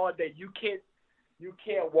all day. You can't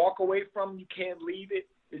walk away from, you can't leave it.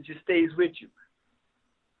 It just stays with you.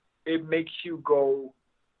 It makes you go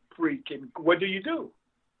freak. And what do? You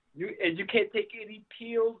can't take any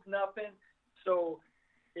pills, nothing. So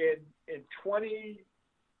in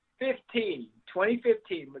 2015,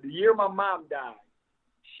 the year my mom died,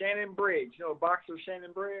 Shannon Briggs, boxer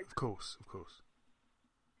Shannon Briggs? Of course.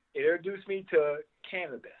 It introduced me to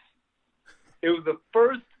cannabis. It was the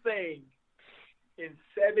first thing in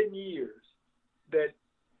 7 years that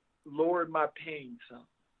lowered my pain some.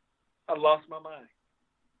 I lost my mind.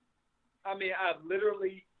 I mean, I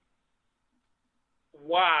literally,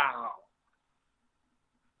 wow.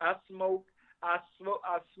 I smoked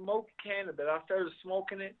cannabis. I started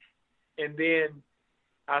smoking it, and then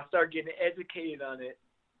I started getting educated on it,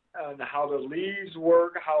 on how the leaves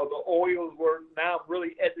work, how the oils work. Now I'm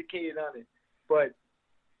really educated on it. But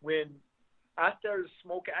when I started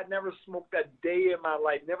smoking, I never smoked a day in my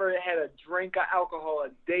life. Never had a drink of alcohol a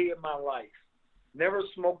day in my life. Never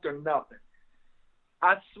smoked or nothing.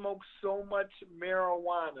 I smoked so much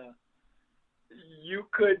marijuana, you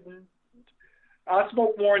couldn't. I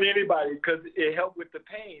smoked more than anybody because it helped with the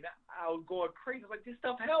pain. I was going crazy. Like, this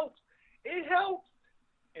stuff helps. It helps.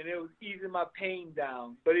 And it was easing my pain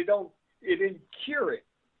down, but it didn't cure it.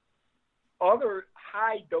 Other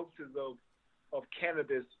high doses of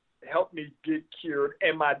cannabis helped me get cured,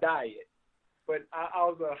 and my diet. But I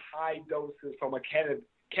was a high doses from a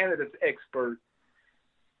cannabis expert,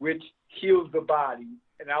 which heals the body,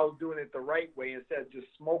 and I was doing it the right way instead of just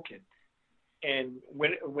smoking. And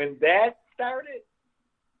when that started,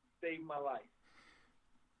 saved my life.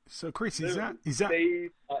 So, Chris, is that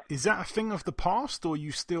a thing of the past, or are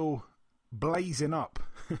you still blazing up?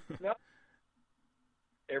 No.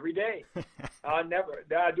 Every day. I do it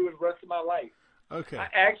the rest of my life. Okay.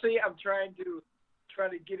 I'm trying to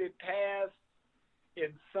get it passed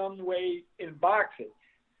in some way in boxing.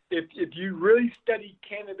 If you really study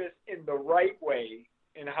cannabis in the right way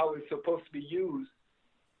and how it's supposed to be used,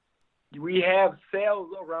 we have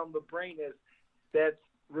cells around the brain that's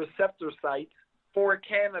receptor sites for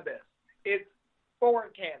cannabis. It's for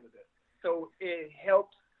cannabis. So it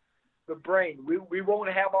helps the brain. We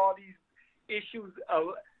won't have all these issues.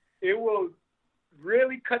 It will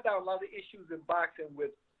really cut down a lot of issues in boxing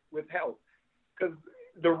with health. Because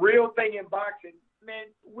the real thing in boxing,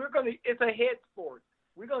 man, it's a head sport.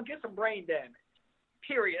 We're going to get some brain damage.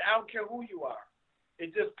 Period. I don't care who you are.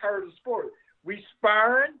 It's just part of the sport. We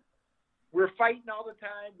sparring. We're fighting all the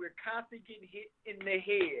time. We're constantly getting hit in the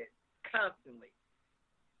head. Constantly.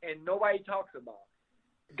 And nobody talks about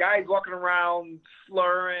it. Guys walking around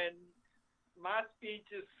slurring. My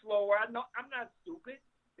speech is slower. I'm not stupid.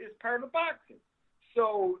 It's part of boxing.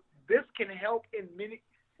 So this can help in many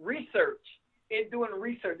research. In doing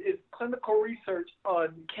research, it's clinical research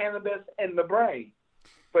on cannabis and the brain.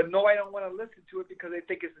 But nobody don't want to listen to it because they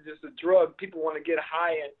think it's just a drug. People want to get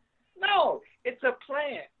high. No, it's a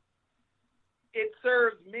plant. It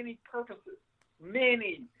serves many purposes,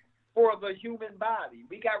 many for the human body.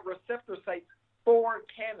 We got receptor sites for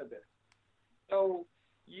cannabis. So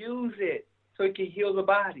use it so it can heal the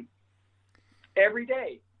body. Every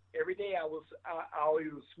day I will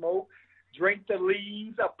smoke, drink the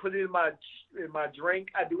leaves. I put it in my drink.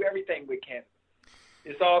 I do everything with cannabis.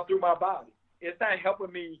 It's all through my body. It's not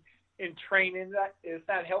helping me in training. It's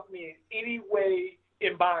not helping me in any way,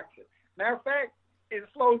 in boxing. Matter of fact, it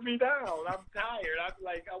slows me down. I'm tired. I'm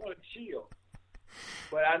like, I want to chill.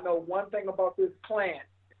 But I know one thing about this plant.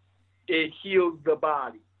 It heals the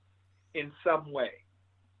body in some way.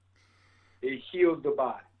 It heals the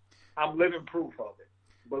body. I'm living proof of it.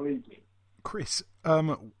 Believe me. Chris,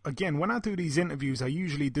 again, when I do these interviews, I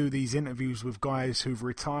usually do these interviews with guys who've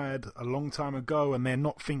retired a long time ago and they're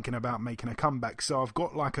not thinking about making a comeback. So I've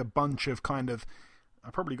got like a bunch of I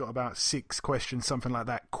probably got about 6 questions, something like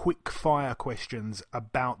that, quick fire questions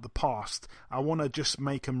about the past. I want to just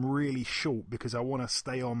make them really short because I want to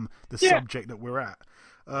stay on the subject that we're at.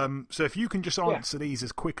 So if you can just answer these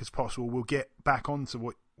as quick as possible, we'll get back onto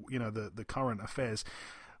what, the current affairs.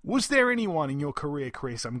 Was there anyone in your career,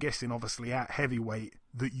 Chris, I'm guessing obviously at heavyweight,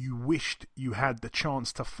 that you wished you had the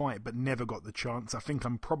chance to fight but never got the chance? I think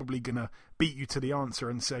I'm probably going to beat you to the answer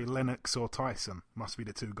and say Lennox or Tyson. Must be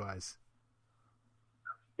the 2 guys.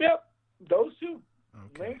 Yep, those 2.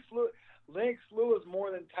 Okay. Lennox Lewis more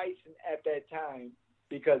than Tyson at that time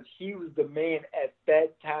because he was the man at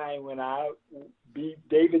that time when I beat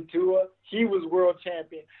David Tua. He was world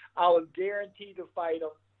champion. I was guaranteed to fight him,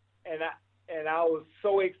 and I was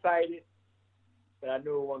so excited, but I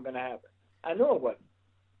knew it wasn't going to happen. I knew it wasn't,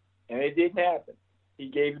 and it didn't happen. He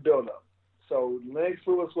gave the build-up. So Lennox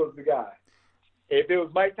Lewis was the guy. If it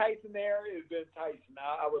was Mike Tyson there, it would have been Tyson.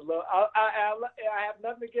 I would love. I have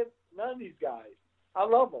nothing against none of these guys. I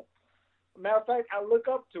love them. Matter of fact, I look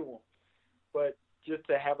up to them. But just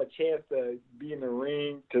to have a chance to be in the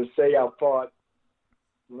ring, to say I fought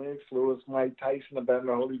Lennox Lewis, Mike Tyson,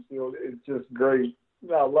 Evander Holyfield, is just great.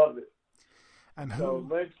 I love it. And who? So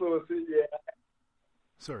Lennox Lewis, yeah.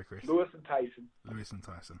 Sorry, Chris. Lewis and Tyson.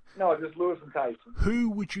 No, just Lewis and Tyson. Who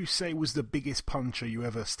would you say was the biggest puncher you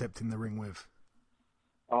ever stepped in the ring with?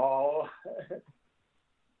 Oh,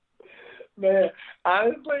 man.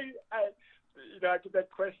 Honestly, I get that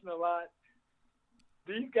question a lot.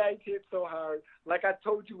 These guys hit so hard. Like I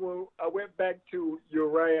told you when I went back to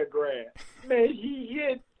Uriah Grant. Man, he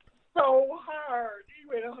hit so hard. He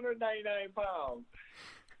weighed 199 pounds.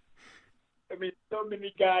 I mean, so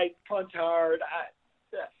many guys punch hard.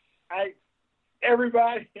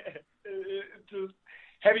 Everybody, it's just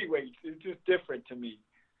heavyweights. It's just different to me.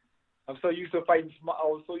 I'm so used to fighting. I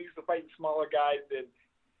was so used to fighting smaller guys that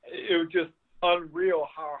it was just unreal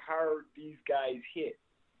how hard these guys hit.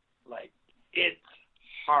 Like it's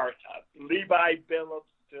hard. Levi Phillips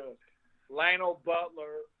to Lionel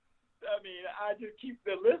Butler. I mean, I just keep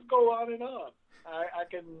the list go on and on. I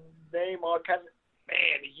can name all kinds of.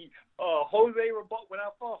 Man, Jose Revolta. When I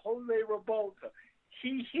fought Jose Revolta,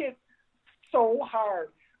 he hit so hard.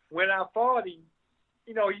 When I fought him,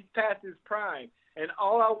 he's past his prime. And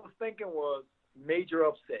all I was thinking was major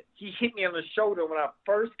upset. He hit me on the shoulder when I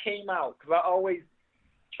first came out because I always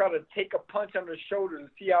try to take a punch on the shoulder to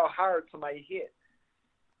see how hard somebody hit.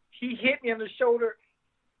 He hit me on the shoulder.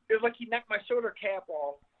 It was like he knocked my shoulder cap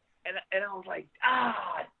off. And I was like,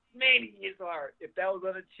 man, he hits hard. If that was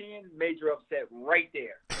on the chin, major upset right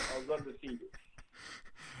there. I was undefeated.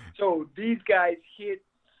 So these guys hit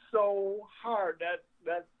so hard.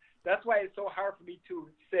 That's why it's so hard for me to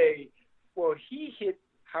say, well, he hit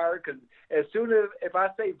hard because as soon as if I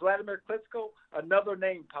say Vladimir Klitschko, another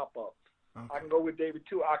name pop up. Okay. I can go with David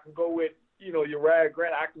too. I can go with Uriah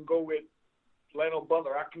Grant. I can go with Lionel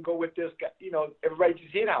Butler. I can go with this guy. Everybody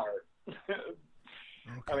just hit hard.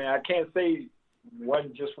 Okay. I mean, I can't say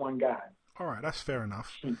just one guy. All right, that's fair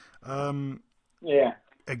enough. Yeah.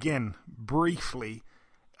 Again, briefly,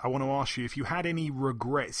 I want to ask you if you had any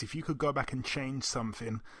regrets, if you could go back and change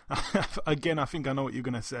something. Again, I think I know what you're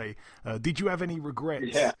going to say. Did you have any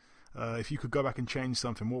regrets? Yeah. If you could go back and change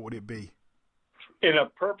something, what would it be? In a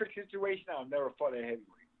perfect situation, I'll never fought a heavyweight.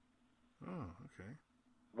 Oh, okay.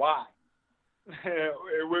 Why?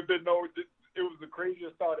 It would have been it was the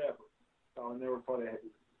craziest thought ever. So I never fought a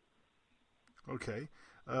heavyweight. Okay.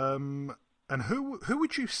 And who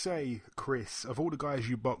would you say, Chris, of all the guys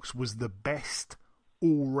you boxed, was the best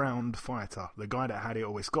all-round fighter? The guy that had it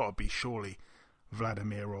all. It's got to be surely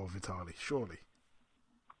Vladimir or Vitaly. Surely.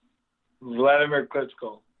 Vladimir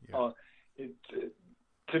Klitschko. Yeah.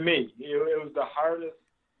 To me, it was the hardest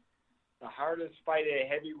fight at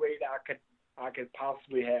heavyweight I could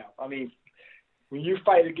possibly have. I mean, when you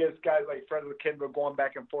fight against guys like Frederick Kindler going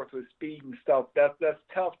back and forth with speed and stuff, that's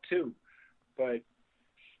tough too. But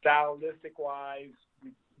stylistic wise,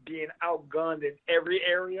 being outgunned in every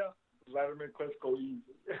area, Vladimir Klitschko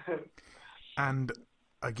easy. And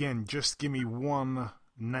again, just give me one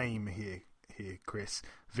name here, Chris.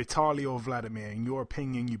 Vitaly or Vladimir? In your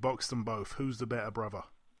opinion, you boxed them both. Who's the better brother?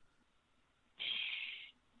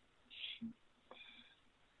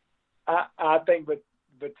 I think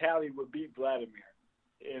Vitaly would beat Vladimir,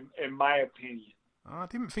 in my opinion. I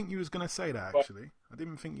didn't think you was going to say that, actually. I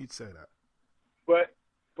didn't think you'd say that. But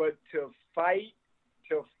to fight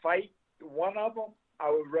one of them,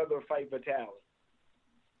 I would rather fight Vitaly.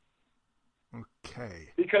 Okay.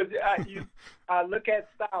 Because I look at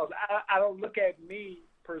styles. I don't look at me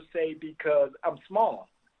per se because I'm small.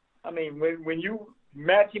 I mean, when you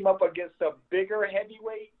match him up against a bigger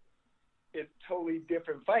heavyweight, it's totally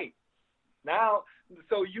different fight. Now,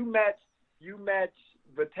 so you match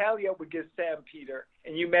Vitaly up against Sam Peter,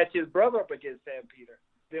 and you match his brother up against Sam Peter.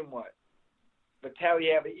 Then what?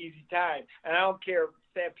 Vitaly have an easy time, and I don't care if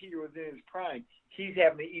Sam Peter was in his prime. He's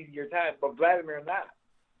having an easier time, but Vladimir not.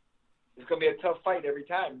 It's gonna be a tough fight every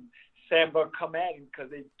time. Sam gonna come at him because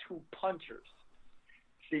they're two punchers.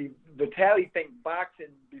 See, Vitaly think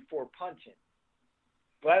boxing before punching.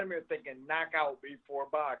 Vladimir thinking knockout before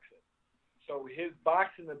boxing. So his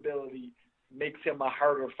boxing ability makes him a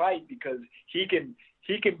harder fight because he can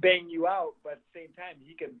bang you out, but at the same time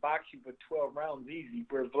he can box you for 12 rounds easy.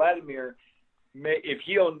 Where Vladimir, if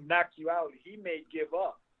he don't knock you out, he may give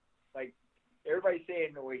up. Like everybody's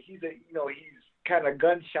saying, he's kind of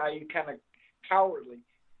gun shy, he's kind of cowardly.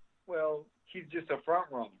 Well, he's just a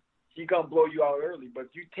front runner. He's gonna blow you out early, but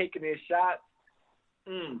you taking his shot,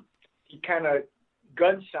 he kind of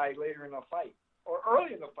gun shy later in the fight or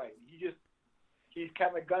early in the fight. He's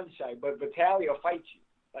kind of gun shy, but Vitaly will fight you.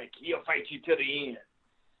 Like he'll fight you to the end.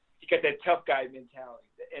 He got that tough guy mentality,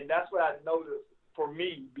 and that's what I noticed for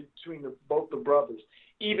me between both the brothers.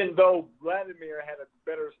 Even though Vladimir had a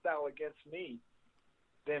better style against me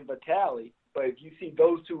than Vitaly, but if you see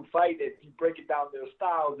those two fight, if you break it down their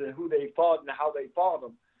styles and who they fought and how they fought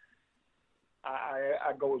them,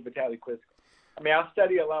 I go with Vitaly Klitschko. I mean, I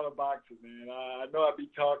study a lot of boxing, man. I know I be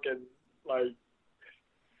talking like,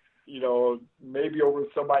 maybe over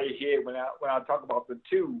somebody's head when I talk about the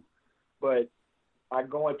two, but I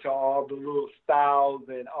go into all the little styles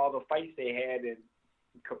and all the fights they had and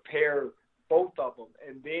compare both of them.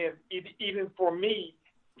 And then even for me,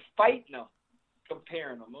 fighting them,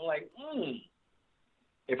 comparing them, I'm like,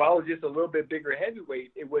 if I was just a little bit bigger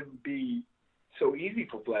heavyweight, it wouldn't be so easy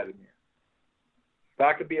for Vladimir. But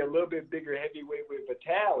I could be a little bit bigger heavyweight with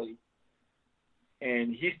Vitaly,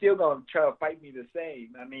 and he's still going to try to fight me the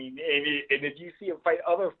same. I mean, and if you see him fight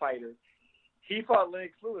other fighters, he fought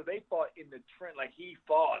Lennox Lewis. They fought in the trend, like he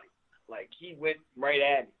fought him. Like he went right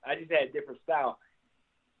at him. I just had a different style.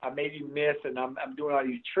 I made him miss, and I'm doing all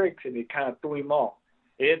these tricks, and it kind of threw him off.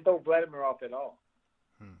 It didn't throw Vladimir off at all.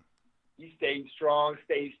 He stayed strong,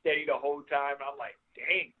 stayed steady the whole time. And I'm like,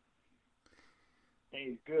 dang. And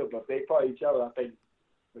he's good, but if they fought each other, I think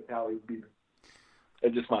Vitaly would beat him.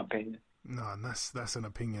 That's just my opinion. No, and that's an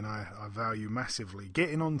opinion I value massively.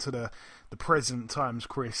 Getting on to the present times,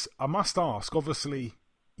 Chris, I must ask, obviously,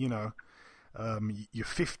 you're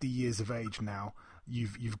 50 years of age now.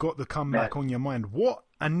 You've got the comeback on your mind. What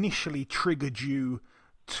initially triggered you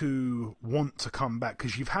to want to come back?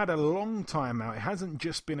 Because you've had a long time out. It hasn't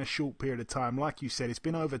just been a short period of time. Like you said, it's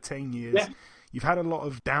been over 10 years. Yeah. You've had a lot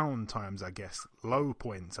of down times, I guess, low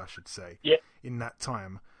points, I should say, in that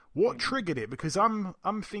time. What triggered it? Because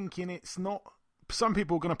I'm thinking it's not. Some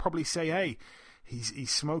people are going to probably say, "Hey,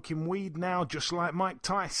 he's smoking weed now, just like Mike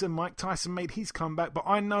Tyson. Mike Tyson made his comeback," but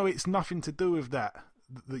I know it's nothing to do with that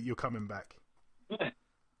you're coming back.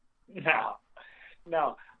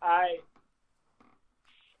 No. I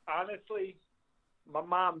honestly, my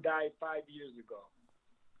mom died 5 years ago,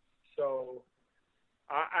 so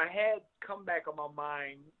I had comeback on my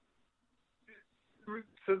mind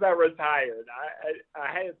since I retired.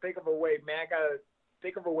 I had to think of a way, man. I got to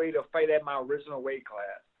think of a way to fight at my original weight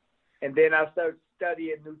class. And then I started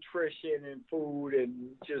studying nutrition and food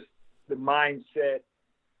and just the mindset.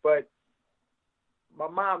 But my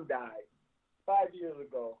mom died 5 years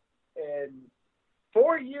ago. And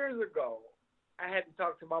 4 years ago, I had to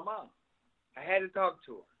talk to my mom. I had to talk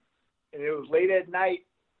to her. And it was late at night,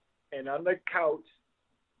 and on the couch,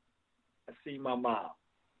 I see my mom.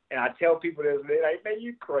 And I tell people this, they're like, man,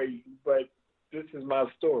 you crazy, but this is my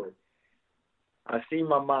story. I see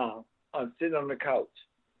my mom. I'm sitting on the couch.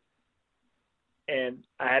 And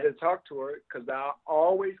I had to talk to her because I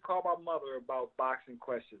always call my mother about boxing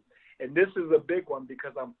questions. And this is a big one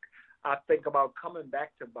because I think about coming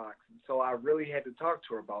back to boxing. So I really had to talk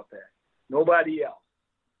to her about that. Nobody else.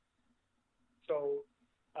 So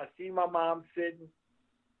I see my mom sitting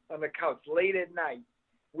on the couch late at night.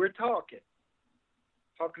 We're talking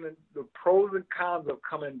the pros and cons of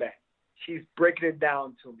coming back. She's breaking it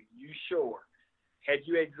down to me. You sure? Had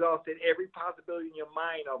you exhausted every possibility in your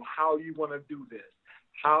mind of how you want to do this?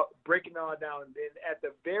 How breaking it all down, and then at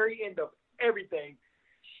the very end of everything,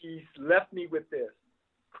 she's left me with this.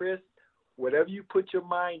 Chris, whatever you put your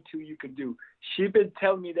mind to, you can do. She's been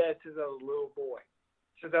telling me that since I was a little boy.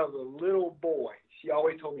 Since I was a little boy, she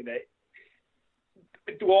always told me that.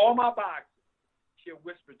 Through all my boxes, she'll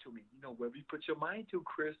whisper to me, whatever you put your mind to,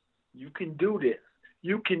 Chris, you can do this.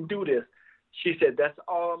 You can do this. She said, that's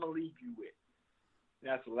all I'm going to leave you with.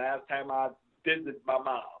 And that's the last time I visited my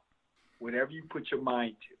mom. Whatever you put your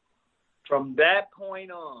mind to. From that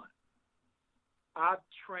point on, I've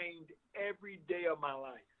trained every day of my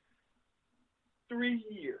life. 3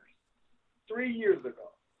 years. 3 years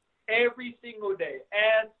ago. Every single day.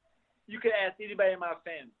 You can ask anybody in my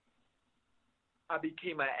family. I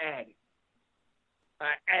became an addict. An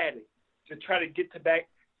addict to try to get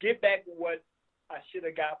back what I should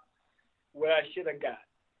have got. What I should have got.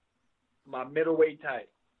 My middleweight title.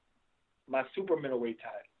 My super middleweight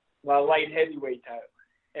title. My light heavyweight title.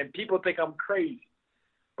 And people think I'm crazy.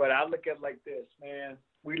 But I look at it like this, man.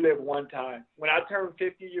 We live one time. When I turned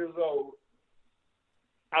 50 years old,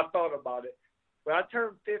 I thought about it. When I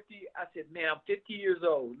turned 50, I said, man, I'm 50 years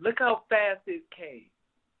old. Look how fast it came.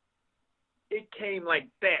 It came like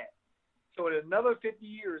that. So in another 50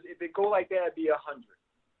 years, if it go like that, it'd be 100.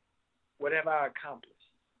 What have I accomplished?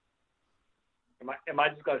 Am I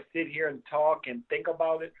just going to sit here and talk and think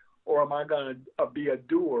about it? Or am I going to be a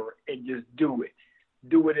doer and just do it?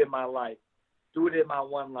 Do it in my life. Do it in my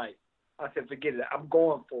one life. I said, forget it. I'm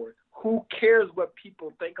going for it. Who cares what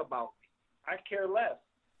people think about me? I care less.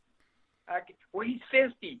 Well, he's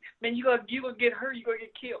 50. Man, you're gonna get hurt. You're going to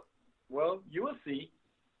get killed. Well, you will see.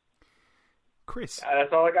 Chris.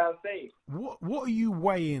 That's all I got to say. What are you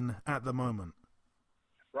weighing at the moment?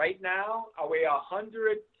 Right now, I weigh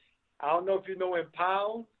 100. I don't know if you know in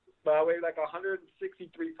pounds, but I weigh like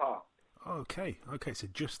 163 pounds. Okay, so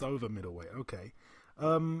just over middleweight. Okay.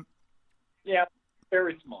 Yeah,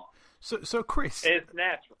 very small. So Chris, it's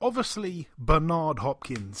natural. Obviously, Bernard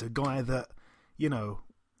Hopkins, a guy that he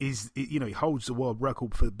holds the world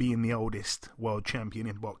record for being the oldest world champion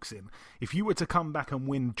in boxing. If you were to come back and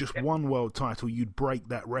win just one world title, you'd break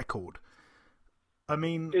that record. I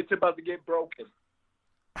mean, it's about to get broken.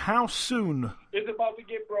 How soon? It's about to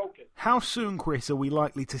get broken. How soon, Chris, are we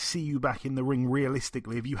likely to see you back in the ring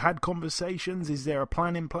realistically? Have you had conversations? Is there a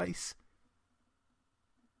plan in place?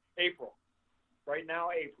 April. Right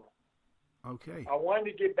now, April. Okay. I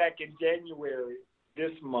wanted to get back in January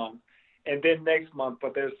this month and then next month,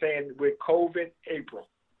 but they're saying with COVID, April.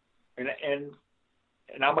 And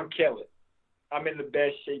I'm going to kill it. I'm in the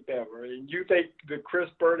best shape ever. And you think the Chris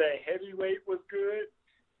Byrd at heavyweight was good?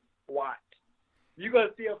 Watch. You're going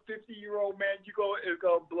to see a 50-year-old man, it's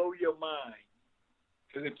going to blow your mind.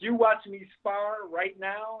 Because if you watch me spar right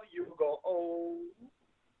now, you'll go, oh,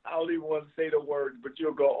 I don't even want to say the words, but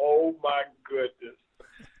you'll go, oh, my goodness.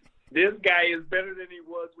 This guy is better than he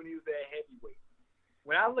was when he was at heavyweight.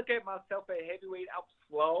 When I look at myself at heavyweight, I'm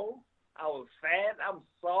slow. I was fat. I'm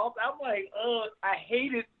soft. I'm like, I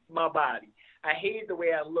hated my body. I hated the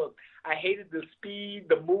way I looked. I hated the speed,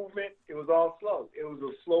 the movement. It was all slow. It was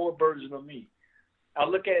a slower version of me. I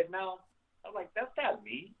look at it now. I'm like, that's not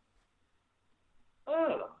me.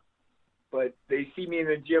 But they see me in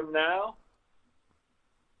the gym now.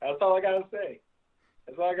 That's all I got to say.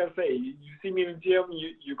 That's all I got to say. You see me in the gym,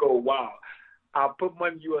 you go, wow. I'll put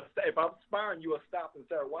money, if I'm sparring, you will stop and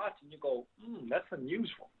start watching. You go, that's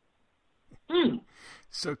unusual.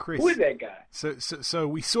 So, Chris. Who is that guy? So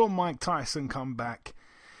we saw Mike Tyson come back.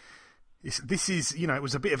 This is, it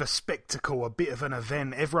was a bit of a spectacle, a bit of an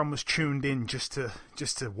event. Everyone was tuned in just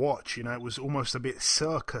to watch. It was almost a bit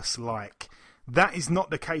circus-like. That is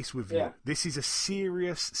not the case with you. This is a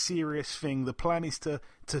serious thing. The plan is to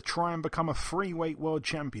try and become a 3-weight world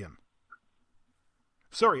champion.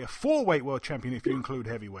 Sorry, a 4-weight world champion if you include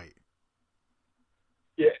heavyweight.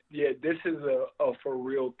 Yeah, this is a for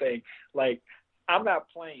real thing. Like, I'm not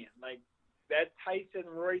playing. Like, that Tyson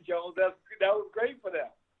and Roy Jones, that was great for them.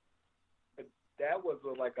 But that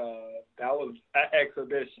was an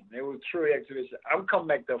exhibition. It was true exhibition. I'm coming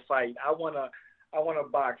back to fight. I want to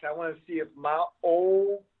box. I want to see if my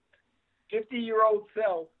old 50-year-old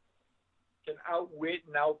self can outwit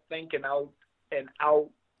and outthink and out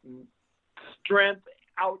strength,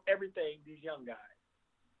 out everything these young guys.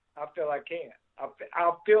 I feel I can.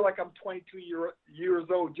 I feel like I'm 22 years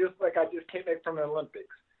old, just like I just came back from the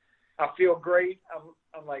Olympics. I feel great.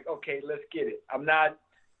 I'm like, okay, let's get it. I'm not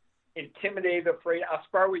intimidated, afraid. I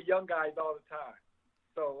spar with young guys all the time.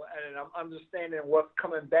 So, and I'm understanding what's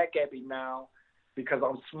coming back at me now because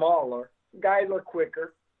I'm smaller. Guys are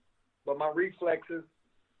quicker, but my reflexes,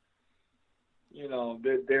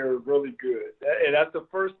 they're really good. And that's the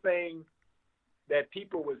first thing that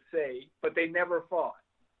people would say, but they never fought.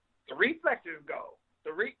 The reflexes go.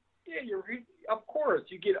 Of course,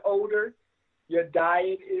 you get older. Your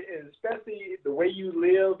diet, especially the way you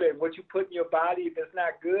live and what you put in your body, if it's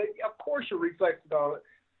not good, of course your reflexes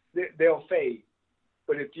they'll fade.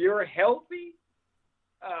 But if you're healthy,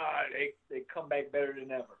 they come back better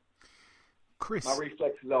than ever. Chris, my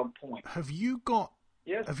reflexes on point. Have you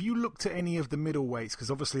looked at any of the middleweights? Because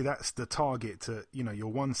obviously that's the target. You're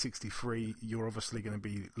 163. You're obviously going to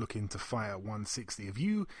be looking to fight at 160. Have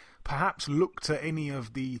you perhaps looked at any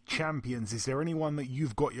of the champions? Is there anyone that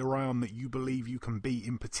you've got your eye on that you believe you can beat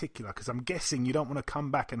in particular? Because I'm guessing you don't want to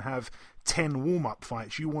come back and have 10 warm-up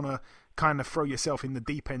fights. You want to kind of throw yourself in the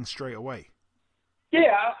deep end straight away.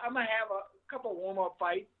 Yeah, I'm going to have a couple warm-up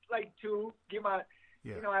fights, like 2, I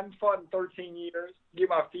haven't fought in 13 years, get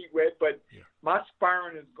my feet wet, but my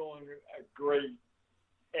sparring is going great.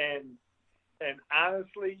 And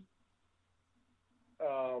honestly,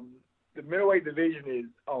 the middleweight division is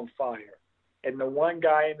on fire. And the one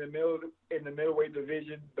guy in the middleweight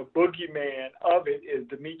division, the boogeyman of it, is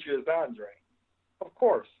Demetrius Andre. Of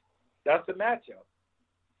course, that's the matchup.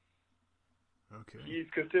 Okay. He's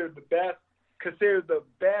considered the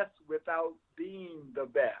best without being the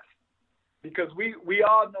best. Because we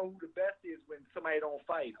all know who the best is when somebody don't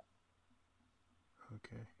fight him.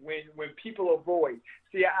 Okay. When people avoid.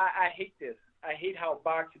 See, I hate this. I hate how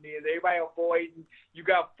boxing is. Everybody avoiding. You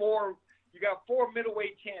got four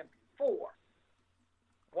middleweight champions. 4.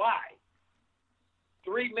 Why?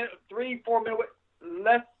 3, 4 middleweight.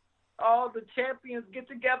 Let's all the champions get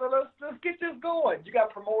together. Let's get this going. You got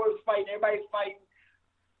promoters fighting. Everybody's fighting.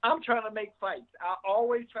 I'm trying to make fights. I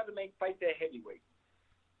always try to make fights at heavyweight.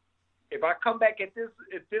 If I come back at this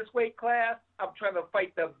weight class, I'm trying to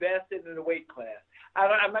fight the best in the weight class.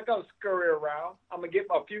 I'm not going to scurry around. I'm going to get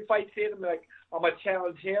a few fights in. I'm going to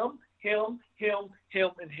challenge him, and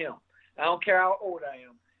him. I don't care how old I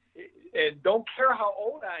am. And don't care how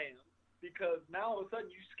old I am, because now all of a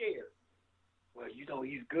sudden you're scared. Well,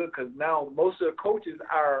 he's good because now most of the coaches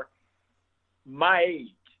are my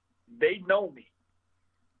age. They know me.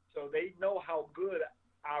 So they know how good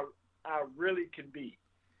I really can be.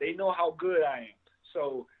 They know how good I am.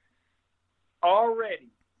 So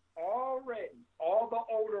already, all the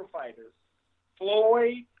older fighters,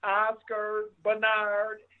 Floyd, Oscar,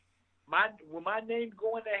 Bernard, when my name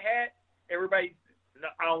go in the hat, everybody, no,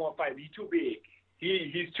 I don't want to fight him. He's too big.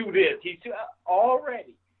 He's too this. He's too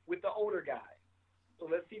already with the older guys. So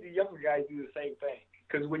let's see the younger guys do the same thing.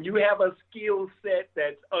 Because when you have a skill set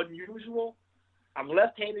that's unusual, I'm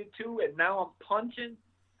left-handed too, and now I'm punching.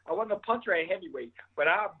 I wasn't a puncher at heavyweight, but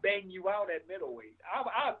I'll bang you out at middleweight.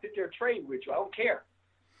 I'll sit there and trade with you. I don't care.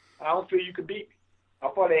 I don't feel you can beat me. I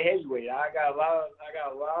fought at heavyweight. I got a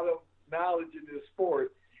lot of knowledge in this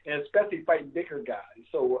sport, and especially fighting bigger guys.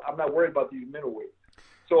 So I'm not worried about these middleweights.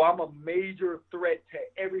 So I'm a major threat to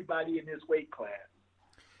everybody in this weight class.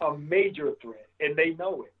 A major threat, and they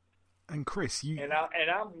know it. And Chris,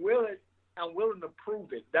 I'm willing to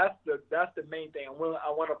prove it. That's the main thing. I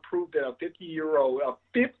want to prove that a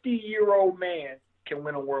 50-year-old man can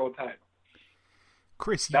win a world title.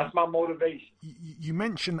 Chris, that's my motivation. You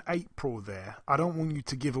mentioned April there. I don't want you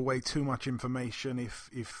to give away too much information if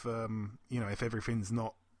everything's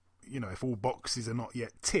not, if all boxes are not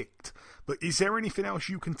yet ticked. But is there anything else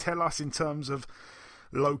you can tell us in terms of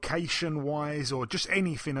location wise, or just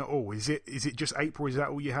anything at all? Is it just April? Is that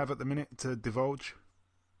all you have at the minute to divulge?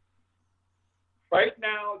 Right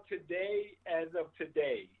now, as of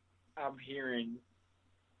today, I'm hearing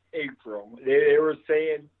April. They were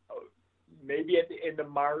saying maybe at the end of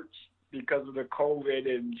March because of the COVID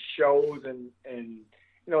and shows and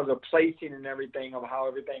the placing and everything of how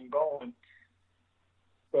everything going.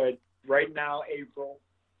 But right now, April.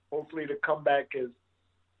 Hopefully, the comeback is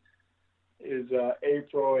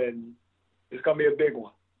April, and it's gonna be a big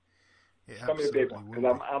one. Yeah, it's gonna be a big one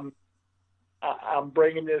because I'm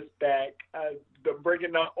bringing this back. I'm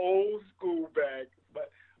bringing the old school back. But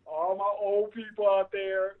all my old people out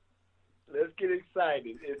there, let's get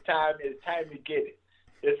excited. It's time to get it.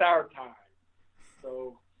 It's our time.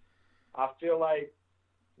 So I feel like,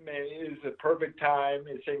 man, it is a perfect time.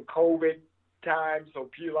 It's in COVID time, so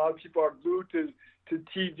a lot of people are glued to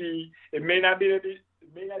TV. It may not be that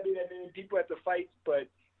many people at the fights, but at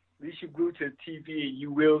least you're glued to TV, and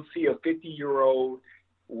you will see a 50-year-old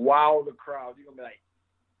wow the crowd. You're gonna be like,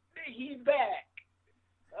 hey, he's back.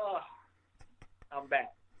 I'm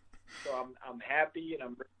back. So I'm happy, and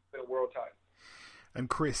I'm ready for the world title. And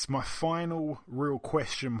Chris, my final real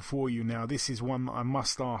question for you now. This is one that I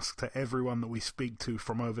must ask to everyone that we speak to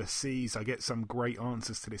from overseas. I get some great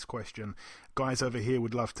answers to this question. Guys over here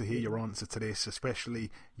would love to hear your answer to this, especially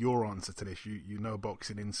your answer to this. You know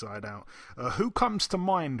boxing inside out. Who comes to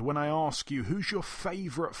mind when I ask you who's your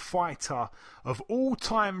favourite fighter of all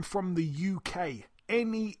time from the UK,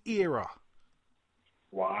 any era?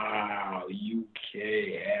 Wow, UK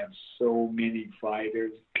have so many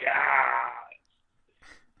fighters.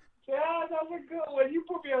 God, that's a good one. You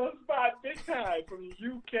put me on the spot big time from the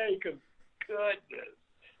UK, because goodness,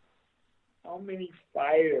 how many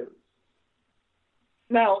fighters?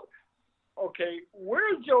 Now, okay,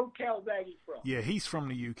 where's Joe Calzaghe from? Yeah, he's from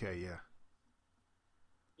the UK, yeah.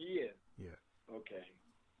 He is? Yeah. Okay.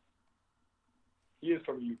 He is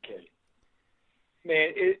from the UK.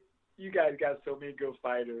 Man, you guys got so many good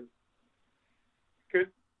fighters. Cause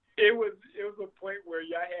it was a point where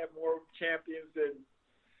y'all had more champions than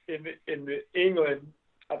in England,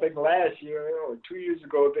 I think last year or 2 years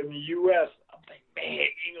ago, than the U.S. I'm like, man,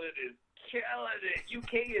 England is killing it.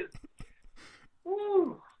 UK is,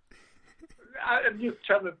 woo. I'm just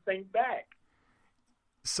trying to think back.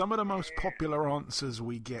 Some of the most popular answers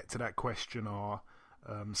we get to that question are,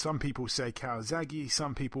 some people say Calzaghe,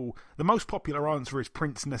 some people... The most popular answer is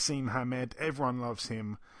Prince Nassim Hamed. Everyone loves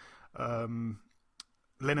him.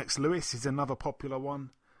 Lennox Lewis is another popular one.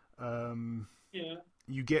 Yeah.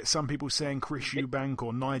 You get some people saying Chris Eubank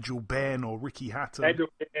or Nigel Benn or Ricky Hatton. Nigel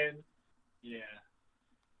Benn, yeah.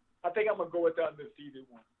 I think I'm going to go with the undefeated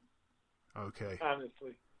one. Okay.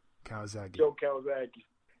 Honestly. Calzaghe. Joe Calzaghe.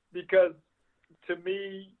 Because, to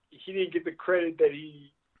me, he didn't get the credit that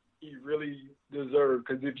he really deserved.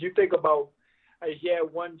 Because if you think about, he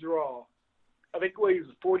had one draw. I think he was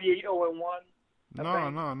 48-0-1.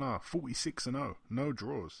 No. 46-0. No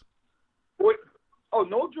draws. What? Oh,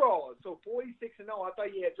 no draws. So 46-0. I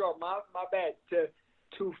thought he had draw. My bad.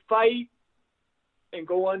 To fight and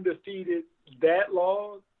go undefeated that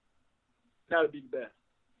long, gotta be the best.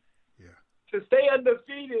 Yeah. To stay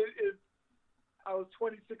undefeated is, I was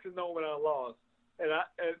 26-0 when I lost, and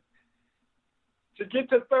to get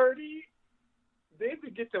to 30, then to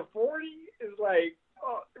get to 40 is like,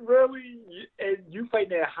 oh, really? And you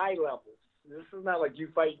fighting at high levels. This is not like you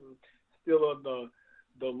fighting still on the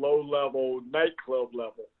low level nightclub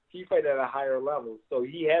level. He fight at a higher level, so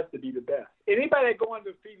he has to be the best. Anybody that go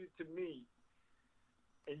undefeated to me,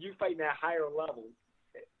 and you fighting at higher levels,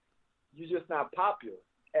 you're just not popular.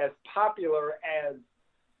 As popular as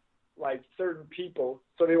like certain people,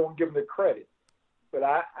 so they won't give him the credit. But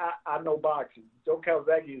I know boxing. Joe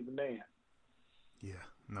Calzaghe is the man. Yeah,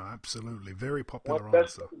 no, absolutely, very popular answer.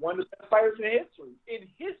 answer. One of the best fighters in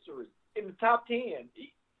history, in the top 10.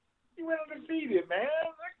 He went undefeated, man.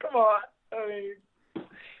 Come on. I mean,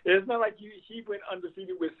 it's not like he went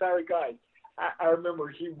undefeated with sorry guys. I remember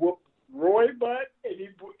he whooped Roy butt, and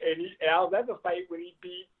I was at the fight when he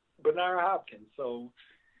beat Bernard Hopkins. So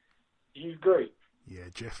he's great. Yeah,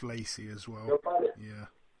 Jeff Lacey as well. Yeah.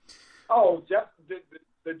 Oh,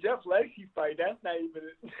 the Jeff Lacey fight. That's not even.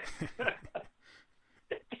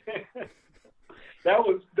 That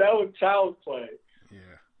was child's play.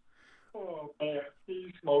 Yeah. Oh man,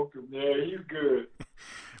 he smoked him. Yeah, he's good.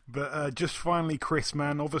 But just finally, Chris,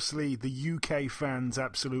 man, obviously the UK fans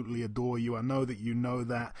absolutely adore you. I know that you know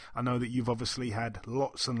that. I know that you've obviously had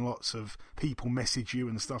lots and lots of people message you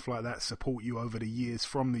and stuff like that, support you over the years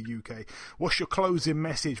from the UK. What's your closing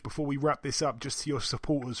message before we wrap this up, just to your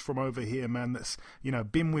supporters from over here, man, that's, you know,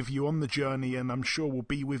 been with you on the journey and I'm sure will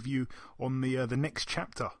be with you on the next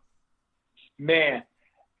chapter? Man,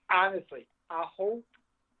 honestly, I hope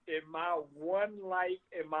in my one life,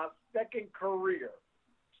 in my second career,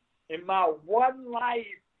 in my one life,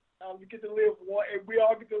 we get to live one, and we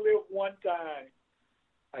all get to live one time.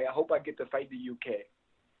 I hope I get to fight the UK.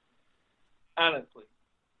 Honestly,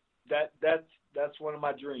 that's one of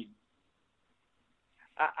my dreams.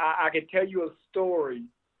 I can tell you a story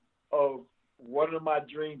of one of my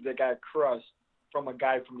dreams that got crushed from a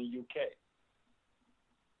guy from the UK.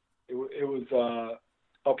 It was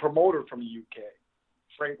a promoter from the UK,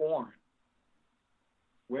 Frank Warren.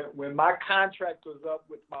 When my contract was up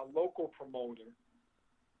with my local promoter,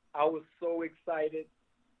 I was so excited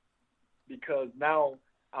because now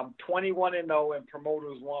I'm 21-0 and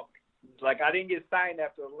promoters want me. Like, I didn't get signed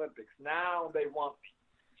after the Olympics. Now they want me.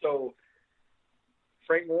 So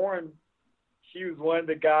Frank Warren, he was one of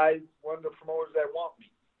the promoters that want me.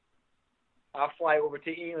 I fly over to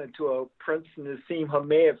England to a Prince Nassim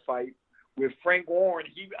Hamed fight with Frank Warren.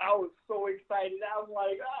 I was so excited. I was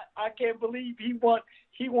like, I can't believe he want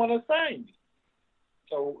to sign me.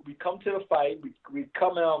 So we come to the fight. We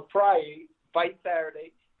come in on Friday. Fight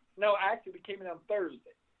Saturday. No, actually, we came in on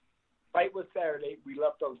Thursday. Fight was Saturday. We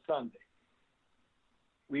left on Sunday.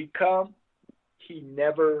 We come.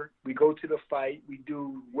 We go to the fight. We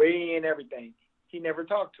do weigh in, everything. He never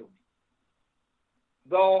talked to me.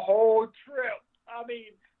 The whole trip. I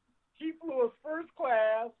mean, he flew us first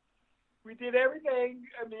class. We did everything.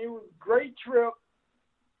 I mean, it was a great trip.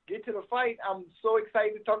 Get to the fight. I'm so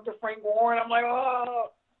excited to talk to Frank Warren. I'm like,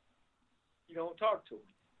 oh. You don't talk to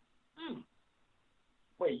him.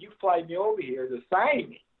 Wait, you fly me over here to sign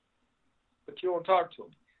me, but you don't talk to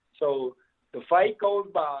him. So the fight goes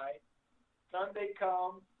by. Sunday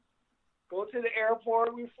comes. Go to the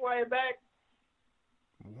airport. We fly back.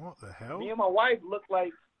 What the hell? Me and my wife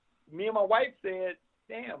said,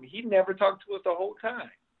 damn, he never talked to us the whole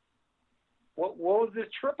time. What was this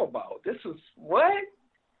trip about? This was what?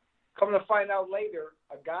 Come to find out later,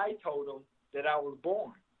 a guy told him that I was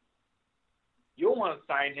born. You don't want to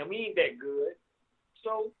sign him. He ain't that good.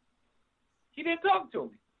 So he didn't talk to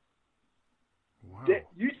me. Wow.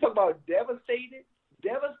 You talk about devastated?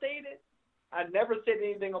 Devastated? I never said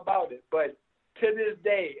anything about it. But to this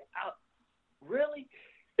day, really,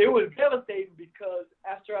 it was devastating because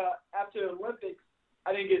after the Olympics,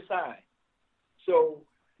 I didn't get signed. So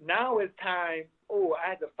now it's time. Oh, I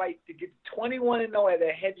had to fight to get 21-0 at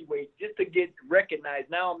a heavyweight just to get recognized.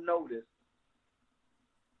 Now I'm noticed.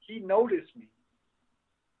 He noticed me,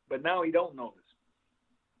 but now he don't notice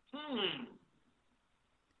me.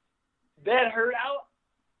 That hurt out.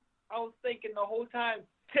 I was thinking the whole time,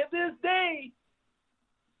 to this day,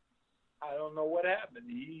 I don't know what happened.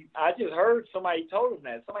 I just heard somebody told him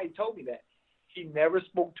that. Somebody told me that. He never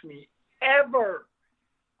spoke to me ever.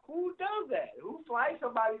 Who does that? Who flies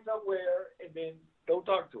somebody somewhere and then don't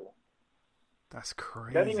talk to them? That's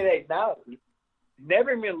crazy. Doesn't even acknowledge.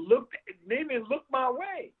 Never even looked my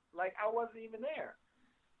way. Like I wasn't even there.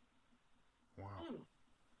 Wow.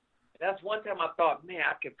 That's one time I thought, man,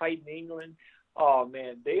 I could fight in England. Oh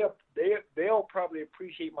man, they'll probably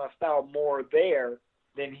appreciate my style more there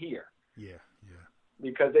than here. Yeah.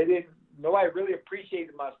 Because nobody really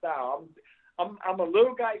appreciated my style. I'm a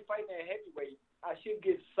little guy fighting at heavyweight. I should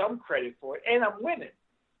get some credit for it, and I'm winning.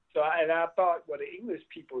 So I thought, well, the English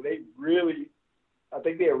people, I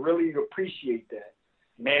think they really appreciate that.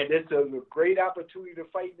 Man, this is a great opportunity to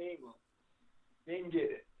fight in England. Didn't get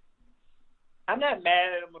it. I'm not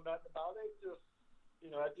mad at them or nothing about it.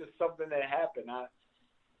 It's just something that happened.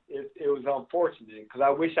 It was unfortunate because I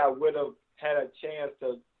wish I would have had a chance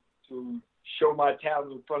to show my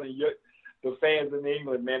talent in front of the fans in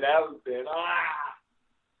England. Man, I would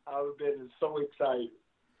have been so excited.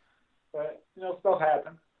 But stuff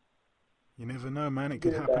happens. You never know, man. It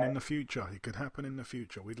could happen in the future. It could happen in the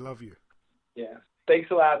future. We'd love you. Yeah. Thanks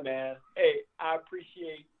a lot, man. Hey, I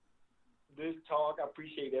appreciate this talk. I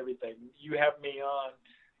appreciate everything. You have me on.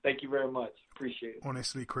 Thank you very much. Appreciate it.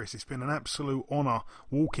 Honestly, Chris, it's been an absolute honour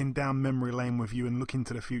walking down memory lane with you and looking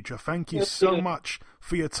to the future. Thank you so much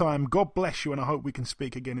for your time. God bless you, and I hope we can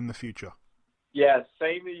speak again in the future. Yes,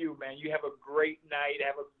 same to you, man. You have a great night.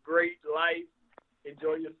 Have a great life.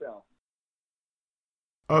 Enjoy yourself.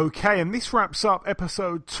 Okay, and this wraps up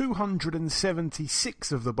episode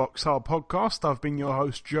 276 of the Box Hard Podcast. I've been your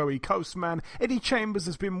host, Joey Coastman. Eddie Chambers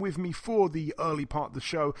has been with me for the early part of the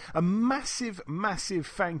show. A massive, massive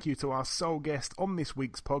thank you to our sole guest on this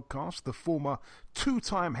week's podcast, the former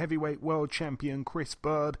two-time heavyweight world champion Chris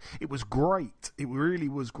Bird. It was great. It really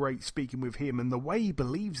was great speaking with him, and the way he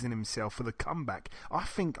believes in himself for the comeback, I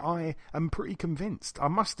think I am pretty convinced. I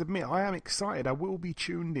must admit, I am excited. I will be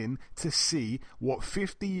tuned in to see what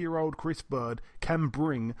 50-year-old Chris Bird can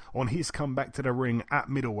bring on his comeback to the ring at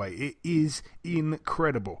middleweight. It is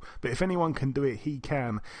incredible. But if anyone can do it, he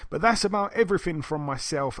can. But that's about everything from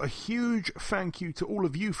myself. A huge thank you to all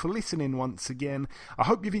of you for listening once again. I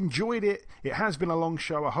hope you've enjoyed it. It has been a long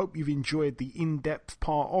show. I hope you've enjoyed the in-depth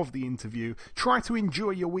part of the interview. Try to enjoy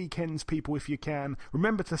your weekends, people, if you can.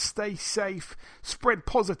 Remember to stay safe, spread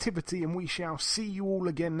positivity, and we shall see you all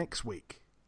again next week.